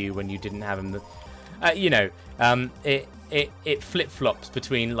behind you when you didn't have him. It flip-flops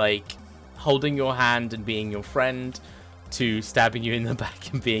between like holding your hand and being your friend to stabbing you in the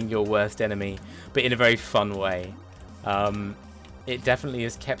back and being your worst enemy, but in a very fun way. It definitely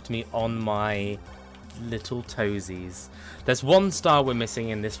has kept me on my little toesies. There's one star we're missing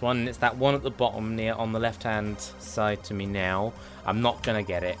in this one, and it's that one at the bottom near on the left hand side to me now. I'm not gonna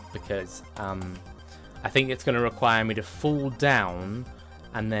get it because I think it's gonna require me to fall down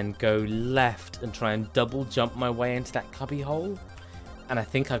and then go left and try and double jump my way into that cubby hole, and I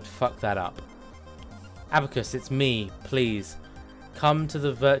think I'd fuck that up. Abacus, it's me, please. Come to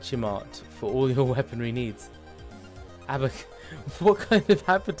the Virtumart for all your weaponry needs. Abacus, what kind of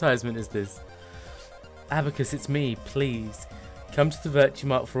advertisement is this? Abacus, it's me, please. Come to the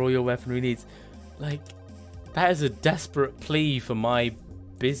Virtumart for all your weaponry needs. Like, that is a desperate plea for my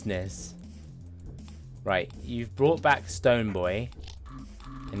business. Right, you've brought back Stone Boy,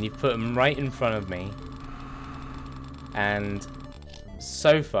 and you've put him right in front of me. And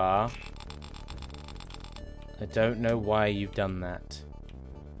so far, I don't know why you've done that.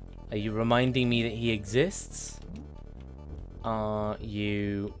 Are you reminding me that he exists? Are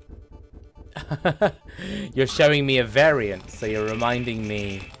you... You're showing me a variant, so you're reminding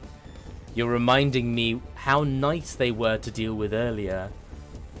me how nice they were to deal with earlier.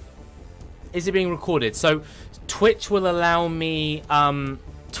 Is it being recorded? So Twitch will allow me,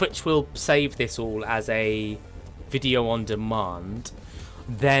 Twitch will save this all as a video on demand.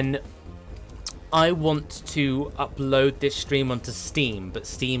 Then I want to upload this stream onto Steam, but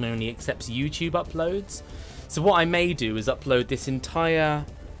Steam only accepts YouTube uploads. So what I may do is upload this entire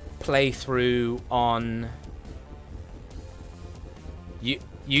playthrough on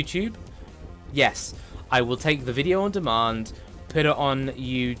YouTube. Yes, I will take the video on demand, put it on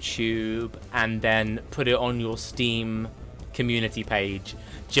YouTube, and then put it on your Steam community page,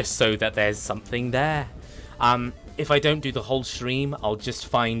 just so that there's something there. If I don't do the whole stream, I'll just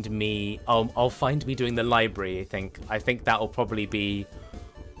find me. I'll find me doing the library. I think that'll probably be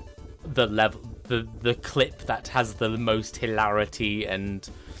the level, the clip that has the most hilarity and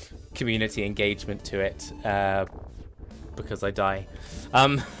community engagement to it, because I die.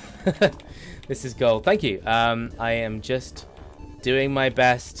 This is gold. Thank you. I am just doing my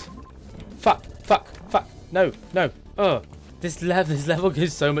best. Fuck. No. Oh, this level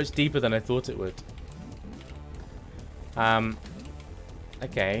goes so much deeper than I thought it would.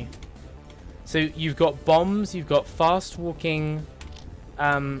 Okay. So you've got bombs, you've got fast walking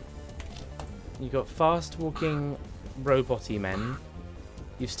robot-y men.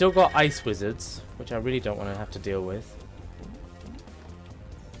 You've still got ice wizards, which I really don't want to have to deal with.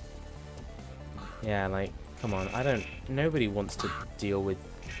 Yeah, like, come on, nobody wants to deal with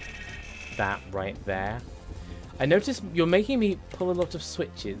that right there. I notice you're making me pull a lot of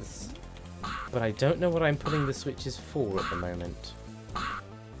switches, but I don't know what I'm pulling the switches for at the moment.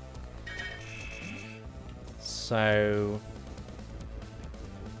 So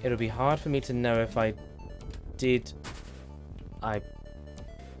it'll be hard for me to know if I did.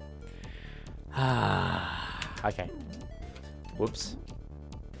 Okay. Whoops.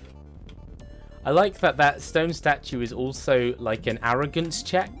 I like that stone statue is also like an arrogance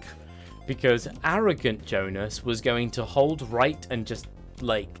check, because arrogant Jonas was going to hold right and just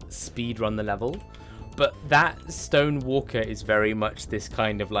like speed run the level, but that stone walker is very much this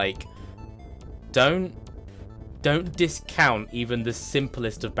kind of like, don't discount even the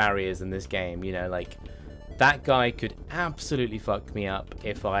simplest of barriers in this game, you know, like that guy could absolutely fuck me up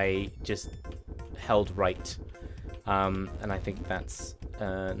if I just held right. And I think that's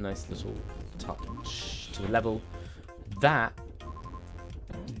a nice little touch to the level.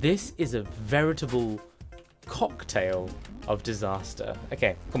 This is a veritable cocktail of disaster.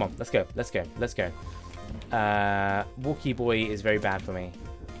 Okay, come on, let's go. Walkie boy is very bad for me.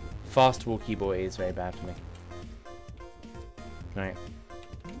 Fast walkie boy is very bad for me. Right.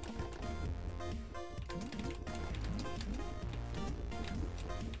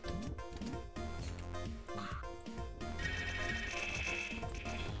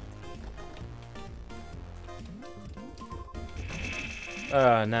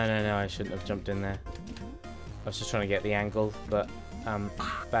 Oh, no, I shouldn't have jumped in there. I was just trying to get the angle, but,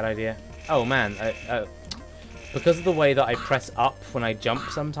 bad idea. Oh, man, because of the way that I press up when I jump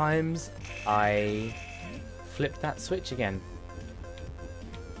sometimes, I flip that switch again.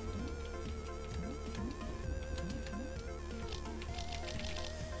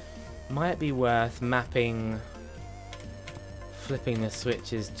 Might be worth flipping the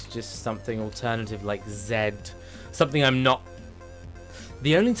switches to just something alternative like Z. Something I'm not...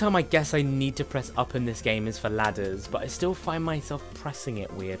 The only time I guess I need to press up in this game is for ladders, but I still find myself pressing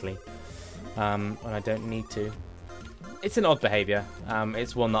it weirdly when I don't need to. It's an odd behaviour.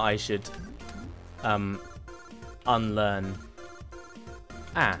 It's one that I should unlearn.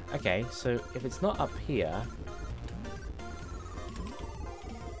 Ah, okay, so if it's not up here,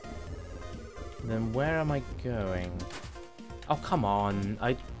 then where am I going? Oh, come on.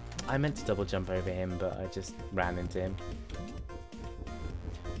 I meant to double jump over him, but I just ran into him.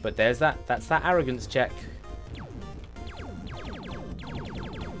 But there's that. That's that arrogance check.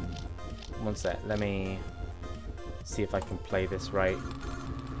 One sec. Let me see if I can play this right.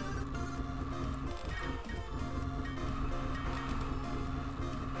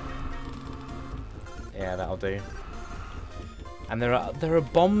 Yeah, that'll do. And there are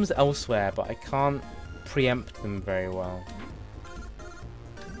bombs elsewhere, but I can't preempt them very well.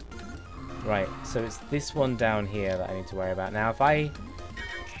 Right, so it's this one down here that I need to worry about. Now, if I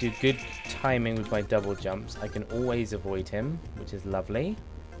do good timing with my double jumps, I can always avoid him, which is lovely.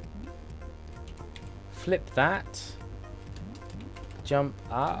 Flip that. Jump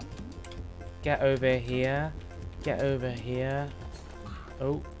up. Get over here. Get over here.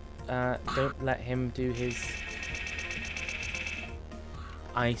 Oh, don't let him do his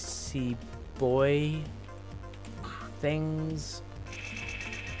icy boy things.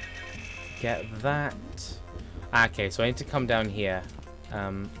 Get that. Okay, so I need to come down here.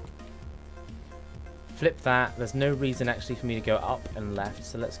 Flip that. There's no reason actually for me to go up and left,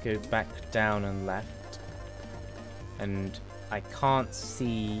 so let's go back down and left. And I can't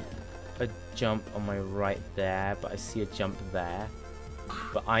see a jump on my right there, but I see a jump there.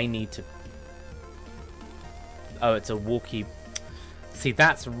 But I need to... Oh, it's a walkie... See,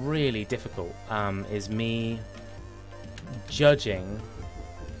 that's really difficult, is me judging.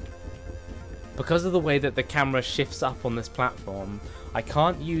 Because of the way that the camera shifts up on this platform, I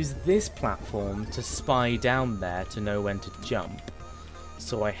can't use this platform to spy down there to know when to jump.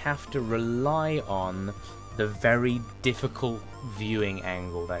 So I have to rely on the very difficult viewing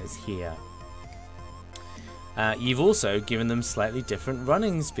angle that is here. You've also given them slightly different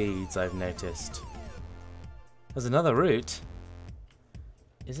running speeds, I've noticed. There's another route.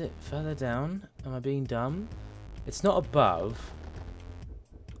 Is it further down? Am I being dumb? It's not above.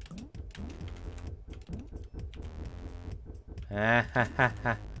 Ah, ha, ha,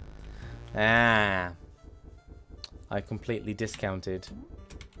 ha. Ah. I completely discounted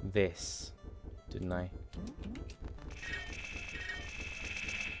this, didn't I?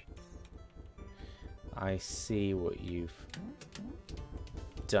 I see what you've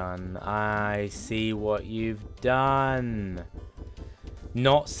done. I see what you've done.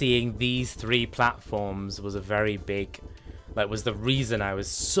 Not seeing these 3 platforms was a very big, like, was the reason I was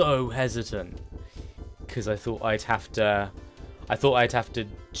so hesitant. Because I thought I'd have to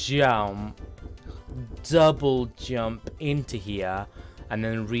jump, double jump into here, and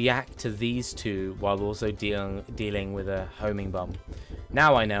then react to these 2 while also dealing with a homing bomb.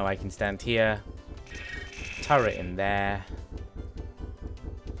 Now I know I can stand here, turret in there,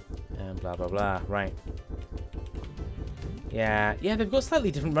 and blah blah blah. Right. Yeah, they've got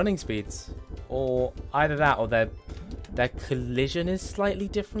slightly different running speeds, or either that, or their collision is slightly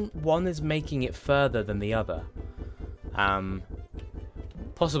different. One is making it further than the other.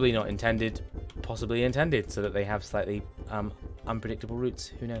 Possibly not intended, possibly intended, so that they have slightly unpredictable routes.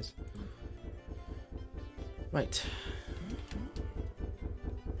 Who knows? Right.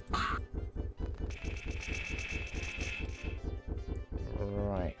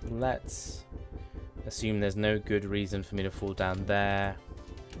 Right, let's assume there's no good reason for me to fall down there.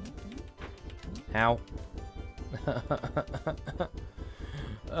 How?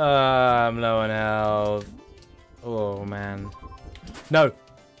 I'm low on health. Oh man. No!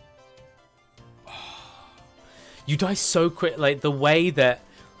 You die so quick, like the way that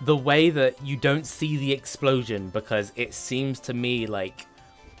you don't see the explosion, because it seems to me like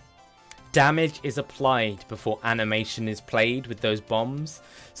damage is applied before animation is played with those bombs.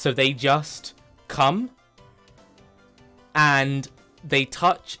 So they just come and they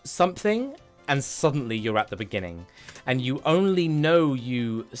touch something and suddenly you're at the beginning. And you only know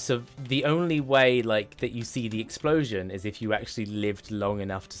the only way like that you see the explosion is if you actually lived long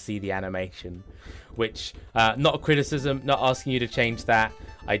enough to see the animation. Which, not a criticism, not asking you to change that.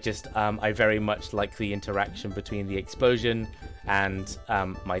 I just, I very much like the interaction between the explosion and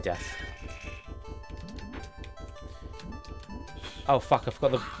my death. Oh fuck! I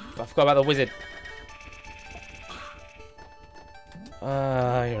forgot about the wizard.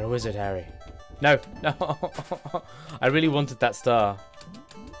 You're a wizard, Harry. No, no. I really wanted that star.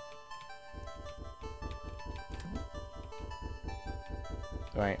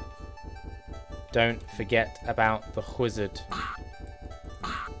 Right. Don't forget about the wizard.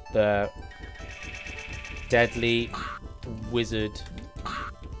 The deadly wizard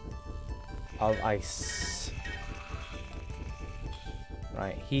of ice.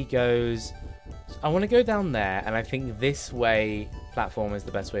 Right, he goes... I want to go down there, and I think this way platform is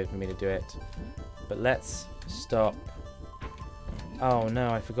the best way for me to do it. But let's stop. Oh no,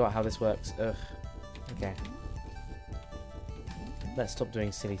 I forgot how this works. Ugh. Okay. Let's stop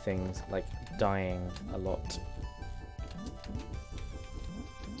doing silly things like dying a lot.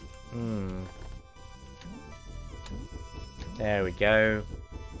 There we go.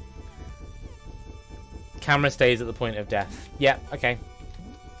 Camera stays at the point of death. Yeah, okay.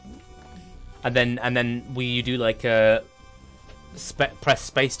 And then you do like a press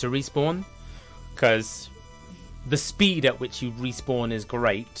space to respawn, because the speed at which you respawn is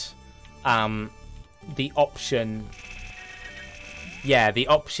great. The option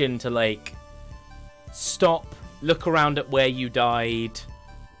to like stop, look around at where you died,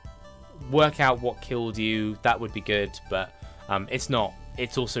 work out what killed you, that would be good, but it's not.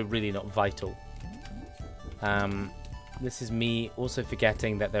 It's also really not vital. This is me also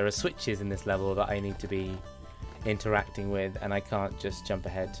forgetting that there are switches in this level that I need to be interacting with, and I can't just jump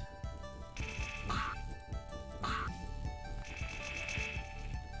ahead.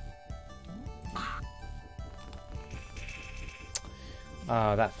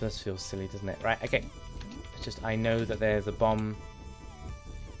 Oh, that first feels silly, doesn't it? Right, okay. It's just, I know that there's a bomb.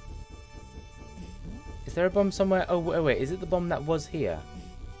 Is there a bomb somewhere? Oh, wait, is it the bomb that was here?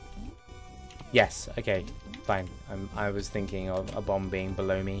 Yes, okay, fine. I was thinking of a bomb being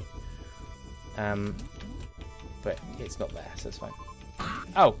below me. But it's not there, so it's fine.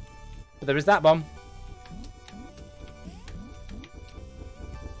 Oh, but there is that bomb.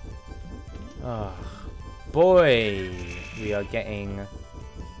 Oh, boy, we are getting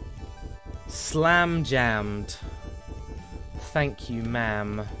slam jammed. Thank you,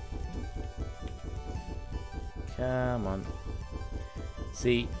 ma'am. Come on.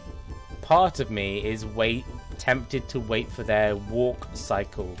 See, part of me is tempted to wait for their walk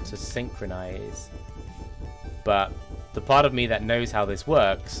cycle to synchronize. But the part of me that knows how this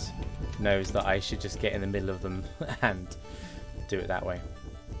works knows that I should just get in the middle of them and do it that way.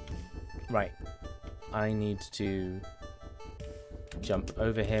 Right. I need to jump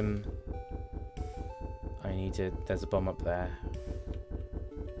over him. I need to... There's a bomb up there.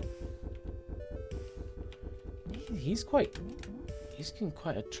 He's in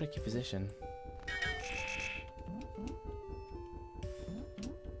quite a tricky position.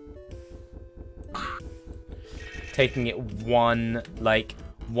 Taking it one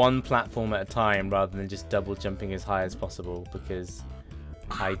platform at a time rather than just double jumping as high as possible, because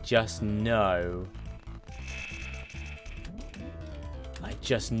I just know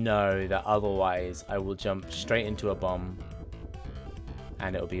that otherwise I will jump straight into a bomb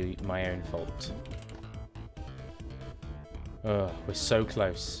and it'll be my own fault. Ugh, we're so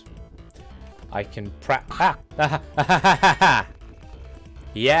close. I can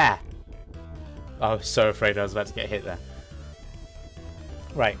yeah! I was so afraid I was about to get hit there.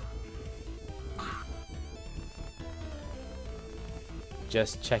 Right.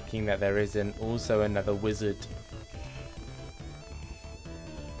 Just checking that there isn't also another wizard.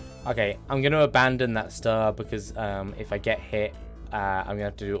 Okay, I'm going to abandon that star because if I get hit, I'm going to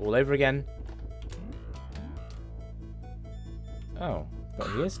have to do it all over again. Oh, but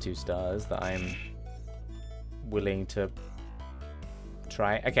here's 2 stars that I'm willing to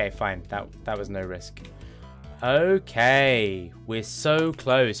try. Okay, fine. That was no risk. Okay, we're so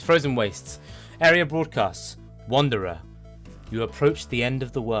close. Frozen Wastes. Area broadcasts. Wanderer. You approach the end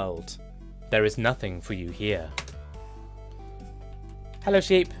of the world. There is nothing for you here. Hello,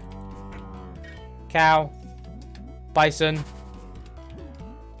 sheep. Cow. Bison.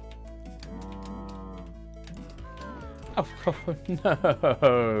 Oh,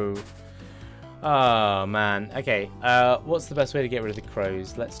 no. Oh, man. Okay, what's the best way to get rid of the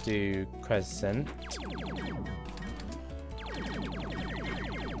crows? Let's do crescent.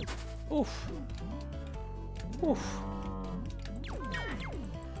 Oof. Oof.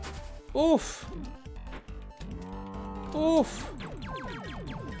 Oof. Oof.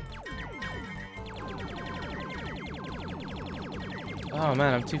 Oh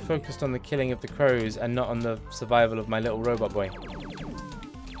man, I'm too focused on the killing of the crows and not on the survival of my little robot boy.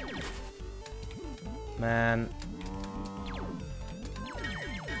 Man.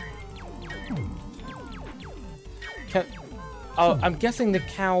 Oh, I'm guessing the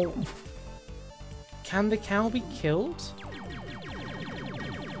cow... Can the cow be killed?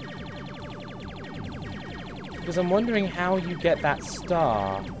 Because I'm wondering how you get that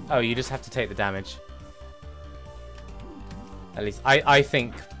star. Oh, you just have to take the damage. At least, I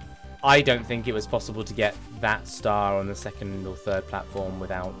don't think it was possible to get that star on the 2nd or 3rd platform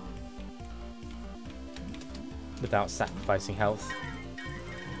without sacrificing health.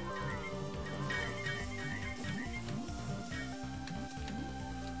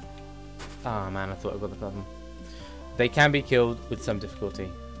 Ah, man, I thought I got the button. They can be killed with some difficulty.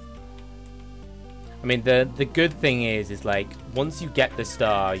 I mean, the good thing is like, once you get the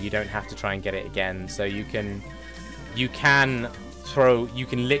star, you don't have to try and get it again. So you can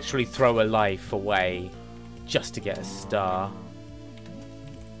literally throw a life away just to get a star.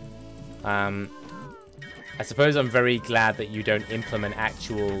 I suppose I'm very glad that you don't implement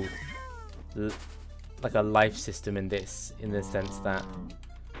actual like a life system in this, in the sense that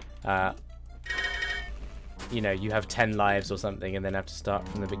you know, you have 10 lives or something and then have to start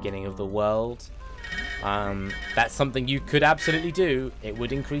from the beginning of the world. That's something you could absolutely do. It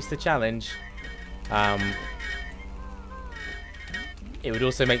would increase the challenge. It would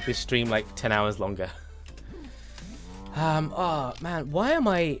also make this stream like 10 hours longer. Oh man, why am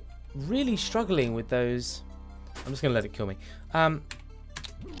I really struggling with those? I'm just gonna let it kill me.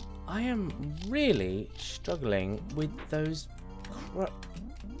 I am really struggling with those.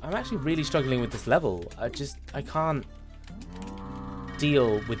 I'm actually really struggling with this level. I can't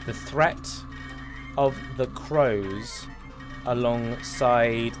deal with the threat of the crows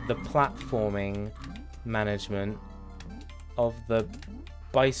alongside the platforming management of the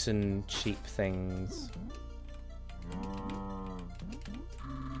bison sheep things.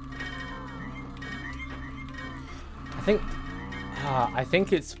 I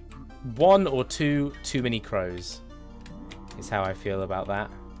think it's 1 or 2 too many crows is how I feel about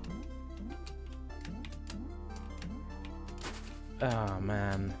that. Oh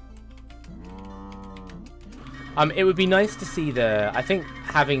man. It would be nice to see I think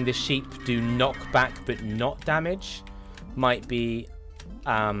having the sheep do knockback but not damage might be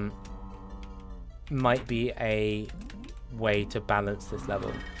a way to balance this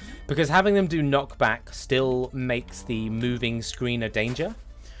level. Because having them do knockback still makes the moving screen a danger.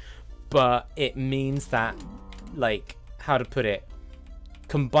 But it means that, like, how to put it,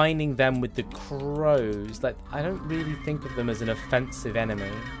 combining them with the crows, like, I don't really think of them as an offensive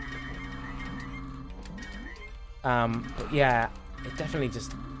enemy. But yeah, it definitely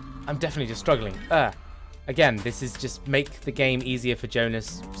just, I'm definitely just struggling. Again, this is just make the game easier for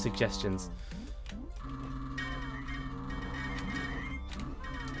Jonas suggestions.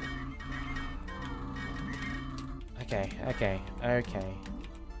 Okay.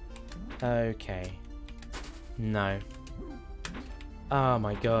 No. Oh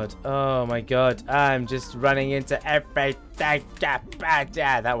my god. I'm just running into everything.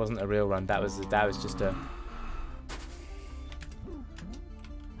 That wasn't a real run. That was just a...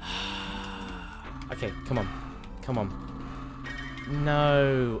 Okay, come on.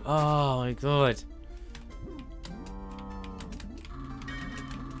 No. Oh my god.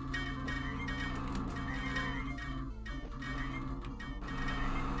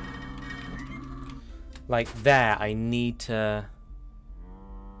 Like there, I need to...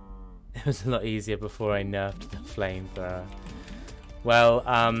 It was a lot easier before I nerfed the flamethrower. Well,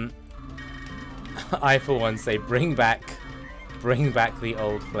 I for one say bring back the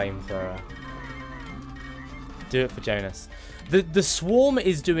old flamethrower. Do it for Jonas. The swarm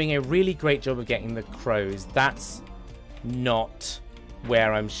is doing a really great job of getting the crows. That's not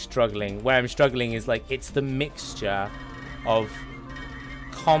where I'm struggling. Where I'm struggling is like it's the mixture of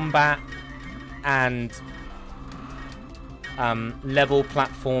combat and level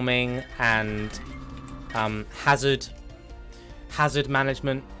platforming and hazard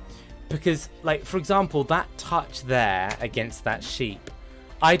management. Because, like, for example, that touch there against that sheep,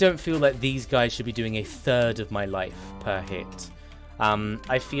 I don't feel like these guys should be doing a third of my life per hit.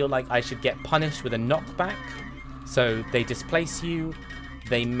 I feel like I should get punished with a knockback, so they displace you,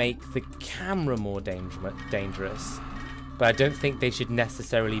 they make the camera more dangerous, but I don't think they should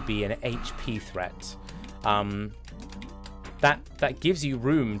necessarily be an HP threat. That gives you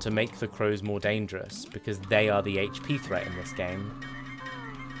room to make the crows more dangerous, because they are the HP threat in this game.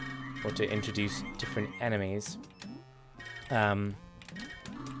 Or to introduce different enemies.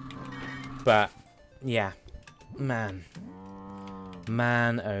 But, yeah. Man,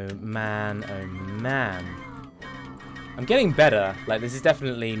 oh man. I'm getting better. Like, this is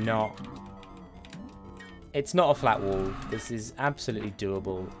definitely not... It's not a flat wall. This is absolutely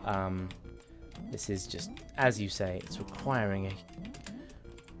doable. This is just, as you say, it's requiring a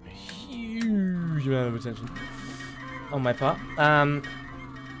huge amount of attention on my part. I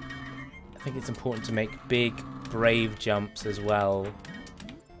think it's important to make big, brave jumps as well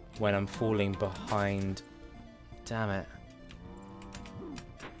when I'm falling behind. Damn it.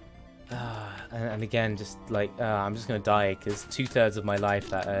 And again, just like, I'm just going to die because 2/3 of my life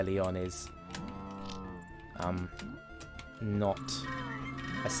that early on is not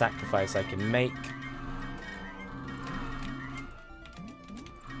a sacrifice I can make.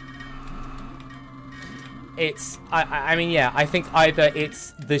 It's, I mean, yeah, I think either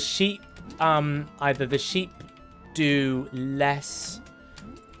it's the sheep, either the sheep do less,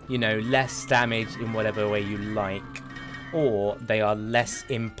 you know, less damage in whatever way you like, or they are less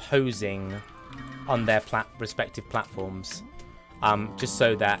imposing on their respective platforms, just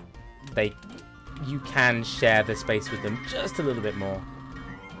so that you can share the space with them just a little bit more.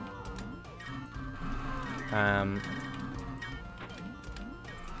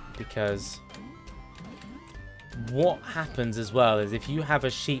 Because what happens as well is if you have a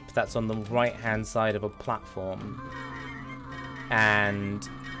sheep that's on the right hand side of a platform and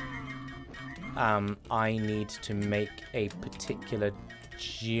I need to make a particular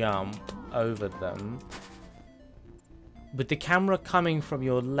jump over them, with the camera coming from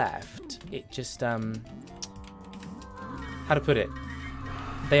your left, it just how to put it,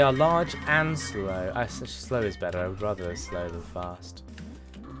 they are large and slow. Slow is better. I would rather slow than fast.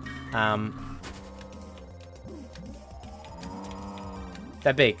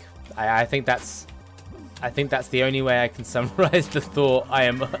 They're big. I think that's the only way I can summarize the thought I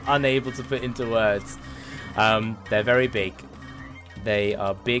am unable to put into words. They're very big. They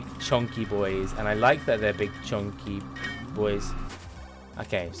are big, chunky boys, and I like that they're big, chunky boys.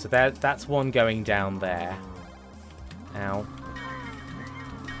 Okay, so that's one going down there. Ow.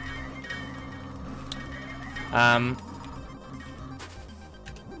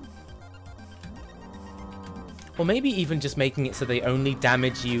 Or maybe even just making it so they only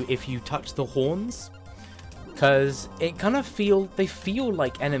damage you if you touch the horns. Because it kind of they feel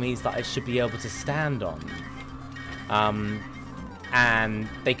like enemies that I should be able to stand on. And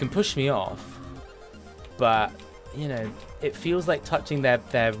they can push me off. But you know, it feels like touching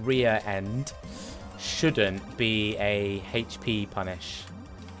their rear end shouldn't be a HP punish.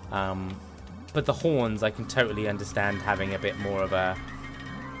 But the horns, I can totally understand having a bit more of a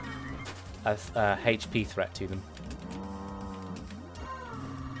HP threat to them.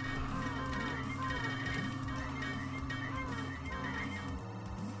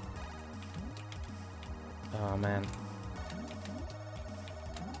 Oh man.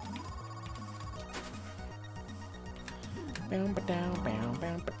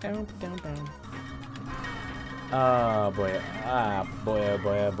 Oh boy. Ah boy, oh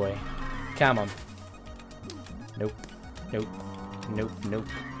boy, oh boy. Come on. Nope. Nope. Nope. Nope.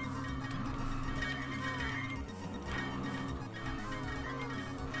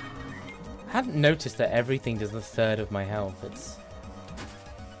 I hadn't noticed that everything does a third of my health. It's...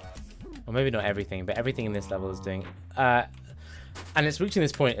 Well, maybe not everything, but everything in this level is doing... and it's reaching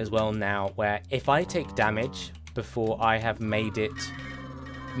this point as well now, where if I take damage before I have made it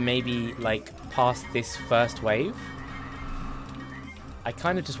maybe, like, past this first wave, I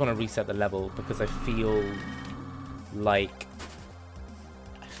kind of just want to reset the level, because I feel like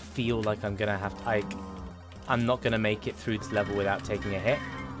I'm going to have to... I'm not going to make it through this level without taking a hit.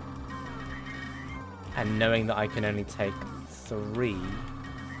 And knowing that I can only take 3...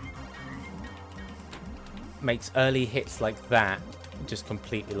 makes early hits like that just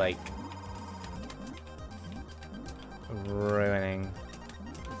completely, like, ruining.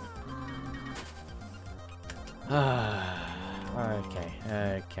 Okay,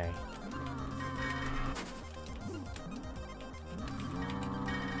 okay.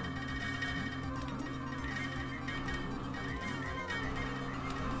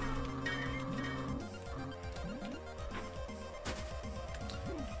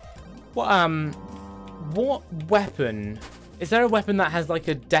 What weapon? Is there a weapon that has like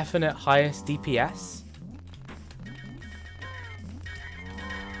a definite highest DPS?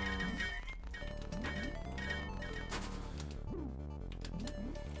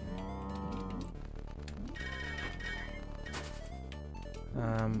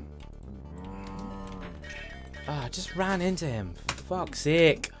 I just ran into him. For fuck's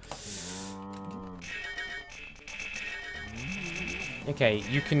sake. Okay,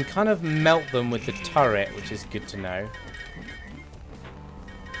 you can kind of melt them with the turret, which is good to know.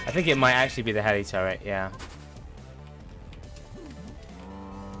 I think it might actually be the heli turret, yeah.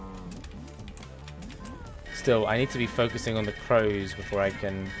 Still, I need to be focusing on the crows before I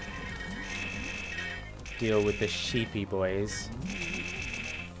can deal with the sheepy boys.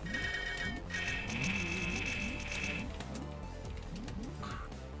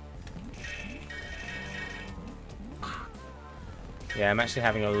 Yeah, I'm actually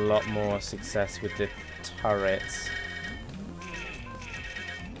having a lot more success with the turrets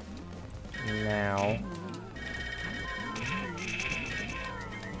now.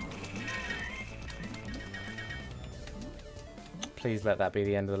 Please let that be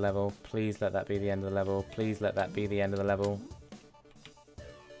the end of the level. Please let that be the end of the level. Please let that be the end of the level.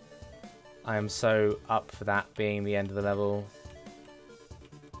 I am so up for that being the end of the level.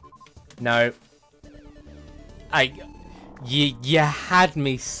 No. You had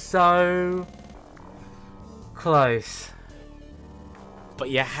me so close.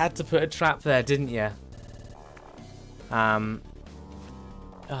 But you had to put a trap there, didn't you? Oh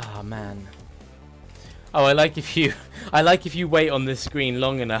man. Oh, I like if you wait on this screen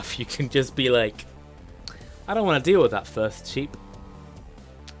long enough, you can just be like, I don't want to deal with that first sheep.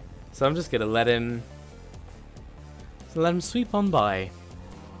 So I'm just gonna let him sweep on by.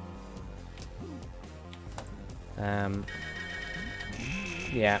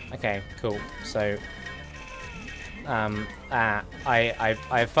 Yeah, okay, cool. So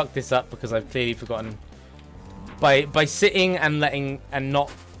I fucked this up because I've clearly forgotten. By sitting and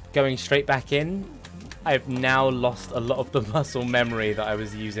not going straight back in, I've now lost a lot of the muscle memory that I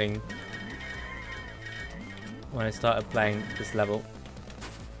was using when I started playing this level.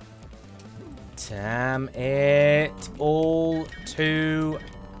 Damn it all to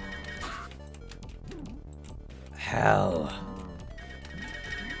hell.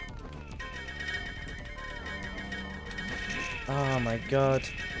 Oh my god.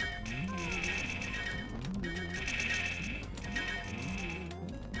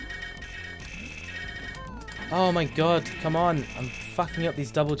 Oh my god, come on. I'm fucking up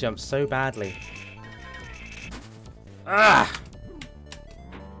these double jumps so badly. Ah!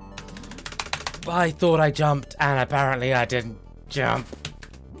 I thought I jumped, and apparently I didn't jump.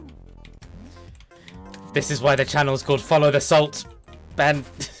 This is why the channel's called Follow the Salt. Dan,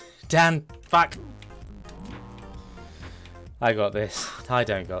 fuck. I got this. I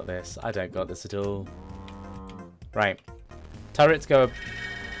don't got this. I don't got this at all. Right. Turrets go...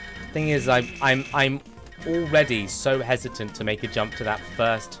 Thing is, I'm already so hesitant to make a jump to that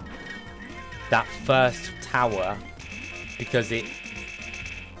first tower because it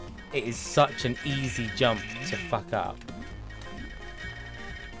is such an easy jump to fuck up.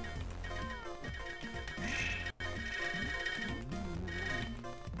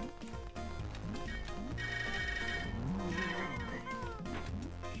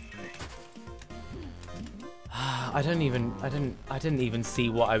 I didn't even see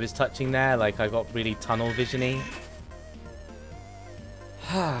what I was touching there. Like, I got really tunnel vision-y.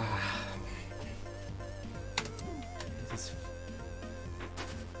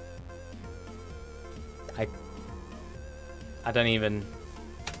 I don't even...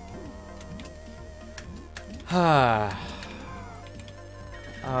 Oh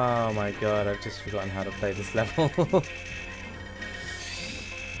my god, I've just forgotten how to play this level.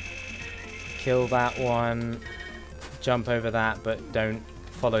 Kill that one. Jump over that, but don't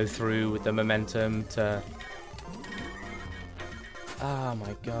follow through with the momentum to... Oh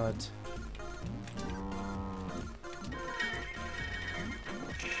my god.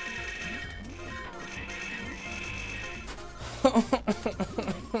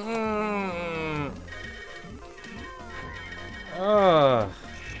 Oh.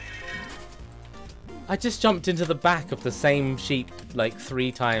 I just jumped into the back of the same sheep like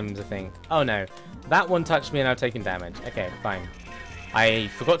 3 times, I think. Oh no. That one touched me and I've taken damage. Okay, fine. I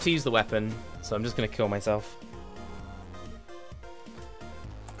forgot to use the weapon, so I'm just going to kill myself.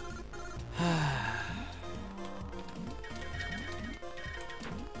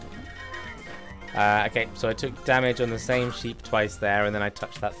 Okay, so I took damage on the same sheep twice there, and then I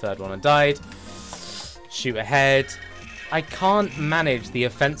touched that third one and died. Shoot ahead. I can't manage the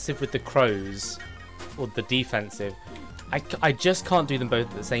offensive with the crows, or the defensive. I just can't do them both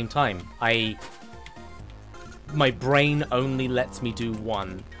at the same time. My brain only lets me do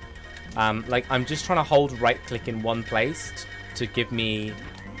one. Like, I'm just trying to hold right-click in one place to give me...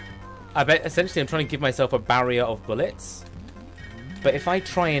 essentially, I'm trying to give myself a barrier of bullets. But if I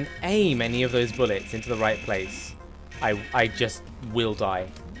try and aim any of those bullets into the right place, I just will die.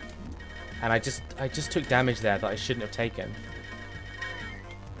 And I just took damage there that I shouldn't have taken.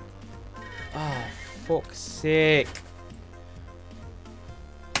 Oh, fuck's sake.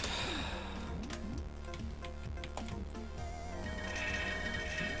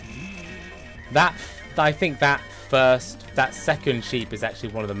 I think that second sheep is actually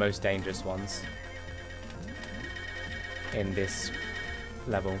one of the most dangerous ones in this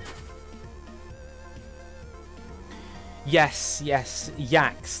level. Yes,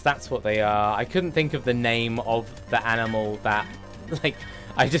 yaks, that's what they are. I couldn't think of the name of the animal that, like,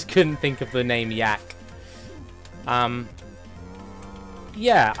 I just couldn't think of the name yak.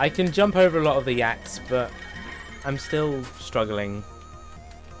 Yeah, I can jump over a lot of the yaks, but I'm still struggling.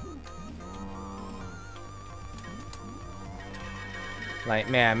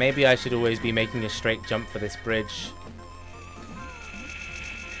 Like, man, maybe I should always be making a straight jump for this bridge.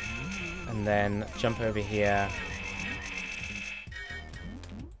 And then jump over here.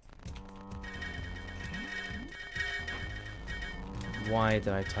 Why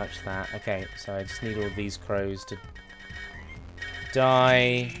did I touch that? Okay, so I just need all these crows to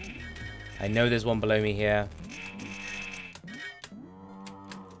die. I know there's one below me here.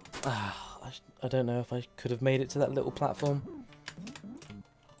 I don't know if I could have made it to that little platform.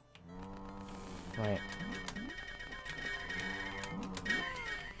 Right.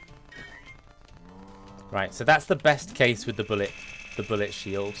 Right, so that's the best case with the bullet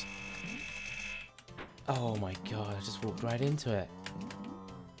shield. Oh my god, I just walked right into it.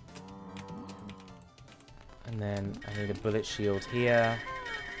 And then I need a bullet shield here.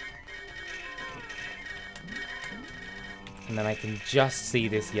 And then I can just see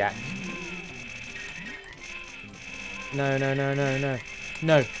this yak. No, no, no, no, no.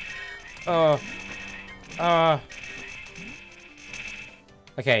 No. Oh.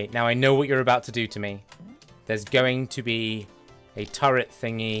 Okay, now I know what you're about to do to me. There's going to be a turret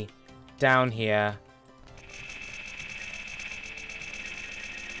thingy down here.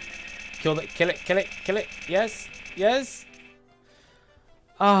 Kill it, kill it, kill it, kill it. Yes, yes.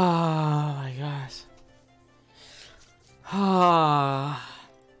 Oh my gosh. Ah.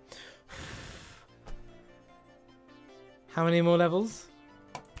 How many more levels?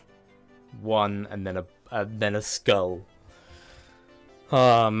 1 and then a skull.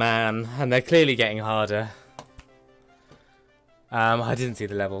 Oh man, and they're clearly getting harder. I didn't see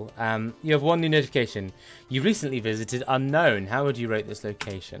the level. You have 1 new notification. You recently visited Unknown. How would you rate this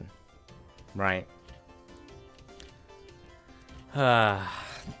location? Right.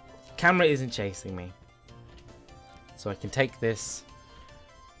 Camera isn't chasing me. So I can take this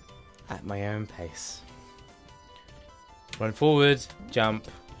at my own pace. Run forward, jump.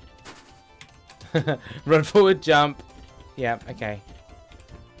 Run forward, jump. Yep, okay.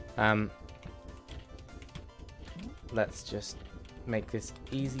 Let's just make this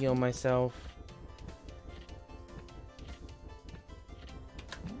easy on myself.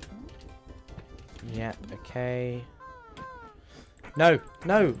 Yep, okay. No,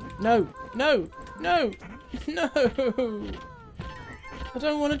 no, no, no, no, no! I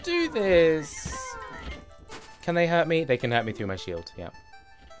don't want to do this! Can they hurt me? They can hurt me through my shield, yeah.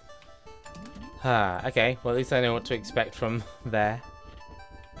 Okay, well at least I know what to expect from there.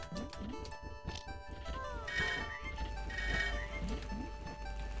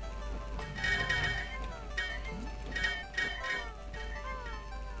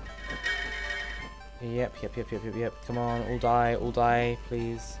 Yep. Come on, all die,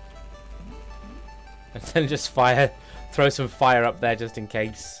 please. And then just throw some fire up there just in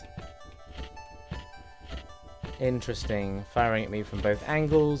case. Interesting. Firing at me from both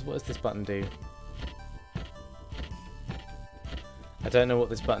angles. What does this button do? I don't know what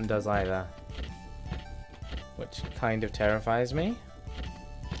this button does either. Which kind of terrifies me.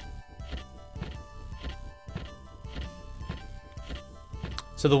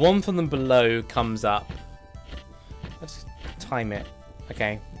 So the one from them below comes up. Let's time it.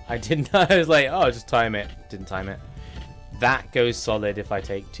 Okay. I didn't know. I was like, oh, just time it. Didn't time it. That goes solid if I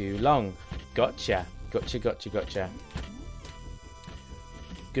take too long. Gotcha. Gotcha.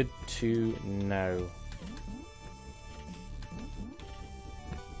 Good to know.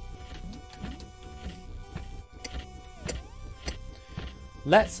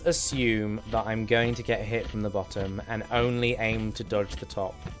 Let's assume that I'm going to get hit from the bottom and only aim to dodge the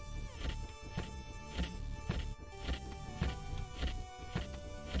top.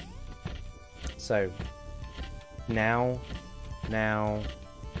 So, now,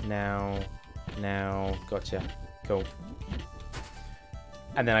 gotcha. Cool.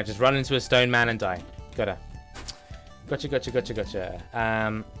 And then I just run into a stone man and die. Gotcha.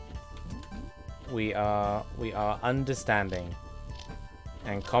 We are understanding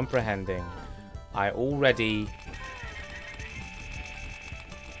and comprehending. I already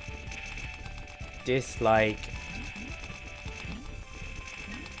dislike.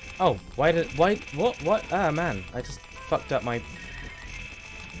 Oh, what? Ah, man, I just fucked up my.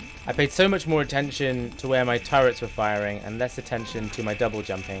 I paid so much more attention to where my turrets were firing and less attention to my double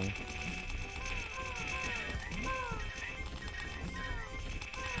jumping.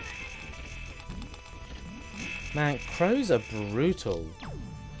 Man, crows are brutal.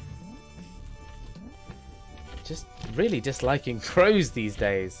 Just really disliking crows these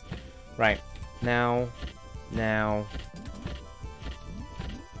days. Right, now.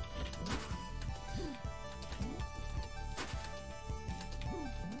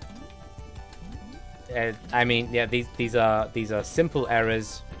 I mean, yeah, these are simple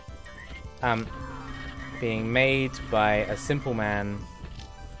errors being made by a simple man.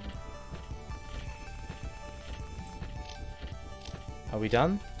 Are we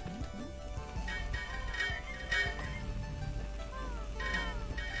done?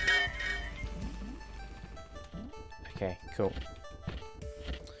 Okay, cool.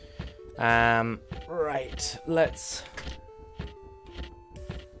 Right, let's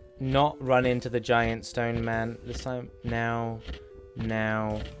not run into the giant stone man this time. Now.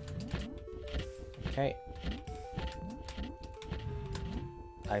 Okay.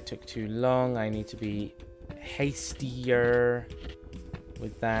 I took too long. I need to be hastier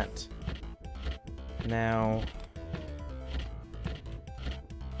with that. Now.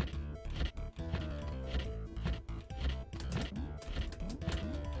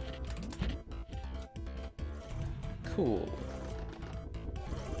 Cool.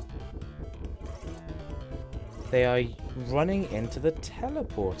 They are running into the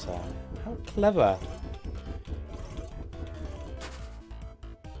teleporter. How clever.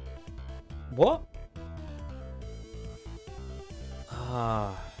 What?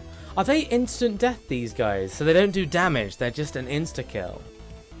 Ah. Are they instant death, these guys? So they don't do damage, they're just an insta-kill.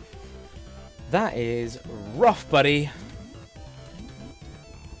 That is rough, buddy.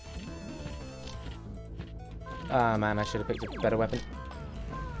 Ah, man, I should have picked a better weapon.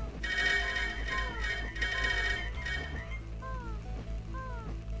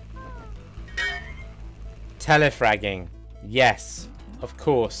 Telefragging. Yes, of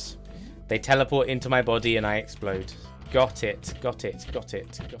course. They teleport into my body and I explode. Got it.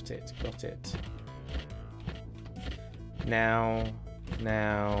 Now.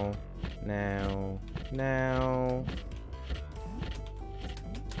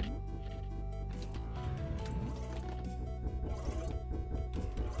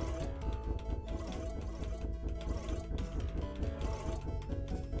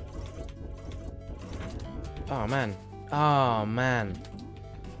 Oh man. Oh man.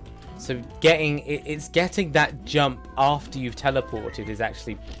 So it's getting that jump after you've teleported is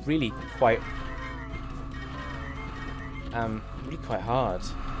actually really quite hard.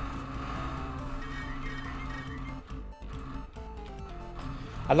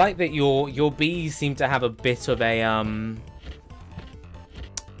 I like that your bees seem to have a bit of a an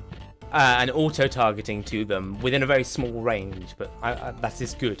auto targeting to them within a very small range, but that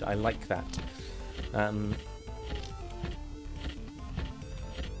is good. I like that.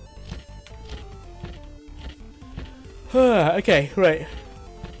 Okay, right.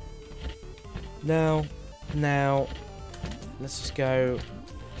 Now, let's just go.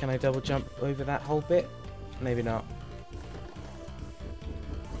 Can I double jump over that whole bit? Maybe not.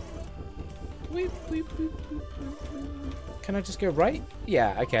 Can I just go right?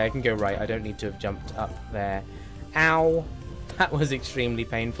 Yeah, okay, I can go right. I don't need to have jumped up there. Ow! That was extremely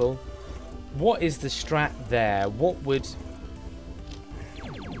painful. What is the strat there? What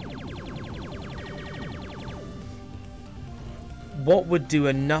would do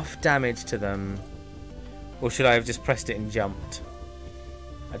enough damage to them? Or should I have just pressed it and jumped?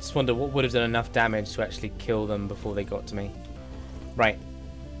 I just wonder what would have done enough damage to actually kill them before they got to me. Right.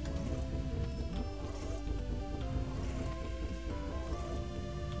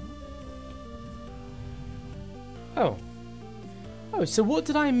 Oh, so what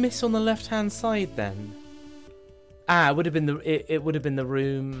did I miss on the left-hand side then? It would have been the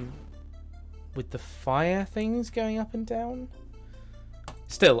room with the fire things going up and down.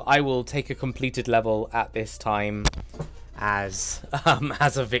 Still, I will take a completed level at this time as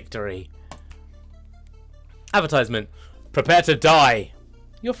a victory. Advertisement. Prepare to die.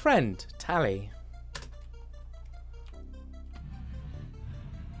 Your friend, Tally.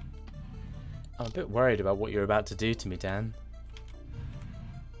 I'm a bit worried about what you're about to do to me, Dan.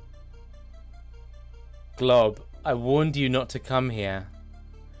 Glob, I warned you not to come here.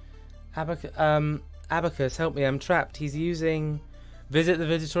 Abacus, help me, I'm trapped. He's using... Visit the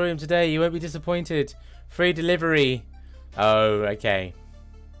Visitorium today, you won't be disappointed. Free delivery. Oh, okay.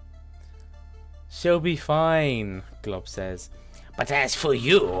 She'll be fine, Glob says. But as for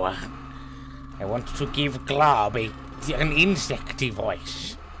you, I want to give Glob an insecty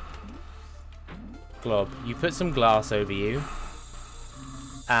voice. Glob, you put some glass over you.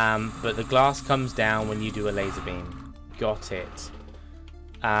 But the glass comes down when you do a laser beam. Got it.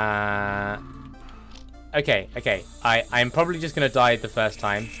 Okay. I'm probably just going to die the first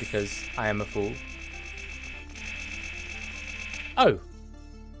time because I am a fool. Oh.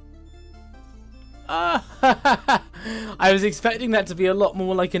 I was expecting that to be a lot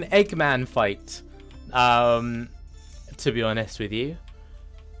more like an Eggman fight. To be honest with you.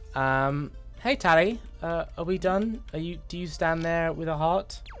 Hey Tally, are we done? Do you stand there with a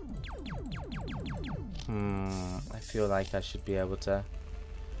heart? I feel like I should be able to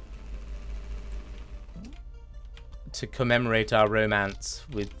commemorate our romance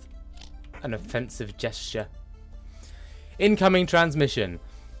with an offensive gesture. Incoming transmission.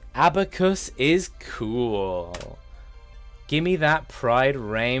 Abacus is cool. Gimme that pride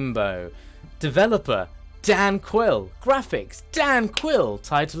rainbow. Developer Dan Quill. Graphics, Dan Quill.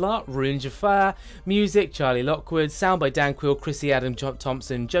 Title art, Rune Jafar. Music, Charlie Lockwood. Sound by Dan Quill, Chrissy Adam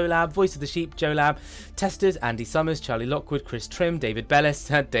Thompson, Joe Lab. Voice of the Sheep, Joe Lab. Testers, Andy Summers, Charlie Lockwood, Chris Trim, David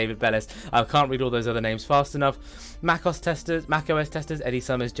Bellis. David Bellis. I can't read all those other names fast enough. macOS testers, Eddie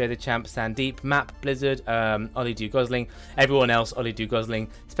Summers, Joe the Champ, Sandeep, Map, Blizzard, Ollie Do Gosling. Everyone else, Ollie Do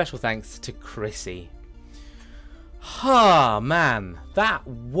Gosling. Special thanks to Chrissy. Man. That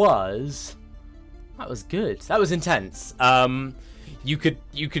was good. That was intense. You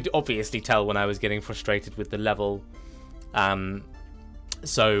could obviously tell when I was getting frustrated with the level.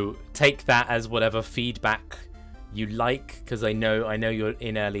 So take that as whatever feedback you like, because I know you're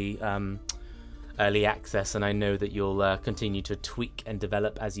in early access, and I know that you'll continue to tweak and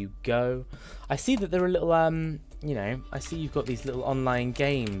develop as you go. I see that there are little I see you've got these little online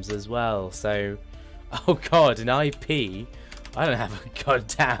games as well. So, oh god, an IP. I don't have a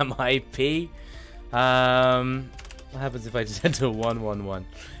goddamn IP. What happens if I just enter 111?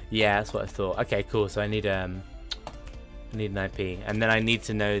 Yeah, that's what I thought. Okay, cool. So I need an IP, and then I need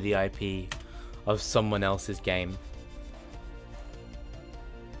to know the IP of someone else's game.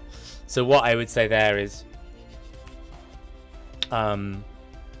 So what I would say there is,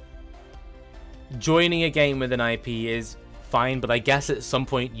 joining a game with an IP is fine, but I guess at some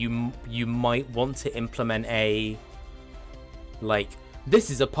point you might want to implement a, like, this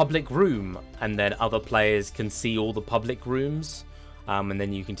is a public room, and then other players can see all the public rooms, and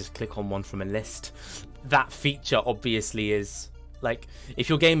then you can just click on one from a list. That feature obviously is Like, if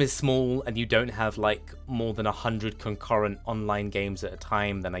your game is small and you don't have like more than 100 concurrent online games at a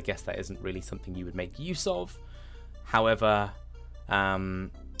time, then I guess that isn't really something you would make use of. However, if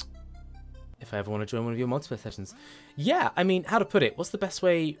I ever want to join one of your multiplayer sessions, yeah, I mean, how to put it? What's the best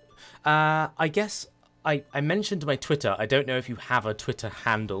way? I guess I mentioned my Twitter. I don't know if you have a Twitter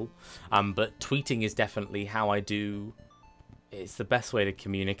handle, but tweeting is definitely how I do. It's the best way to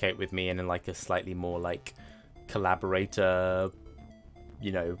communicate with me, and in like a slightly more like collaborator,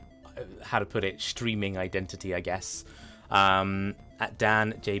 you know, how to put it, streaming identity, I guess. At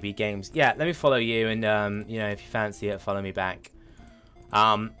Dan JB Games. Yeah, let me follow you, and you know, if you fancy it, follow me back.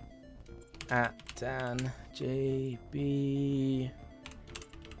 At Dan JB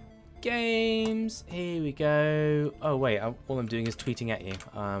Games. Here we go. Oh wait, all I'm doing is tweeting at you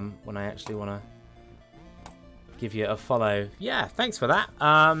when I actually want to give you a follow. Yeah, thanks for that.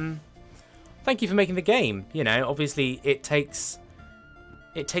 Thank you for making the game. You know, obviously it takes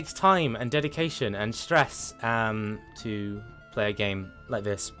time and dedication and stress to play a game like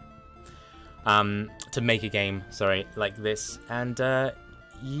this. To make a game, sorry, like this, and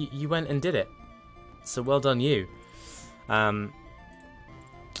you went and did it. So well done, you. I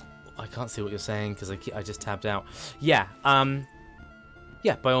can't see what you're saying because I just tabbed out. Yeah.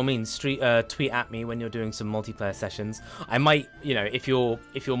 Yeah, by all means, tweet at me when you're doing some multiplayer sessions. I might, you know, if you're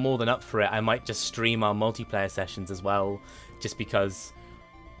more than up for it, I might just stream our multiplayer sessions as well, just because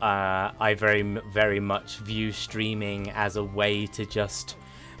I very much view streaming as a way to just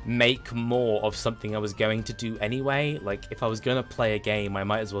make more of something I was going to do anyway. Like, if I was going to play a game, I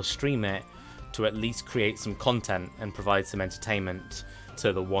might as well stream it to at least create some content and provide some entertainment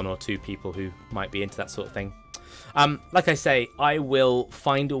to the 1 or 2 people who might be into that sort of thing. Like I say, I will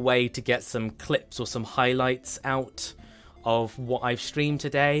find a way to get some clips or some highlights out of what I've streamed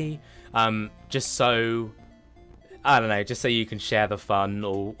today, just so, I don't know, just so you can share the fun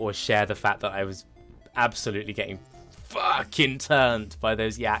or share the fact that I was absolutely getting fucking turned by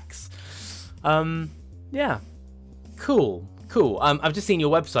those yaks. Yeah, cool. I've just seen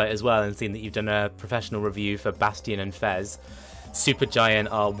your website as well and seen that you've done a professional review for Bastion and Fez. Supergiant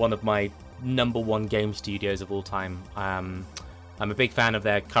are one of my #1 game studios of all time. I'm a big fan of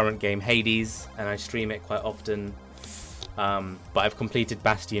their current game Hades, and I stream it quite often. But I've completed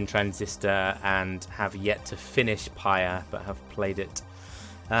Bastion Transistor and have yet to finish Pyre, but have played it.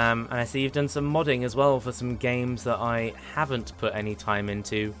 And I see you've done some modding as well for some games that I haven't put any time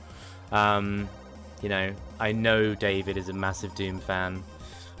into. You know, I know David is a massive Doom fan,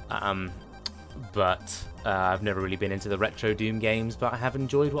 but I've never really been into the retro Doom games, but I have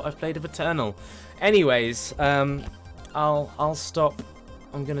enjoyed what I've played of Eternal. Anyways, I'll stop.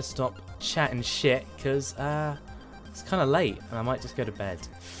 I'm gonna stop chatting shit because it's kind of late and I might just go to bed.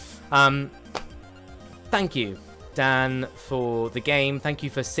 Thank you, Dan, for the game. Thank you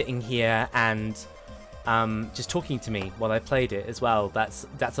for sitting here and just talking to me while I played it as well. That's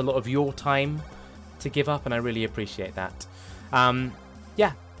a lot of your time to give up, and I really appreciate that.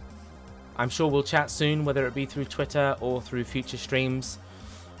 Yeah. I'm sure we'll chat soon, whether it be through Twitter or through future streams.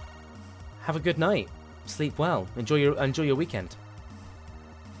 Have a good night. Sleep well. Enjoy your weekend.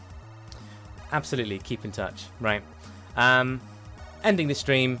 Absolutely, keep in touch. Right. Ending the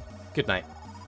stream. Good night.